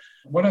 "Well,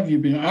 what have you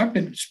been?" I've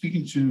been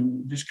speaking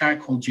to this guy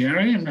called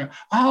Jerry, and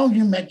 "Oh,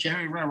 you met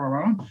Jerry? Rah, rah,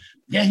 rah.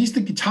 Yeah, he's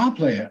the guitar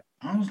player."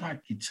 I was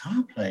like,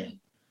 "Guitar player?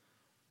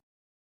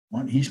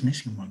 Well, he's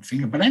missing one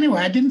finger." But anyway,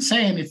 I didn't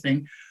say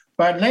anything.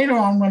 But later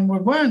on, when we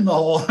were in the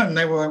hall and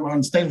they were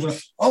on stage,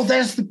 "Oh,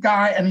 there's the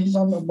guy," and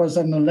was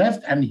on the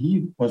left, and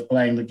he was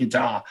playing the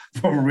guitar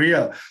for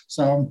real.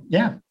 So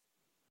yeah.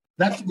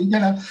 That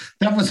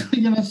was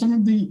some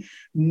of the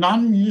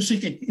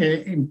non-music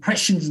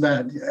impressions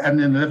that an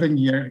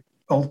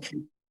 11-year-old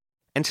kid.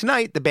 And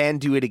tonight, the band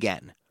do it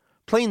again,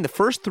 playing the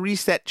first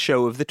 3-set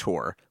show of the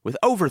tour with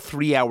over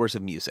 3 hours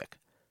of music.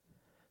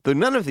 Though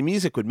none of the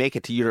music would make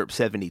it to Europe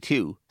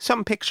 72,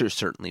 some pictures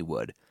certainly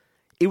would.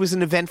 It was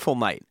an eventful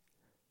night.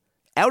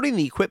 Out in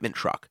the equipment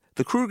truck,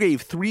 the crew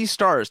gave 3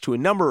 stars to a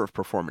number of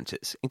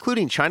performances,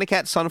 including China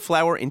Cat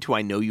Sunflower into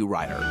I Know You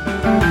Rider.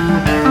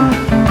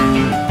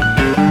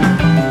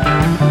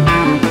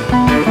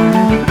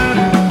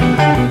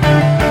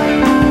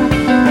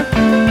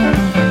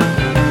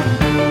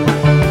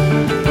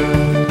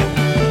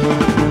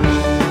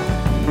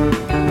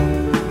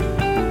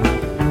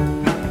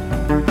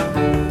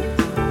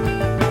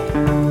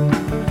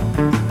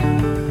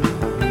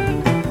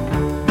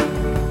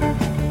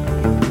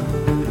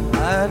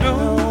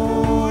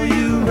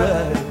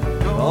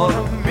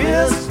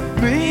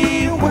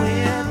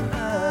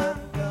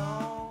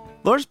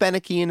 Lars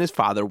Beneke and his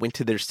father went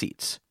to their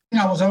seats.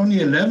 I was only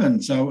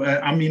 11, so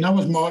I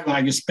was more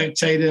like a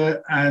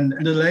spectator, and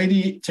the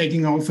lady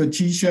taking off her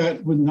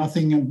T-shirt with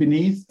nothing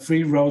beneath,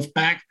 3 rows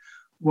back,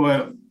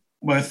 were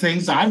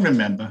things I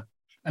remember.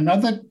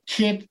 Another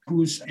kid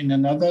who's in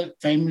another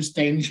famous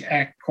Danish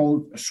act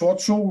called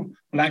Sort Sol,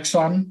 Black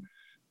Sun,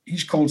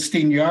 he's called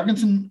Sten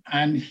Jørgensen,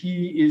 and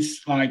he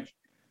is like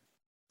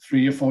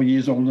 3 or 4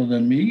 years older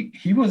than me.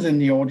 He was in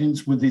the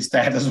audience with his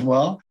dad as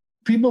well.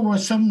 People were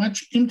so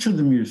much into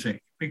the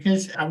music,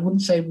 because I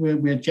wouldn't say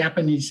we're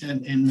Japanese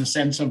in the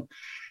sense of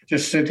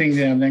just sitting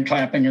there and then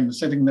clapping and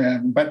sitting there.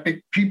 But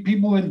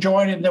people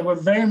enjoyed it. They were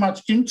very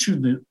much into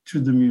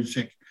the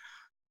music.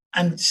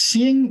 And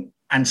seeing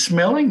and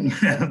smelling,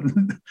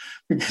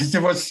 because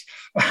it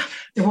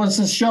was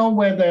a show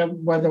where there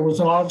was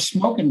a lot of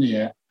smoke in the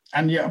air.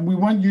 And we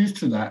weren't used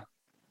to that.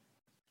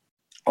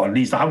 Or at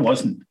least I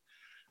wasn't.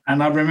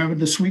 And I remember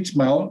the sweet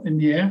smell in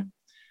the air.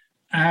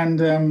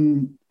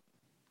 And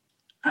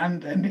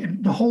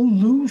the whole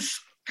loose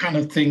kind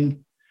of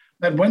thing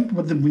that went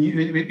with the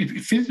music,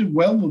 it fitted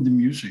well with the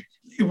music.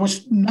 It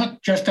was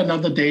not just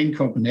another day in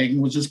Copenhagen,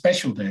 it was a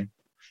special day.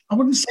 I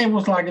wouldn't say it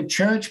was like a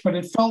church, but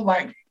it felt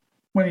like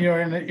when you're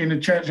in a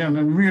church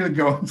and really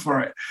going for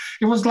it.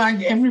 It was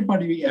like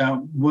everybody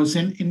was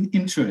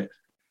into it.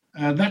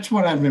 That's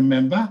what I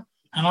remember.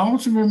 And I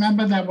also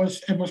remember that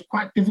it was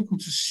quite difficult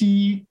to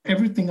see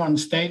everything on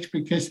stage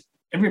because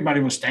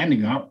everybody was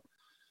standing up.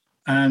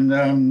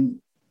 And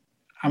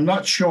I'm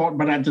not short,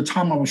 but at the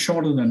time I was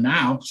shorter than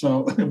now.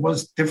 So it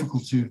was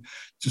difficult to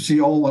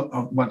see all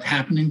of what's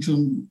happening to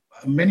them.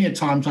 Many a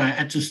times I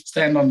had to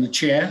stand on the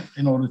chair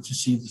in order to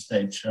see the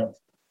stage show.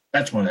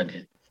 That's what I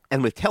did.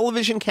 And with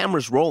television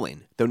cameras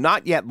rolling, though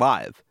not yet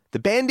live, the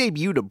band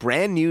debuted a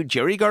brand new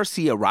Jerry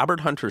Garcia,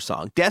 Robert Hunter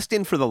song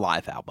destined for the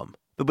live album,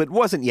 but it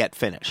wasn't yet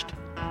finished.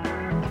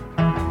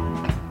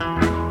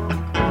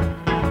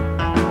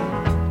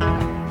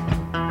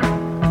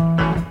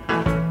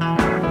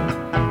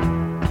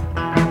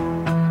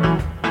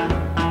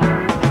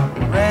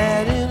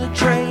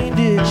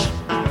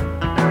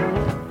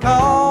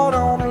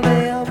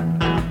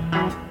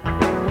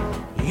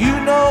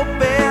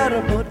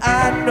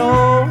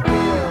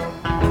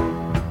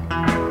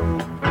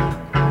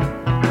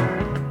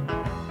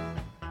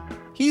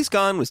 He's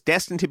Gone was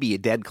destined to be a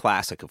dead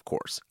classic, of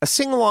course, a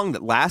sing-along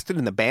that lasted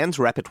in the band's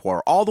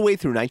repertoire all the way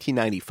through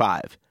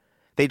 1995.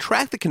 They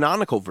tracked the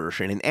canonical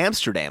version in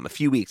Amsterdam a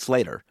few weeks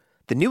later,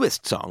 the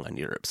newest song on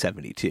Europe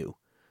 72.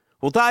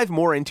 We'll dive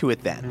more into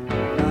it then.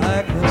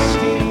 Like a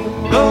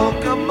steam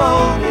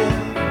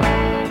locomotive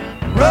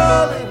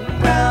rolling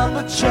down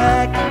the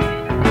track.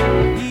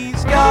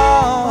 He's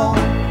gone,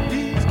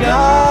 and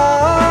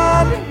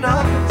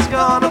nothing's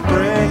gonna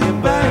bring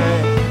him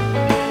back.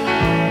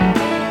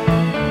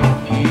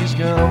 He's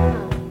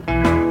gone.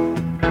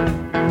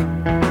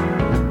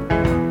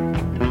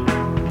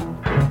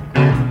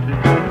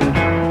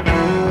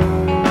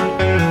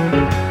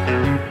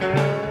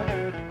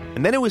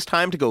 And then it was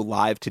time to go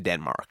live to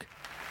Denmark.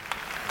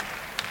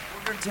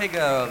 We're going to take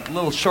a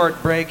little short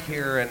break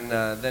here and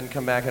then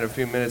come back in a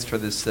few minutes for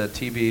this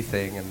TV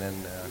thing, and then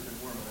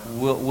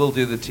we'll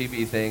do the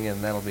TV thing,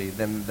 and that'll be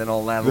then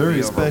all that'll very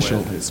be over special.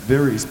 with. It's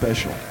very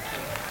special.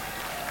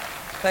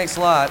 Thanks a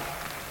lot.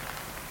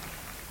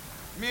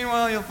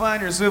 Meanwhile, you'll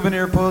find your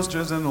souvenir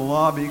posters in the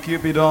lobby,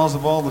 Cupid dolls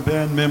of all the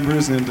band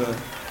members, and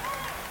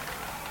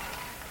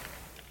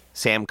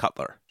Sam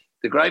Cutler.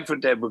 The Grateful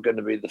Dead were going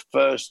to be the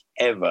first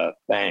ever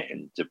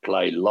band to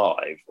play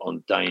live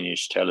on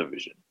Danish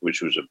television,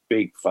 which was a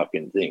big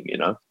fucking thing, you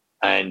know?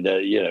 And,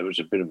 it was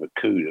a bit of a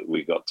coup that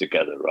we got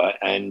together, right?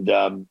 And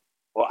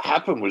what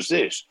happened was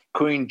this.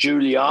 Queen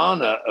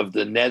Juliana of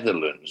the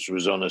Netherlands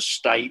was on a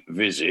state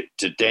visit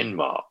to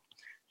Denmark.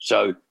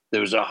 So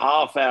there was a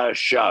half-hour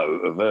show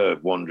of her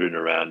wandering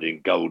around in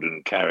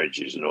golden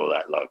carriages and all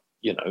that, like,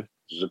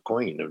 she's the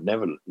queen of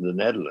the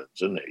Netherlands,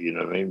 isn't it? You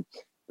know what I mean?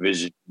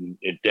 Visit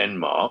in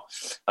Denmark,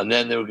 and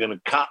then they were going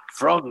to cut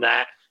from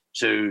that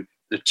to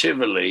the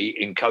Tivoli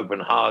in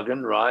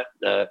Copenhagen, right?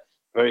 The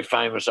very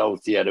famous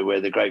old theatre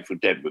where the Grateful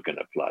Dead were going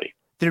to play.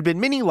 There had been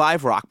many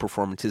live rock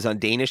performances on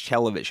Danish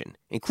television,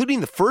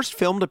 including the first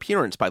filmed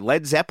appearance by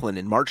Led Zeppelin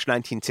in March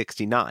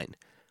 1969,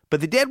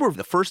 but the Dead were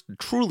the first to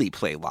truly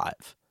play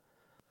live.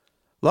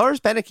 Lars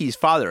Beneke's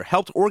father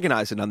helped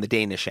organize it on the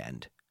Danish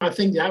end. I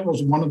think that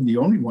was one of the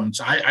only ones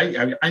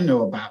I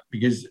know about,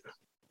 because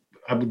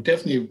I would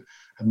definitely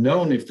have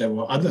known if there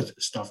were other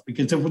stuff,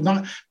 because there was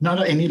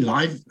not any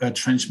live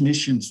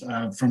transmissions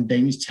from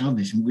Danish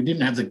television. We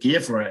didn't have the gear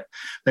for it.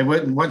 They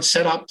weren't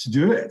set up to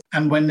do it.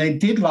 And when they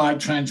did live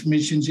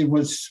transmissions, it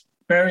was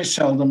very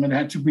seldom. It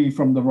had to be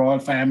from the royal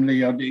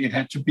family, or it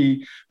had to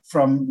be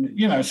from,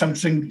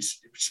 something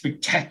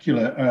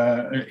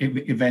spectacular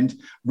event.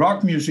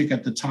 Rock music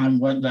at the time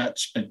wasn't that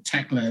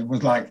spectacular. It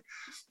was like,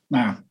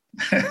 no.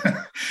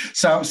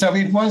 So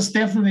it was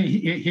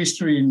definitely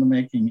history in the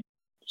making.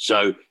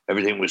 So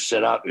everything was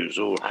set up. It was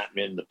all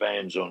happening. The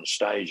band's on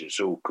stage. It's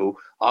all cool.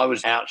 I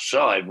was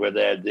outside where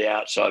they had the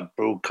outside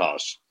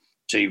broadcast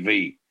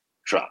TV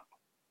truck.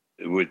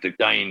 with the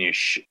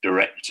Danish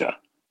director.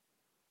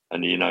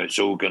 And, it's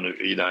all going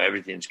to,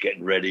 everything's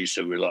getting ready.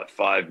 So we're like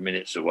 5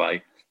 minutes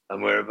away.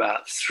 And we're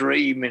about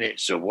 3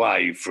 minutes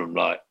away from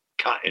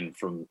cutting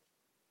from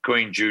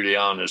Queen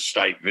Juliana's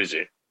state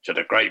visit to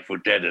the Grateful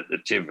Dead at the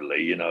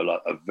Tivoli,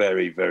 like a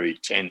very, very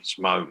tense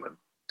moment.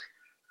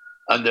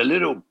 And the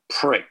little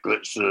prick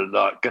that's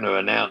going to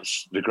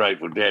announce the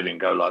Grateful Dead and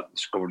go like,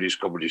 scobbity,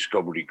 scobbity,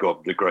 scobbity,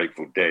 gob, the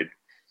Grateful Dead,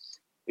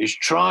 is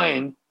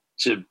trying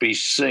to be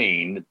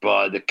seen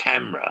by the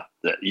camera,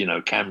 that,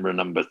 camera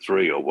number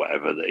 3 or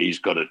whatever, that he's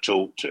got to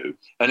talk to.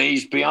 And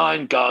he's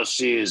behind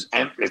Garcia's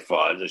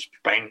amplifier, this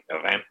bank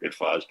of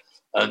amplifiers,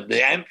 and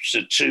the amps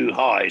are too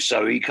high,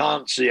 so he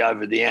can't see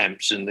over the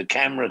amps and the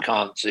camera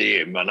can't see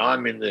him. And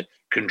I'm in the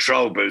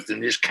control booth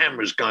and this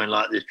camera's going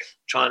like this,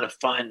 trying to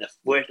find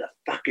where the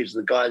fuck is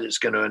the guy that's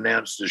going to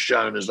announce the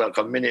show, and there's like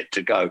a minute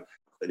to go.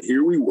 And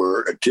here we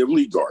were at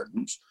Tivoli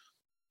Gardens,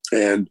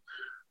 and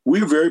we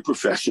were very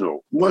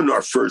professional. It wasn't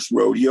our first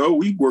rodeo.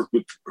 We worked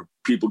with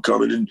people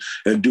coming in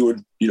and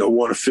doing,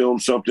 want to film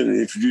something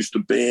and introduce the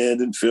band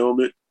and film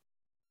it.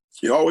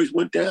 It always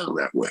went down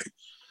that way.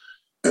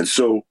 And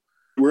so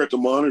we're at the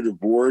monitor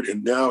board,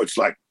 and now it's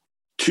like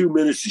 2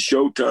 minutes to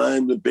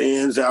showtime. The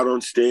band's out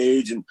on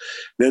stage, and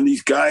then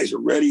these guys are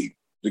ready.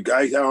 The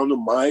guy's out on the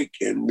mic,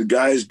 and the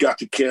guy's got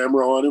the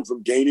camera on him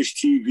from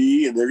Danish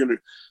TV, and they're going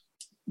to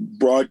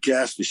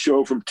broadcast the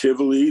show from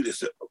Tivoli,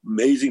 this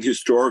amazing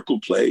historical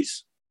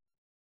place.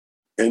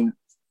 And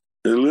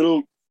the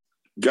little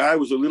guy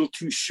was a little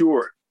too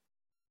short,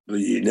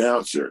 the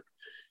announcer.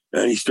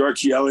 And he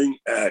starts yelling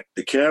at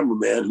the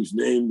cameraman, whose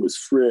name was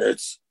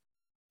Fritz.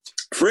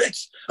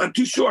 Fritz, I'm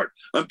too short.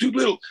 I'm too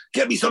little.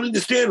 Get me something to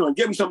stand on.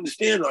 Get me something to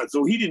stand on.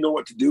 So he didn't know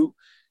what to do.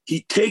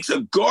 He takes a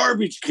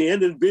garbage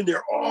can that had been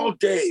there all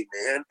day,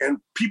 man. And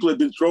people had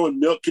been throwing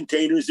milk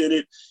containers in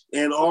it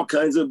and all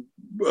kinds of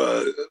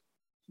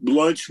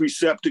lunch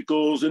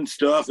receptacles and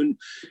stuff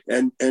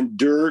and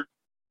dirt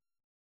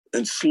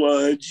and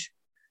sludge,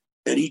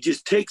 and he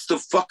just takes the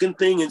fucking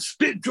thing and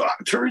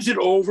turns it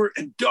over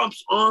and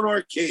dumps on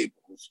our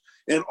cables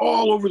and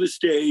all over the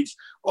stage,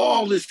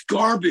 all this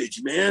garbage,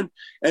 man.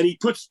 And he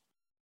puts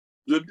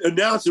the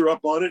announcer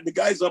up on it, and the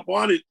guy's up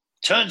on it,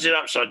 turns it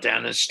upside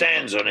down and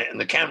stands on it, and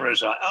the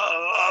camera's like,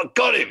 oh,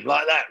 got him,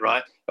 like that,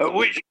 right? At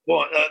which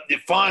point,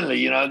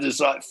 finally,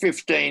 there's like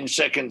 15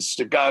 seconds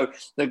to go.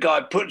 The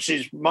guy puts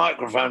his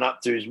microphone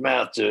up to his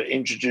mouth to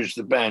introduce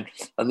the band,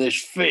 and this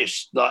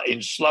fist, like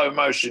in slow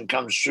motion,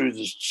 comes through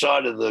the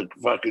side of the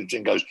fucking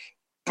thing, goes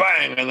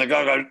bang, and the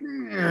guy goes,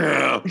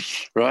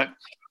 right?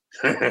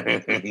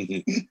 And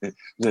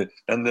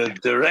the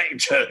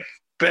director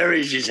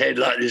buries his head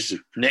like this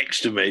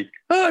next to me.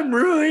 I'm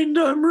ruined.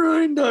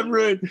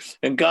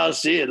 And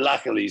Garcia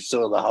luckily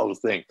saw the whole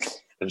thing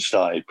and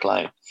started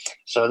playing.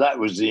 So that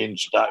was the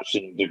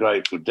introduction of the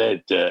Grateful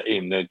Dead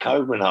in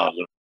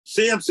Copenhagen.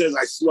 Sam says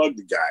I slugged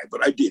the guy,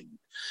 but I didn't.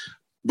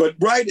 But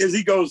right as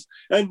he goes,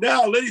 and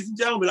now, ladies and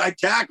gentlemen, I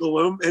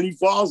tackle him, and he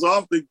falls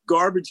off the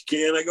garbage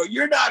can. I go,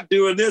 you're not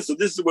doing this. So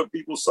this is what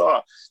people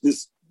saw,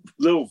 this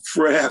little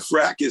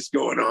fracas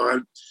going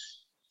on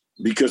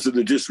because of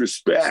the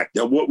disrespect.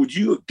 Now, what would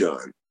you have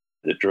done?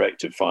 The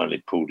director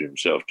finally pulled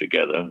himself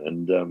together,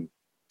 and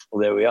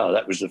there we are.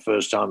 That was the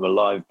first time a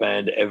live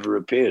band ever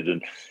appeared,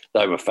 and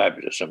they were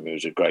fabulous. I mean, it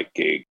was a great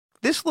gig.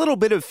 This little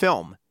bit of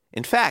film,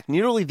 in fact,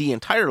 nearly the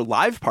entire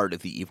live part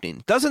of the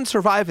evening, doesn't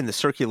survive in the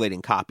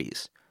circulating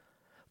copies.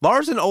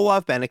 Lars and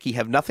Olav Beneke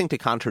have nothing to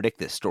contradict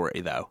this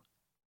story, though.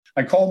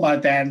 I called my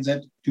dad and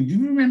said, do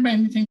you remember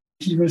anything?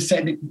 He was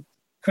said it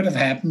could have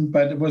happened,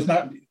 but it was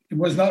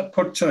not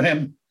put to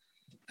him.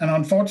 And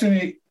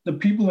unfortunately, the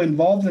people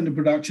involved in the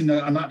production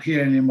are not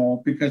here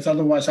anymore, because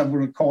otherwise I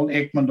would have called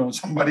Egmont or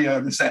somebody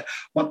and said,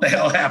 what the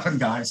hell happened,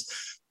 guys?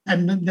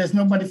 And there's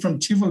nobody from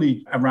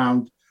Tivoli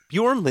around.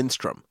 Bjorn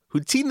Lindstrom,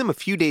 who'd seen them a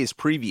few days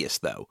previous,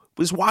 though,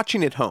 was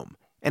watching at home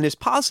and is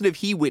positive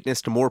he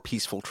witnessed a more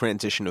peaceful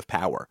transition of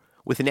power,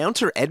 with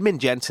announcer Edmund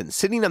Jensen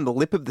sitting on the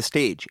lip of the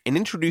stage and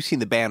introducing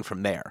the band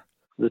from there.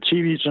 The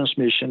TV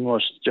transmission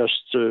was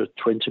just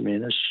 20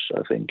 minutes,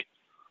 I think.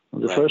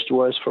 The first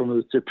voice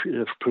from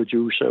the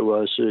producer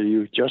was,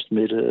 "You just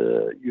missed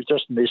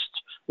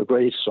a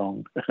great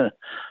song,"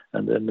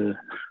 and then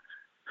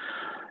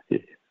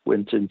it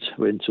went to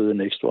the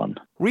next one.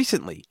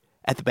 Recently,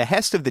 at the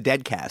behest of the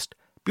Deadcast,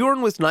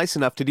 Bjorn was nice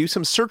enough to do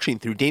some searching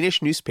through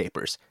Danish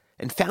newspapers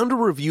and found a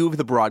review of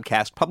the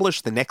broadcast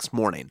published the next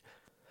morning,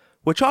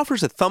 which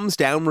offers a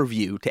thumbs-down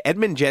review to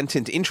Edmund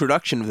Jensen's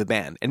introduction of the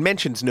band and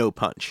mentions no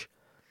punch.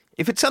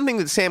 If it's something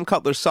that Sam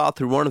Cutler saw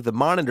through one of the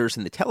monitors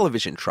in the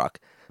television truck,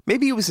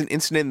 maybe it was an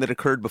incident that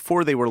occurred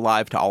before they were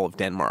live to all of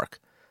Denmark.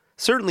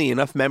 Certainly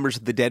enough members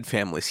of the Dead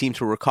family seem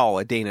to recall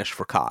a Danish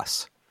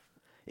fracas.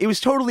 It was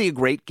totally a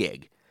great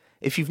gig.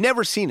 If you've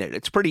never seen it,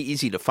 it's pretty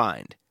easy to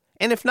find.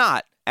 And if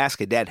not,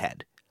 ask a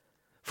Deadhead.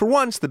 For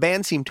once, the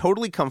band seemed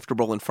totally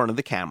comfortable in front of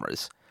the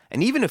cameras,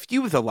 and even a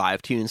few of the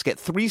live tunes get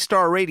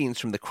 3-star ratings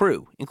from the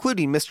crew,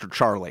 including Mr.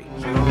 Charlie.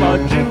 Juba,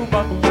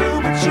 juba,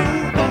 juba,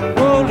 juba,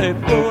 bully,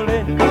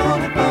 bully,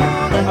 bully,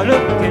 bully,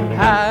 looking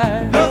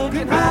high,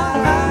 looking high.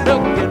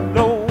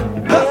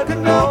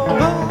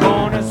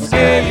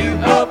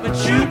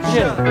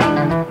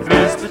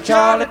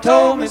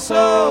 told me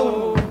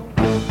so.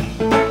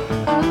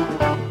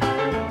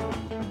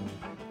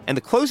 And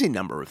the closing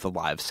number of the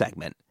live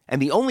segment,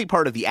 and the only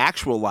part of the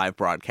actual live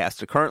broadcast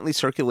to currently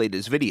circulate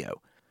as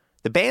video,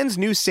 the band's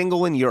new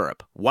single in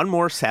Europe, One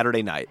More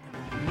Saturday Night.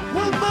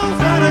 One more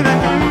Saturday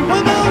night,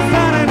 one more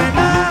Saturday night.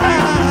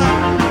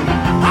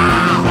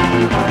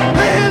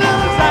 Oh,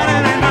 another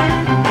Saturday night,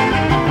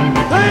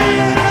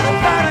 another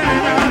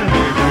Saturday night.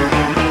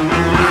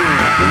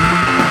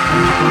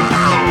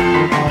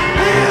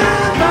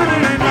 Another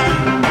Saturday night,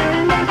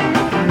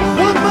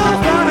 one more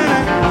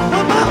Saturday,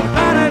 one more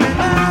Saturday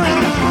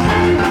night.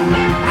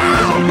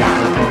 Oh,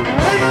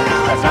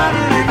 another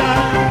Saturday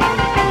night,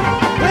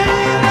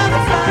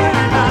 another Saturday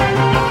night.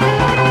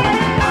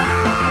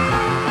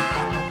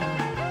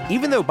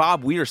 Even though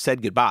Bob Weir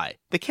said goodbye,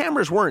 the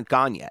cameras weren't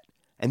gone yet,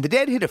 and the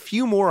Dead hit a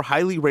few more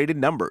highly rated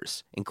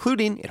numbers,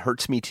 including It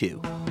Hurts Me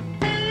Too.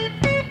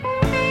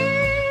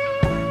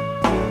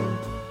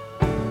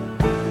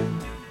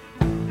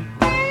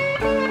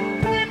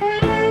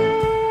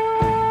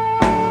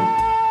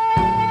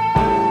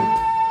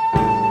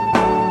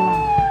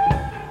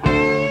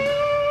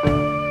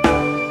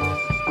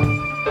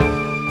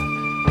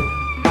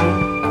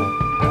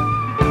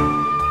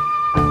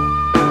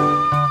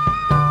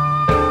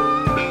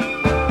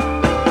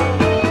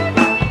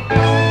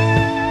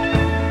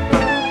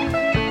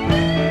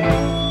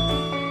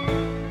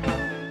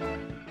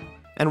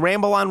 And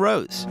Ramble on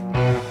Rose.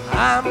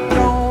 I'm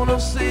gonna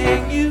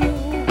sing you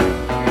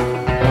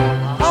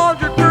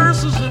 100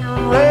 verses in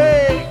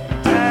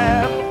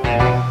ragtime.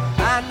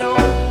 I know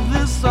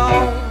this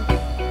song,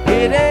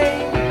 it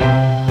ain't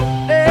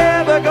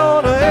ever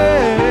gonna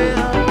end.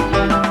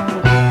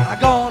 I'm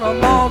gonna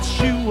march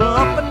you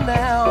up and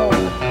down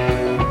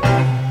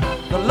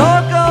the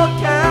local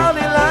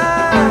county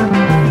line,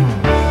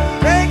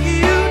 take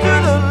you to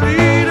the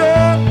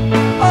leader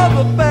of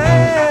the band.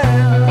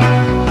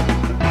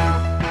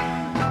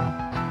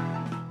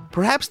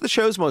 Perhaps the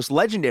show's most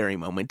legendary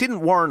moment didn't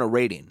warrant a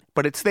rating,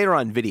 but it's there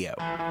on video.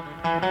 My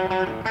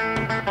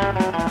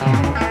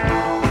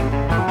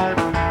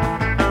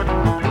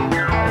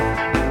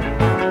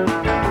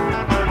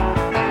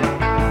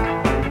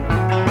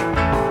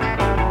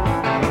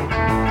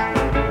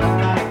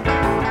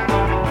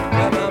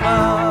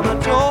mama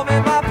told me,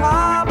 my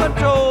papa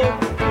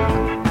told me.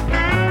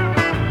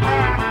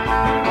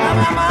 My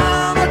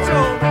mama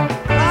told me,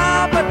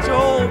 papa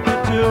told me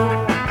too.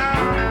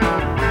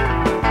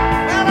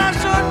 And I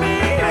shouldn't be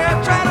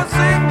here trying to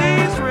sing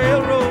these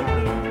railroad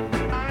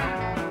blues.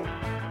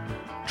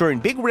 During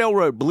Big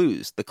Railroad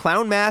Blues, the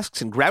clown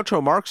masks and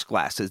Groucho Marx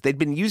glasses they'd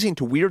been using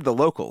to weird the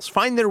locals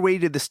find their way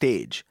to the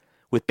stage,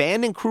 with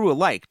band and crew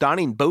alike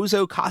donning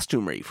bozo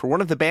costumery for one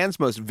of the band's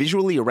most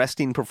visually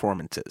arresting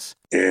performances.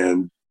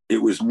 And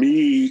it was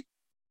me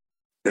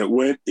that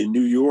went in New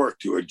York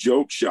to a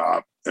joke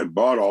shop and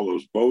bought all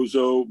those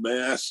bozo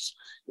masks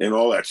and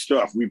all that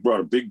stuff. We brought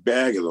a big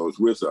bag of those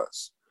with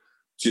us,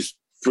 just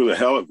for the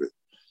hell of it.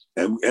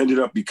 And ended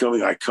up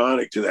becoming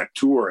iconic to that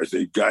tour as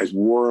the guys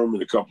wore them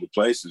in a couple of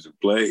places and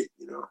played,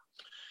 you know.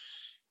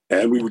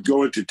 And we would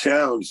go into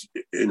towns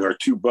in our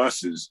two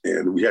buses,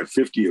 and we had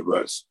 50 of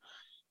us.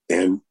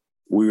 And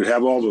we would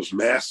have all those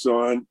masks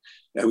on,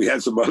 and we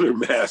had some other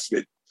masks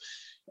that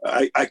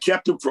I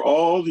kept them for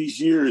all these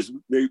years.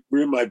 They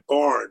were in my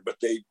barn, but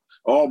they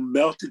all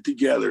melted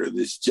together in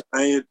this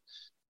giant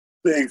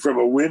thing from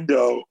a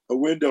window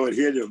had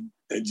hit them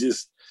and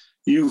just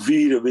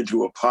UV'd them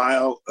into a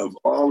pile of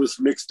all this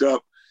mixed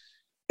up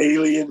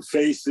alien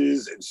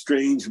faces and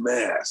strange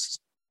masks.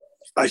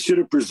 I should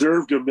have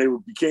preserved them. They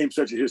became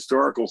such a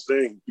historical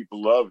thing.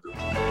 People loved them.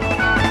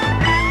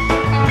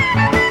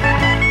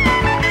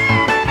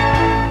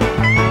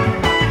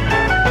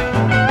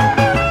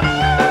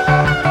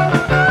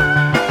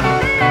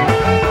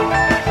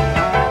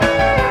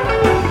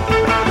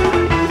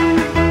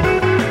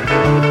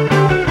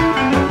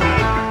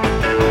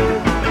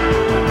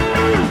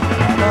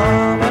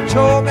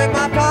 Told me,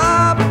 my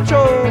papa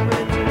told me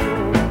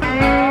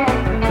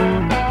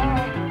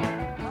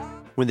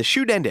to. When the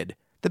shoot ended,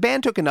 the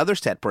band took another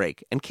set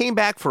break and came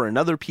back for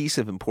another piece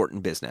of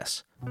important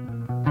business.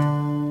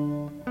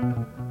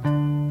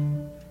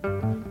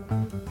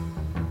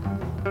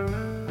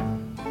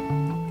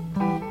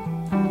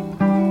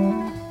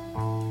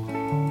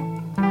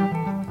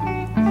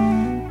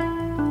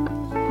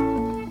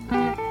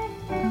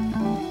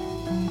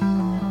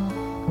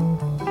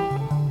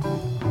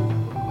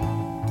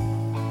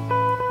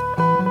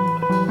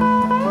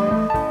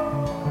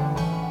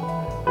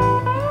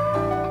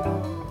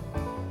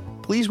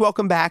 Please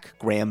welcome back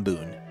Graham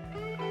Boone.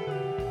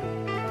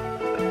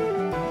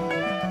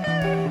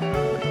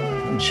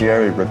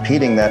 Jerry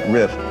repeating that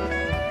riff,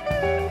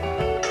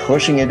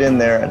 pushing it in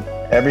there, and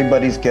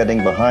everybody's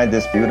getting behind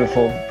this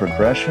beautiful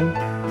progression.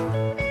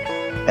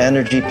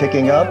 Energy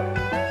picking up.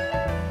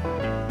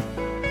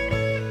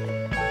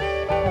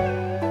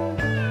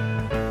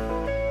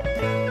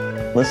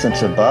 Listen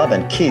to Bob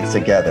and Keith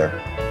together.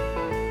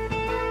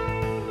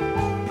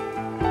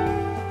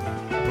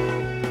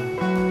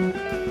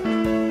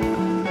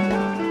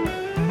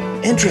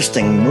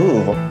 interesting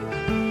move.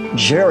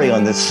 Jerry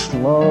on this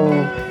slow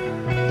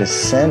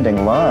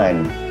descending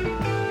line.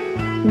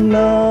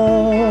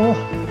 Low,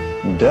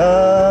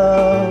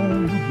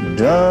 down,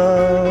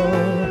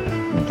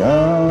 down,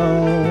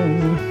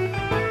 down.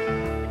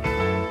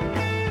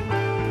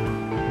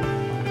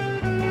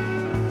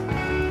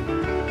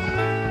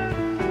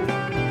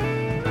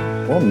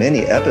 What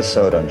mini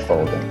episode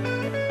unfolding.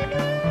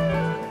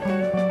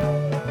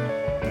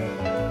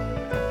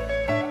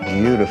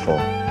 Beautiful.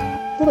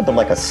 A little bit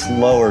like a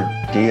slower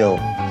deal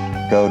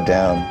go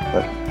down,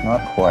 but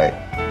not quite.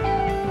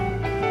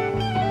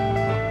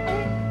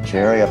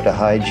 Jerry up to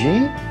high G,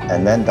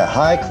 and then the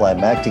high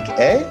climactic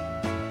A.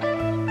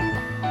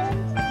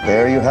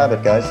 There you have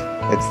it, guys.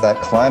 It's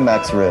that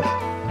climax riff.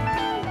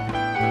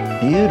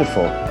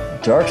 Beautiful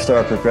Dark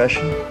Star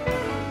progression.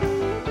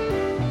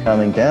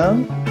 Coming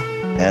down,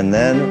 and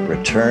then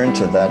return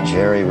to that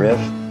Jerry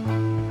riff,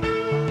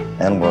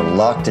 and we're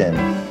locked in.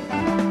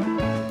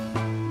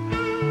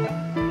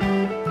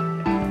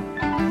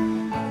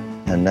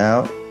 And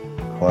now,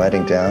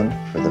 quieting down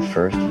for the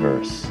first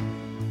verse.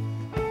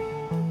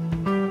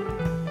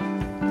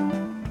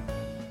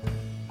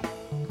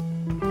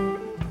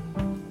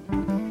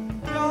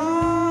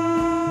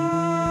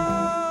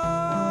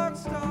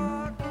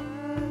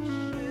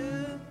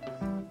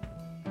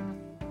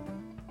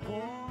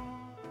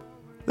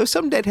 Though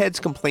some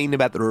Deadheads complained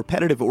about the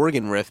repetitive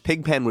organ riff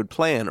Pigpen would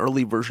play on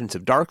early versions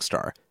of Dark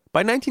Star, by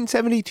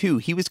 1972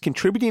 he was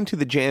contributing to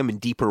the jam in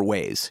deeper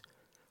ways.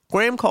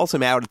 Graham calls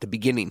him out at the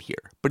beginning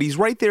here, but he's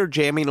right there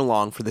jamming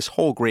along for this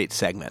whole great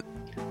segment.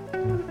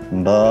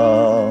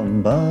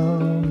 Bum,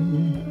 bum.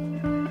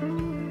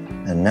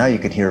 And now you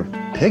can hear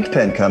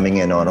Pigpen coming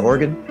in on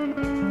organ.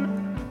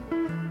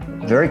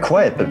 Very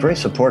quiet, but very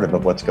supportive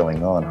of what's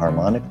going on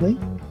harmonically.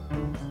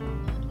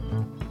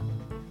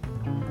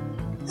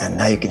 And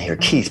now you can hear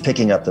Keith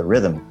picking up the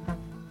rhythm.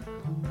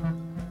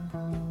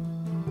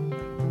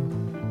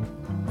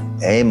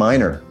 A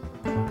minor.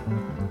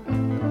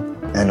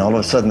 And all of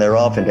a sudden they're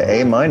off into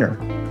A minor.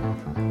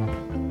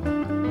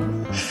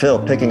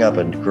 Phil picking up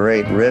a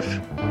great riff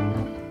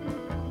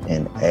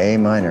in A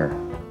minor.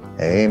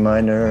 A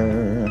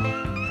minor.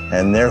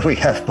 And there we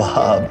have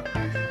Bob.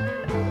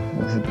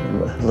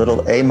 A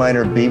little A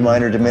minor, B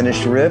minor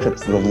diminished riff.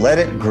 It's the Let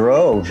It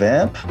Grow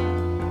vamp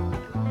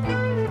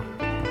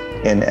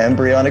in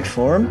embryonic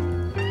form.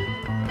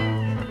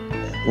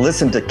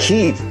 Listen to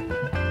Keith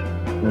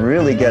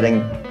really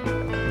getting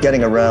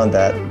around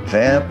that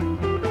vamp.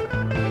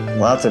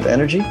 Lots of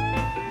energy.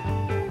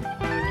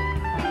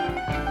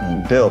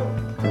 And Bill,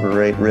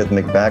 great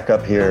rhythmic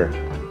backup here.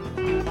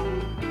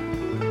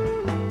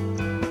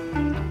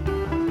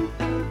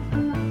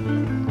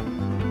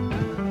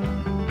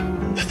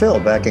 And Phil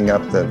backing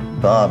up the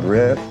Bob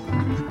riff.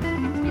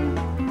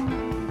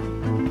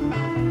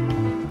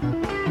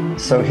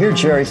 So here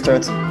Jerry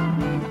starts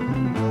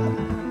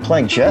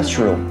playing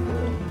gestural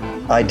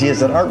ideas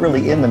that aren't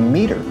really in the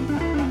meter.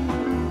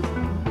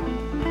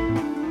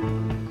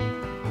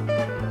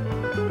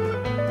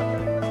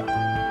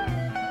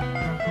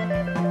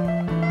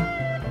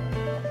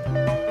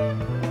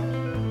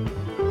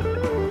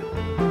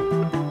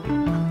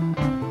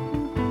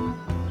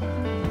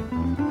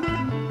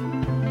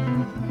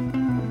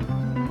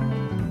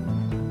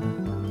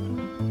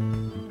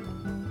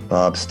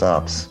 Bob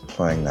stops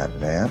playing that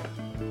vamp.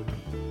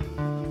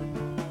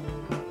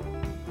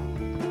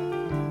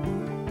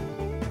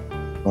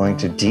 Going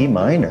to D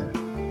minor.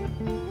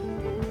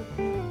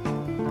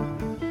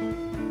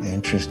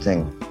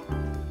 Interesting.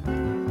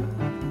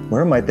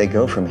 Where might they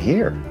go from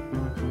here?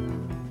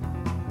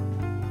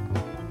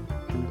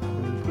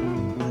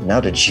 Now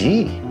to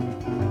G.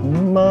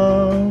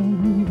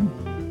 Mom.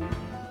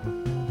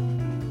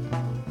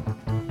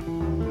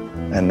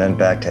 And then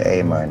back to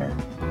A minor.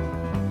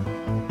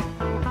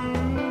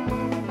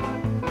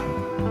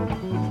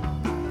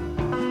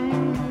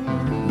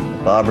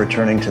 Bob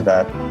returning to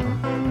that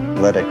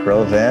Let It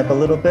Grow vamp a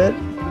little bit.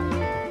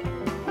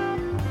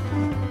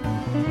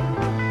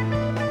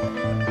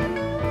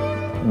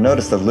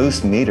 Notice the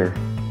loose meter.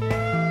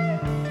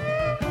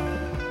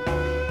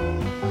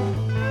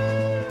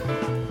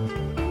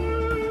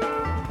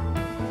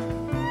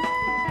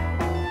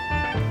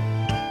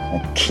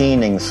 And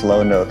keening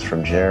slow notes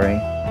from Jerry.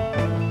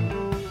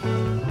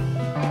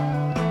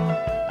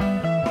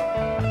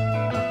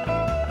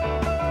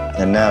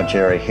 And now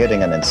Jerry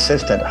hitting an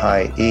insistent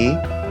high E.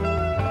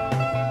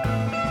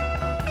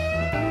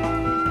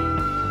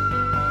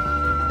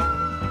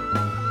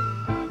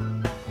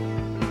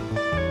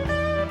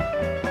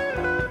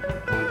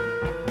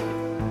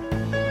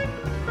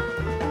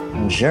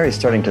 And Jerry's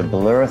starting to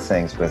blur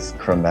things with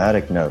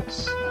chromatic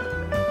notes.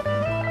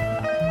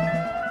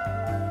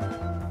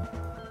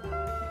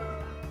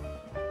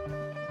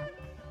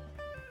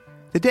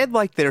 The Dead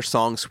liked their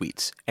song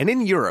suites, and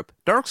in Europe,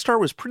 Dark Star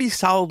was pretty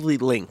solidly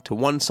linked to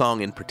one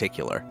song in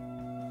particular.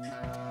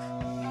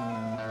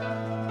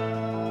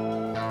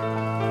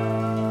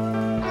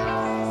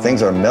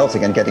 Things are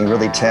melting and getting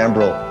really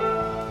timbral.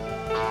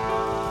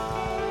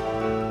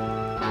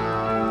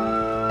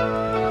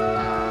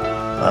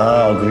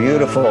 Oh,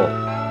 beautiful.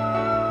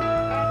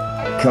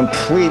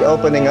 Complete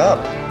opening up.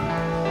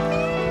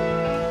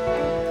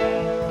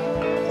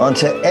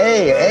 Onto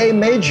A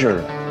major.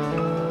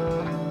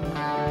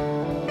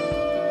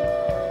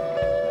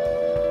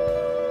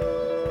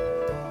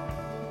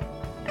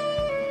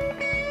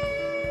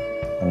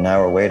 And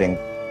now we're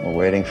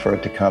waiting for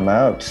it to come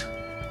out.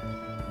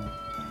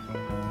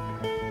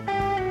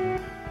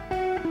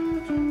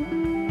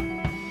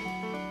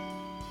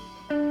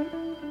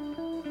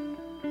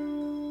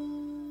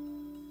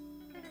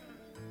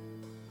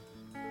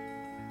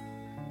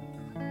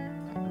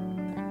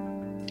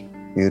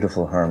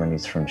 Beautiful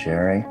harmonies from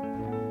Jerry.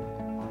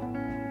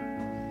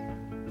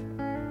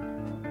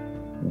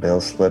 Bill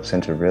slips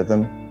into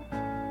rhythm.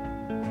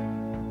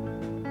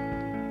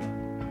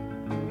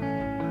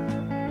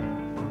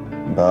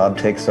 Bob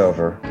takes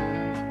over.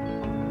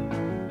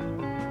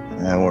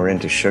 And we're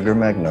into Sugar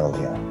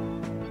Magnolia.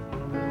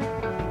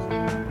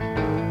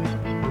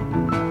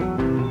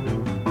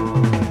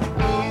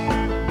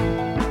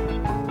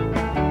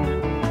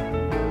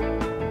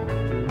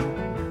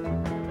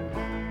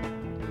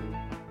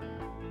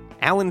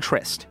 Alan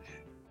Trist.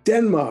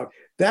 Denmark.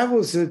 That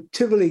was at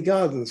Tivoli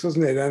Gardens,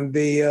 wasn't it? And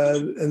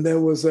and there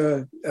was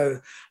a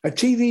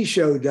TV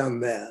show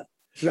done there.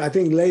 I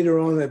think later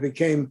on it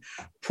became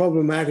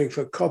problematic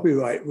for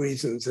copyright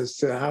reasons as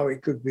to how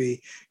it could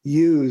be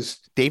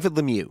used. David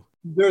Lemieux.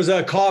 There's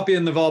a copy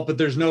in the vault, but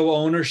there's no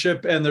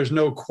ownership and there's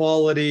no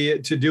quality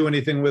to do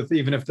anything with,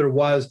 even if there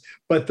was.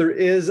 But there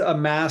is a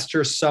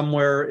master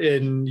somewhere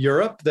in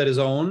Europe that is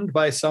owned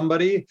by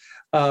somebody,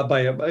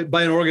 by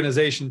an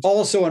organization.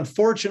 Also,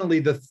 unfortunately,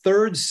 the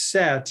third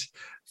set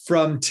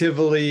from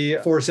Tivoli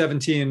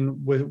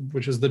 417,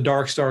 which is the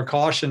Dark Star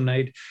Caution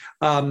Night,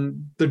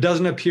 there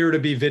doesn't appear to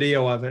be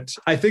video of it.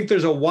 I think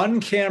there's a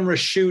one-camera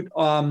shoot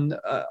on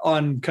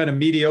kind of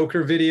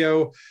mediocre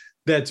video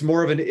that's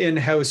more of an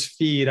in-house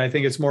feed. I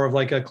think it's more of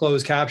like a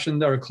closed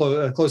caption or a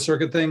closed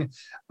circuit thing,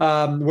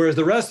 whereas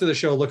the rest of the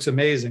show looks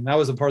amazing. That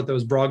was the part that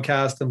was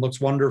broadcast and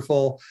looks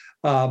wonderful,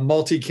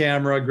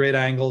 multi-camera, great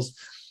angles.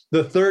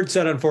 The third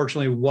set,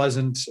 unfortunately,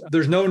 wasn't.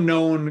 There's no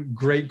known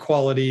great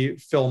quality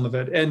film of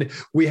it. And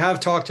we have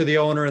talked to the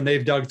owner and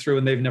they've dug through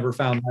and they've never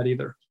found that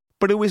either.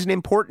 But it was an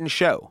important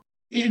show.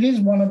 It is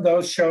one of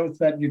those shows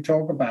that you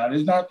talk about.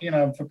 It's not,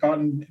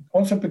 forgotten.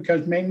 Also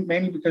because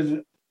mainly because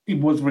it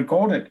was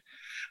recorded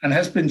and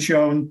has been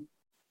shown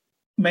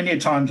many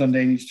times on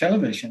Danish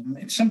television.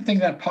 It's something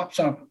that pops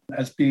up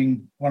as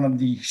being one of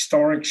the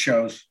historic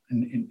shows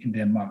in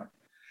Denmark.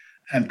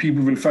 And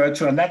people refer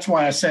to, and that's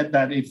why I said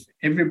that if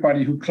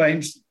everybody who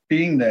claims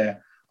being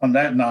there on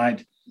that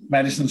night,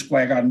 Madison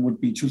Square Garden would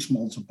be too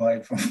small to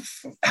play for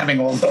having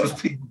all those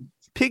people.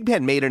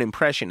 Pigpen made an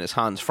impression, as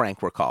Hans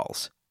Frank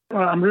recalls.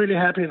 Well, I'm really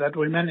happy that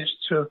we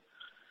managed to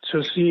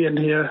see and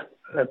hear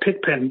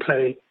Pigpen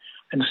play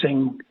and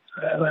sing.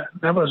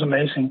 That was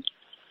amazing.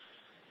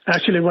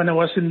 Actually, when I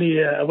was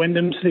I went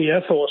into the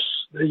Air Force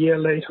a year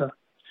later,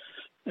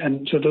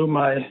 and to do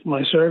my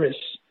service.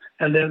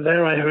 And then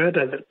there I heard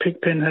that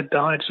Pigpen had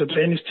died, so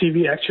Danish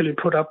TV actually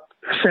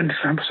sent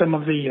some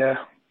of the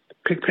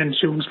Pigpen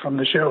tunes from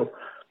the show,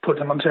 put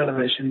them on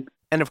television.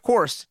 And of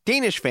course,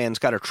 Danish fans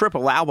got a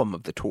triple album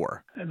of the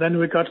tour. And then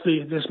we got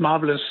this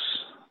marvelous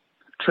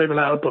triple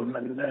album,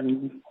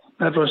 and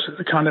that was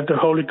kind of the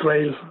holy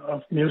grail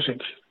of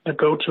music, the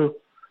go-to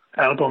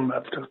album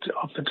of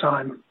the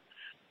time,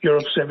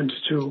 Europe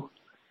 72,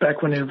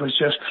 back when it was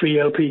just 3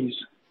 LPs.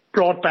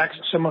 Brought back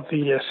some of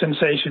the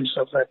sensations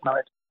of that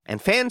night. And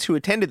fans who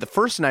attended the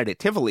first night at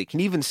Tivoli can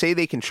even say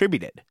they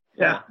contributed.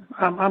 Yeah,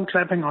 I'm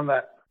clapping on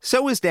that.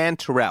 So is Dan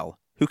Terrell,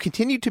 who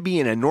continued to be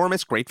an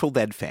enormous Grateful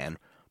Dead fan,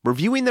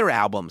 reviewing their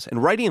albums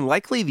and writing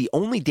likely the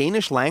only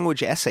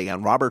Danish-language essay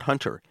on Robert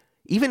Hunter,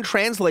 even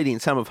translating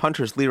some of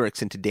Hunter's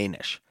lyrics into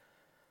Danish.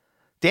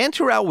 Dan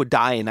Terrell would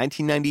die in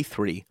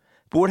 1993,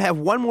 but would have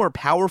one more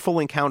powerful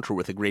encounter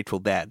with the Grateful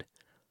Dead.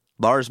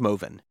 Lars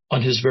Moven.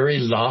 On his very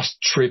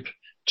last trip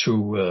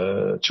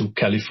to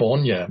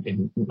California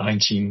in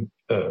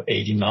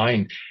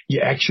 1989,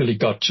 he actually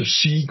got to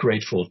see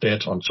Grateful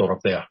Dead on sort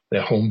of their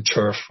home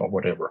turf or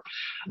whatever.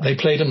 They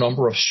played a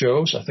number of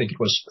shows. I think it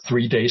was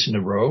 3 days in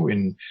a row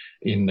in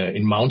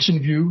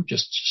Mountain View,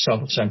 just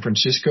south of San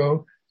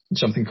Francisco, in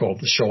something called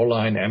the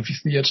Shoreline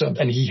Amphitheater.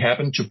 And he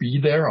happened to be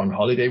there on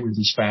holiday with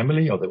his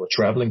family, or they were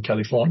traveling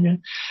California.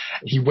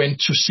 He went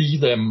to see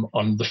them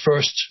on the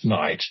first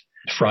night,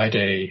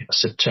 Friday,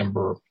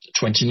 September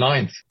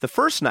 29th. The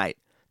first night,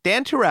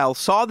 Dan Terrell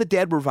saw the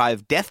Dead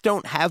revive Death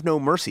Don't Have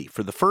No Mercy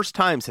for the first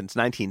time since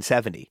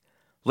 1970,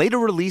 later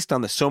released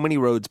on the So Many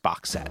Roads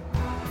box set.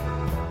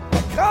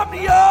 Come to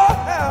your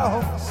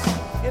house,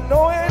 you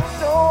know it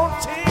don't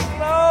take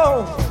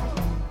long.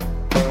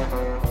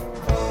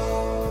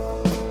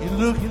 You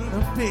look in the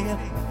bed,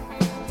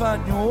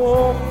 find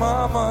your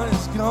mama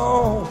is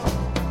gone.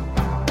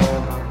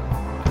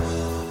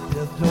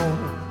 Death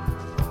don't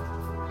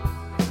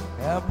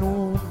have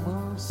no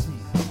mercy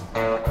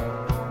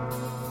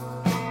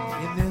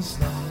in this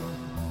life.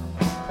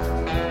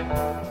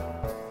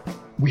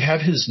 We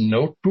have his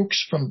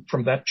notebooks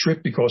from that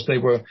trip, because they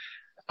were,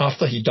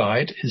 after he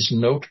died, his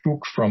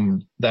notebook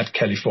from that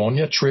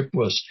California trip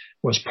was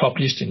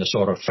published in a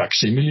sort of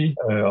facsimile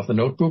of the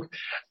notebook.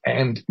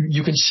 And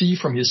you can see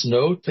from his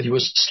note that he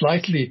was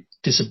slightly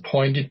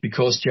disappointed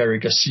because Jerry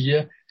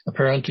Garcia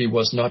apparently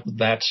was not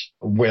that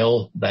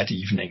well that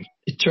evening.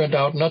 It turned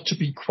out not to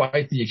be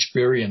quite the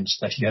experience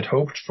that he had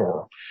hoped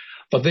for.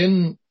 But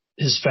then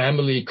his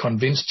family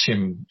convinced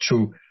him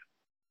to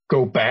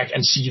go back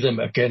and see them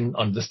again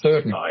on the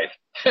third night.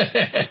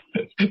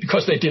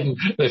 Because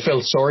they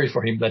felt sorry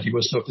for him that he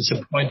was so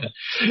disappointed.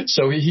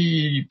 So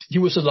he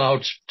was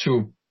allowed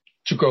to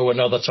go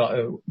another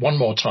time, one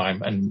more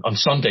time, and on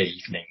Sunday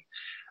evening.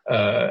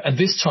 And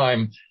this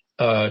time,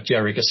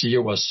 Jerry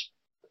Garcia was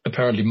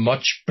apparently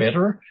much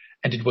better,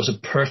 and it was a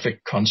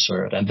perfect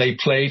concert. And they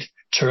played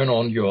Turn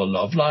On Your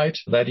Love Light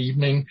that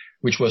evening,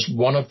 which was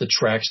one of the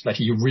tracks that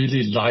he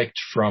really liked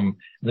from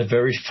the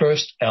very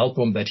first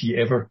album that he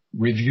ever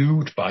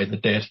reviewed by the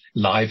Dead,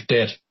 Live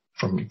Dead,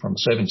 from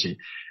 70.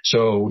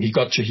 So he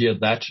got to hear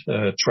that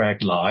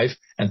track live,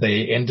 and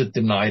they ended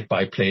the night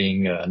by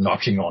playing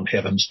Knocking on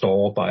Heaven's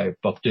Door by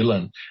Bob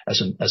Dylan as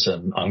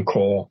an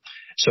encore.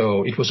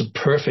 So it was a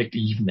perfect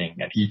evening.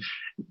 And he,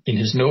 in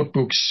his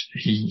notebooks,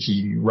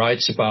 he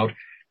writes about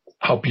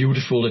how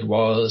beautiful it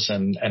was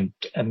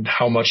and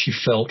how much he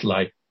felt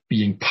like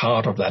being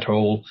part of that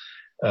whole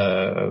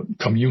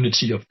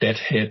community of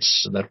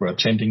deadheads that were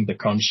attending the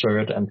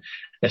concert, and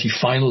that he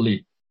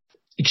finally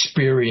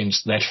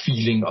experienced that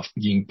feeling of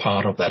being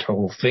part of that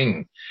whole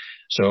thing.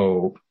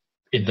 So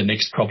in the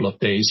next couple of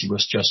days, he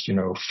was just,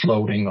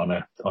 floating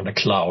on a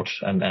cloud.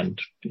 And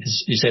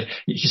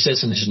he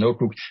says in his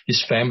notebook,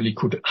 his family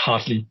could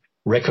hardly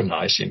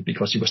recognize him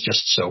because he was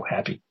just so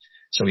happy.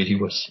 So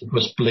it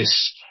was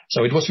bliss.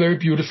 So it was very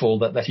beautiful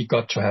that he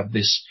got to have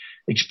this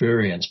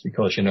experience,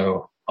 because,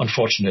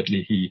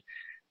 unfortunately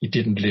he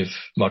didn't live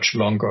much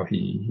longer.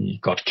 He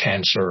got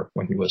cancer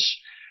when he was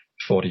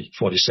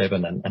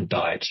 47 and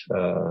died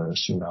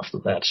soon after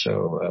that.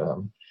 So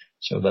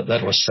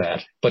that was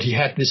sad. But he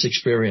had this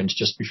experience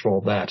just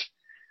before that.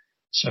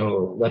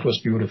 So that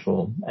was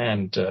beautiful.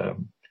 And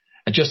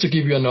just to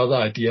give you another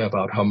idea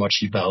about how much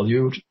he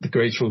valued the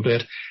Grateful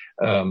Dead,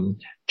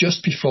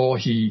 just before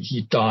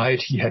he died,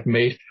 he had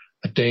made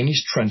a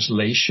Danish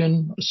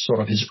translation, sort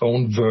of his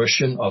own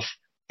version of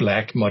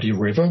Black Muddy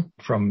River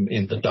from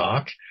In the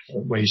Dark,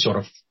 where he sort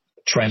of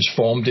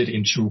transformed it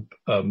into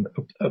a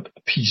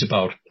piece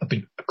about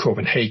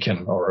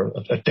Copenhagen or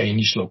a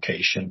Danish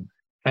location.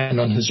 And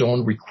on his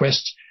own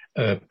request,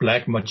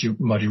 Black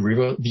Muddy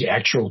River, the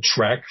actual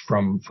track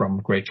from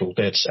Grateful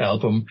Dead's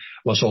album,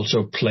 was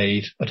also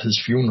played at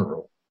his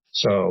funeral.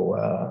 So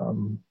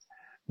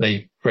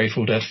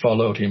Grateful Dead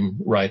followed him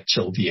right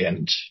till the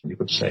end, you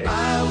could say.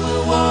 I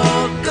will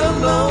walk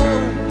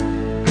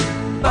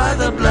alone by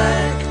the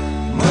Black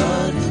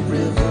Muddy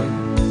River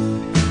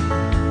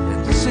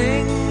and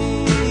sing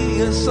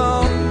me a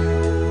song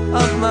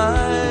of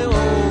my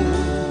own.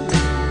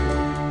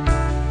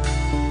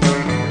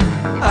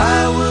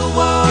 I will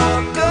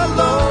walk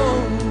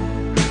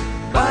alone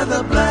by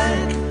the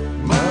Black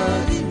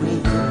Muddy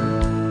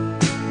River,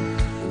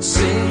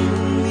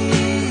 sing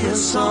me a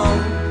song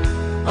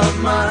of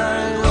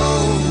my own.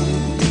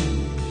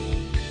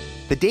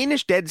 The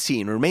Danish Dead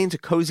scene remains a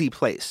cozy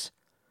place.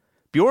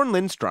 Bjorn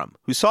Lindstrom,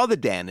 who saw the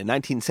Den in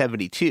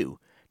 1972,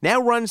 now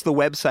runs the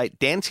website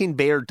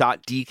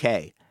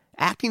dancingbear.dk,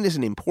 acting as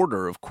an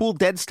importer of cool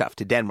Dead stuff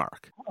to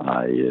Denmark.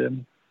 I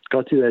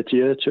got the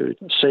idea to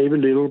save a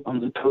little on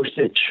the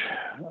postage,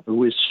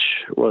 which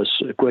was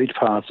a great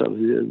part of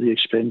the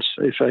expense.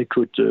 If I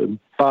could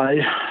buy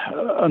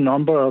a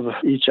number of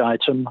each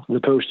item, the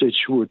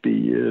postage would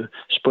be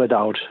spread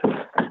out,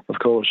 of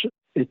course.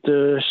 It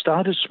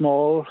started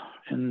small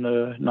in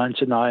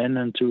 99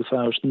 and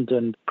 2000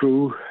 and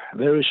grew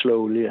very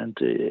slowly, and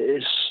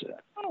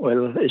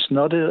it's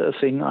not a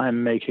thing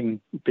I'm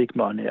making big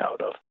money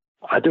out of.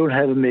 I don't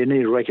have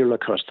many regular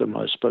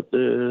customers, but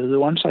the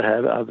ones I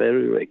have are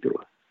very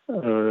regular,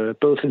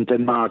 both in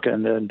Denmark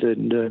and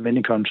in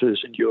many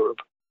countries in Europe.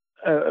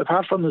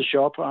 Apart from the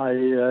shop, I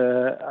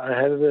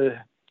have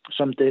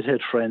some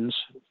Deadhead friends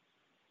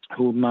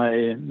whom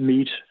I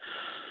meet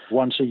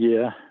once a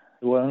year.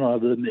 One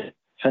of them,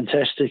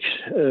 fantastic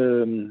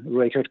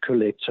record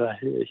collector.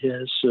 He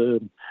has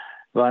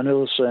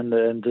vinyls and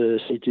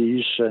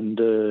CDs and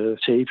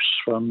tapes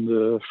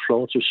from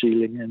floor to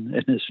ceiling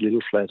in his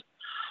little flat.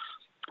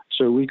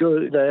 So we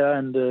go there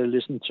and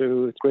listen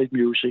to great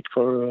music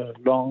for a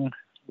long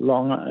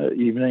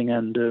evening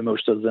and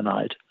most of the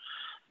night,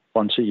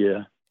 once a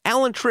year.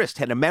 Alan Trist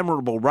had a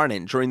memorable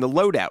run-in during the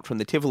loadout from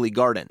the Tivoli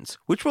Gardens,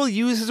 which we'll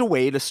use as a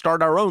way to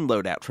start our own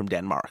loadout from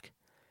Denmark.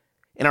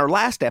 In our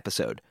last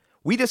episode,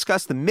 we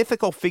discussed the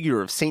mythical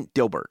figure of Saint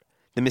Dilbert,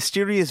 the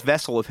mysterious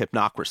vessel of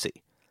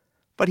hypocrisy.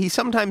 But he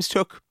sometimes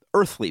took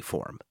earthly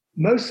form.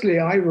 Mostly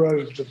I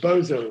rode the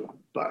Bozo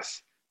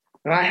bus,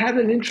 and I had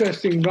an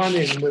interesting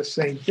run-in with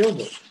Saint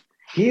Dilbert.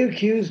 He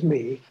accused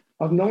me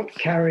of not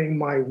carrying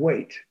my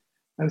weight,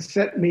 and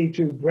set me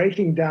to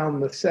breaking down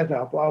the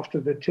setup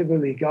after the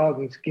Tivoli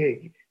Gardens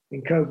gig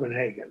in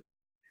Copenhagen.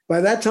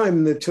 By that time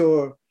in the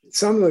tour,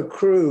 some of the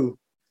crew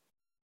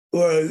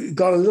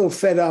got a little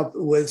fed up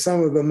with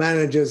some of the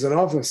managers and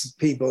office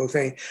people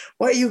saying,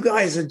 "Well, you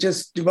guys are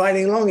just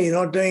dividing along. You're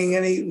not doing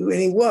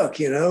any work,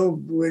 you know.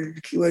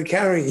 We're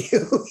carrying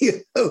you." You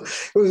know,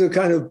 it was a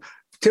kind of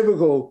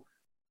typical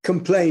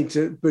complaint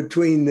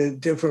between the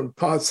different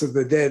parts of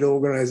the Dead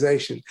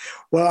organization.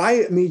 Well,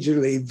 I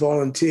immediately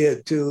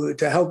volunteered to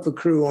help the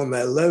crew on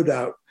their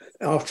loadout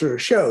after a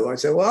show. I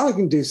said, "Well, I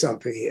can do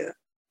something here."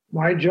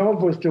 My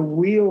job was to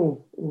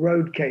wheel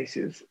road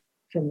cases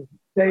from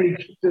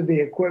stage to the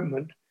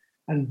equipment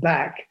and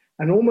back,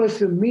 and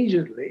almost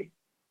immediately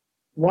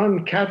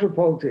one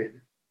catapulted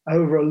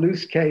over a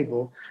loose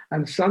cable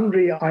and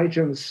sundry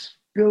items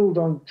spilled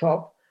on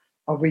top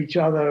of each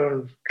other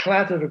and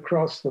clattered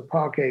across the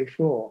parquet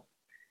floor.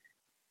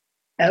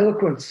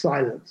 Eloquent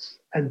silence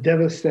and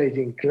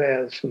devastating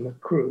glares from the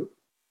crew.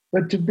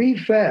 But to be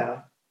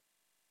fair,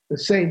 the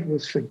saint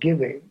was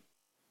forgiving.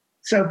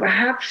 So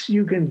perhaps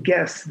you can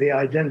guess the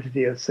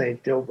identity of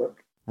St. Dilbert.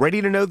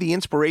 Ready to know the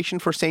inspiration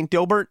for St.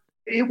 Dilbert?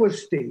 It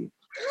was Steve.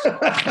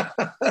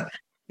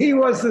 He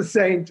was the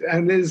saint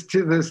and is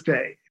to this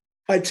day.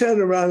 I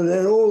turned around and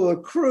then all the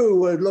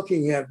crew were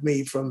looking at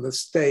me from the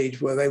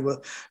stage where they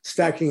were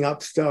stacking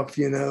up stuff,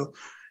 you know.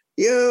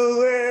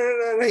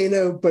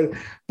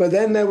 But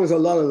then there was a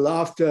lot of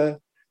laughter,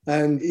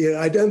 and you know,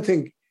 I don't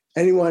think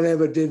anyone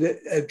ever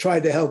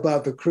tried to help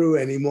out the crew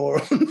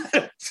anymore on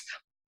that.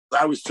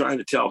 I was trying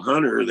to tell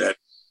Hunter that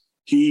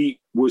he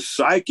was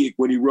psychic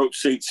when he wrote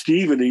St.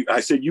 Stephen.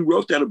 I said, "You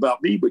wrote that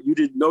about me, but you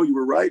didn't know you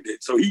were writing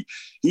it." So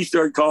he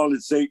started calling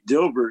it St.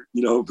 Dilbert,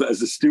 you know, as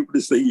the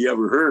stupidest thing he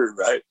ever heard,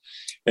 right?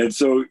 And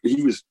so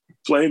he was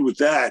playing with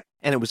that.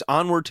 And it was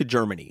onward to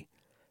Germany.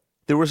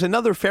 There was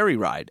another ferry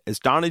ride, as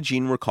Donna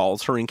Jean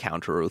recalls her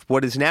encounter with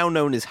what is now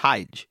known as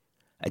Hajj,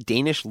 a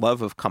Danish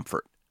love of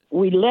comfort.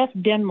 We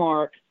left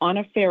Denmark on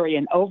a ferry,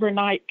 an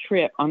overnight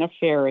trip on a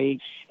ferry,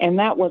 and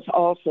that was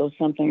also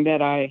something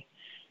that I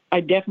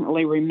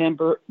definitely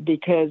remember,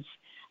 because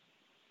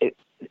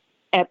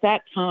at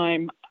that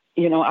time,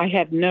 you know, I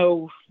had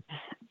no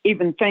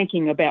even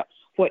thinking about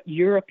what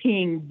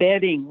European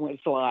bedding was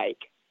like.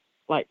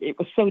 Like, it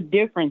was so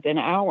different than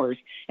ours.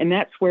 And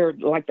that's where,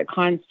 like, the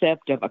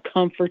concept of a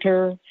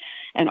comforter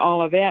and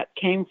all of that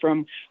came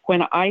from,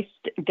 when I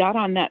got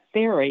on that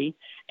ferry,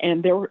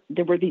 and there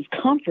were these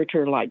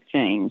comforter-like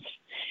things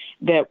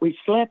that we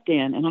slept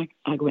in. And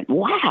I went,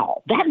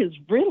 wow, that is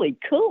really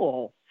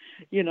cool.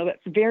 You know,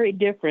 that's very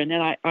different.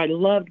 And I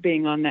loved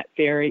being on that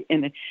ferry.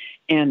 And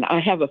I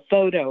have a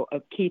photo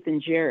of Keith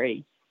and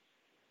Jerry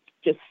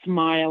just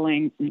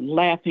smiling,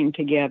 laughing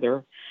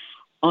together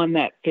on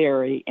that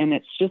ferry. And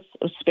it's just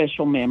a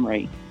special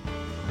memory.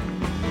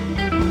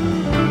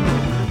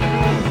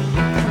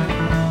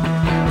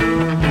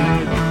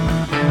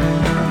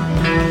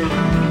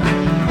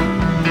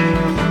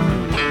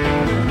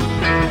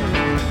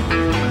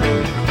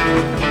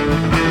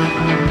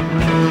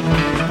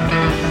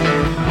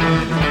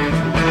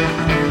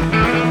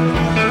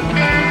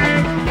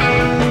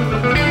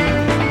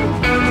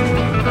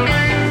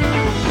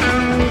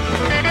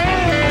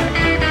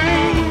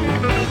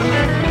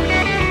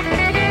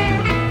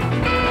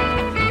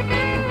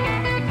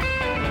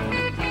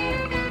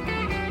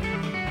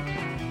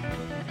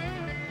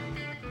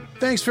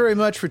 Thanks very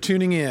much for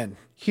tuning in.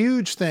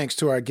 Huge thanks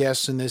to our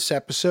guests in this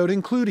episode,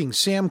 including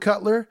Sam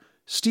Cutler,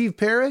 Steve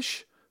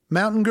Parrish,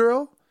 Mountain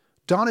Girl,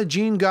 Donna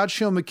Jean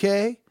Godshall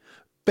McKay,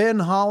 Ben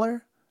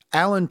Holler,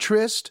 Alan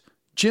Trist,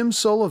 Jim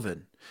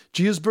Sullivan,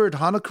 Gisbert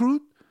Hannekroot,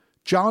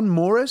 John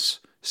Morris,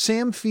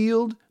 Sam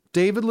Field,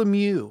 David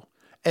Lemieux,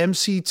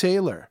 MC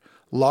Taylor,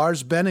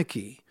 Lars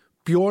Benecke,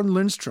 Bjorn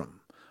Lindstrom,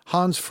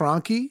 Hans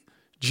Franke,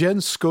 Jen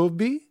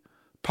Scoveby,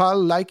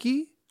 Paul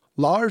Leike,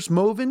 Lars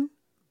Movin,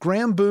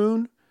 Graham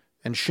Boone,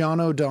 and Sean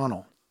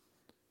O'Donnell.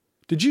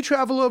 Did you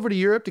travel over to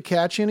Europe to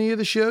catch any of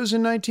the shows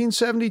in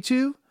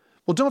 1972?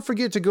 Well, don't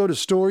forget to go to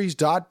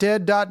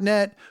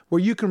stories.dead.net, where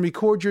you can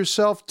record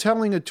yourself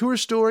telling a tour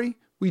story.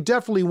 We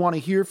definitely want to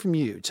hear from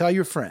you. Tell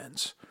your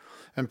friends.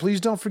 And please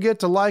don't forget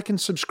to like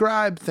and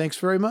subscribe. Thanks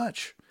very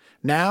much.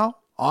 Now,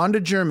 on to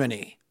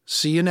Germany.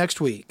 See you next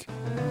week.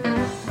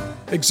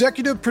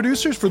 Executive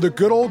producers for the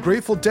Good Old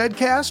Grateful Dead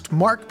cast,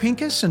 Mark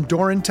Pincus and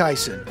Doran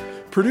Tyson.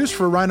 Produced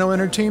for Rhino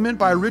Entertainment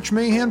by Rich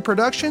Mahan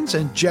Productions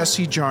and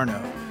Jesse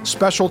Jarno.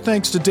 Special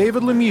thanks to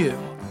David Lemieux.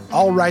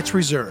 All rights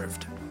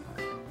reserved.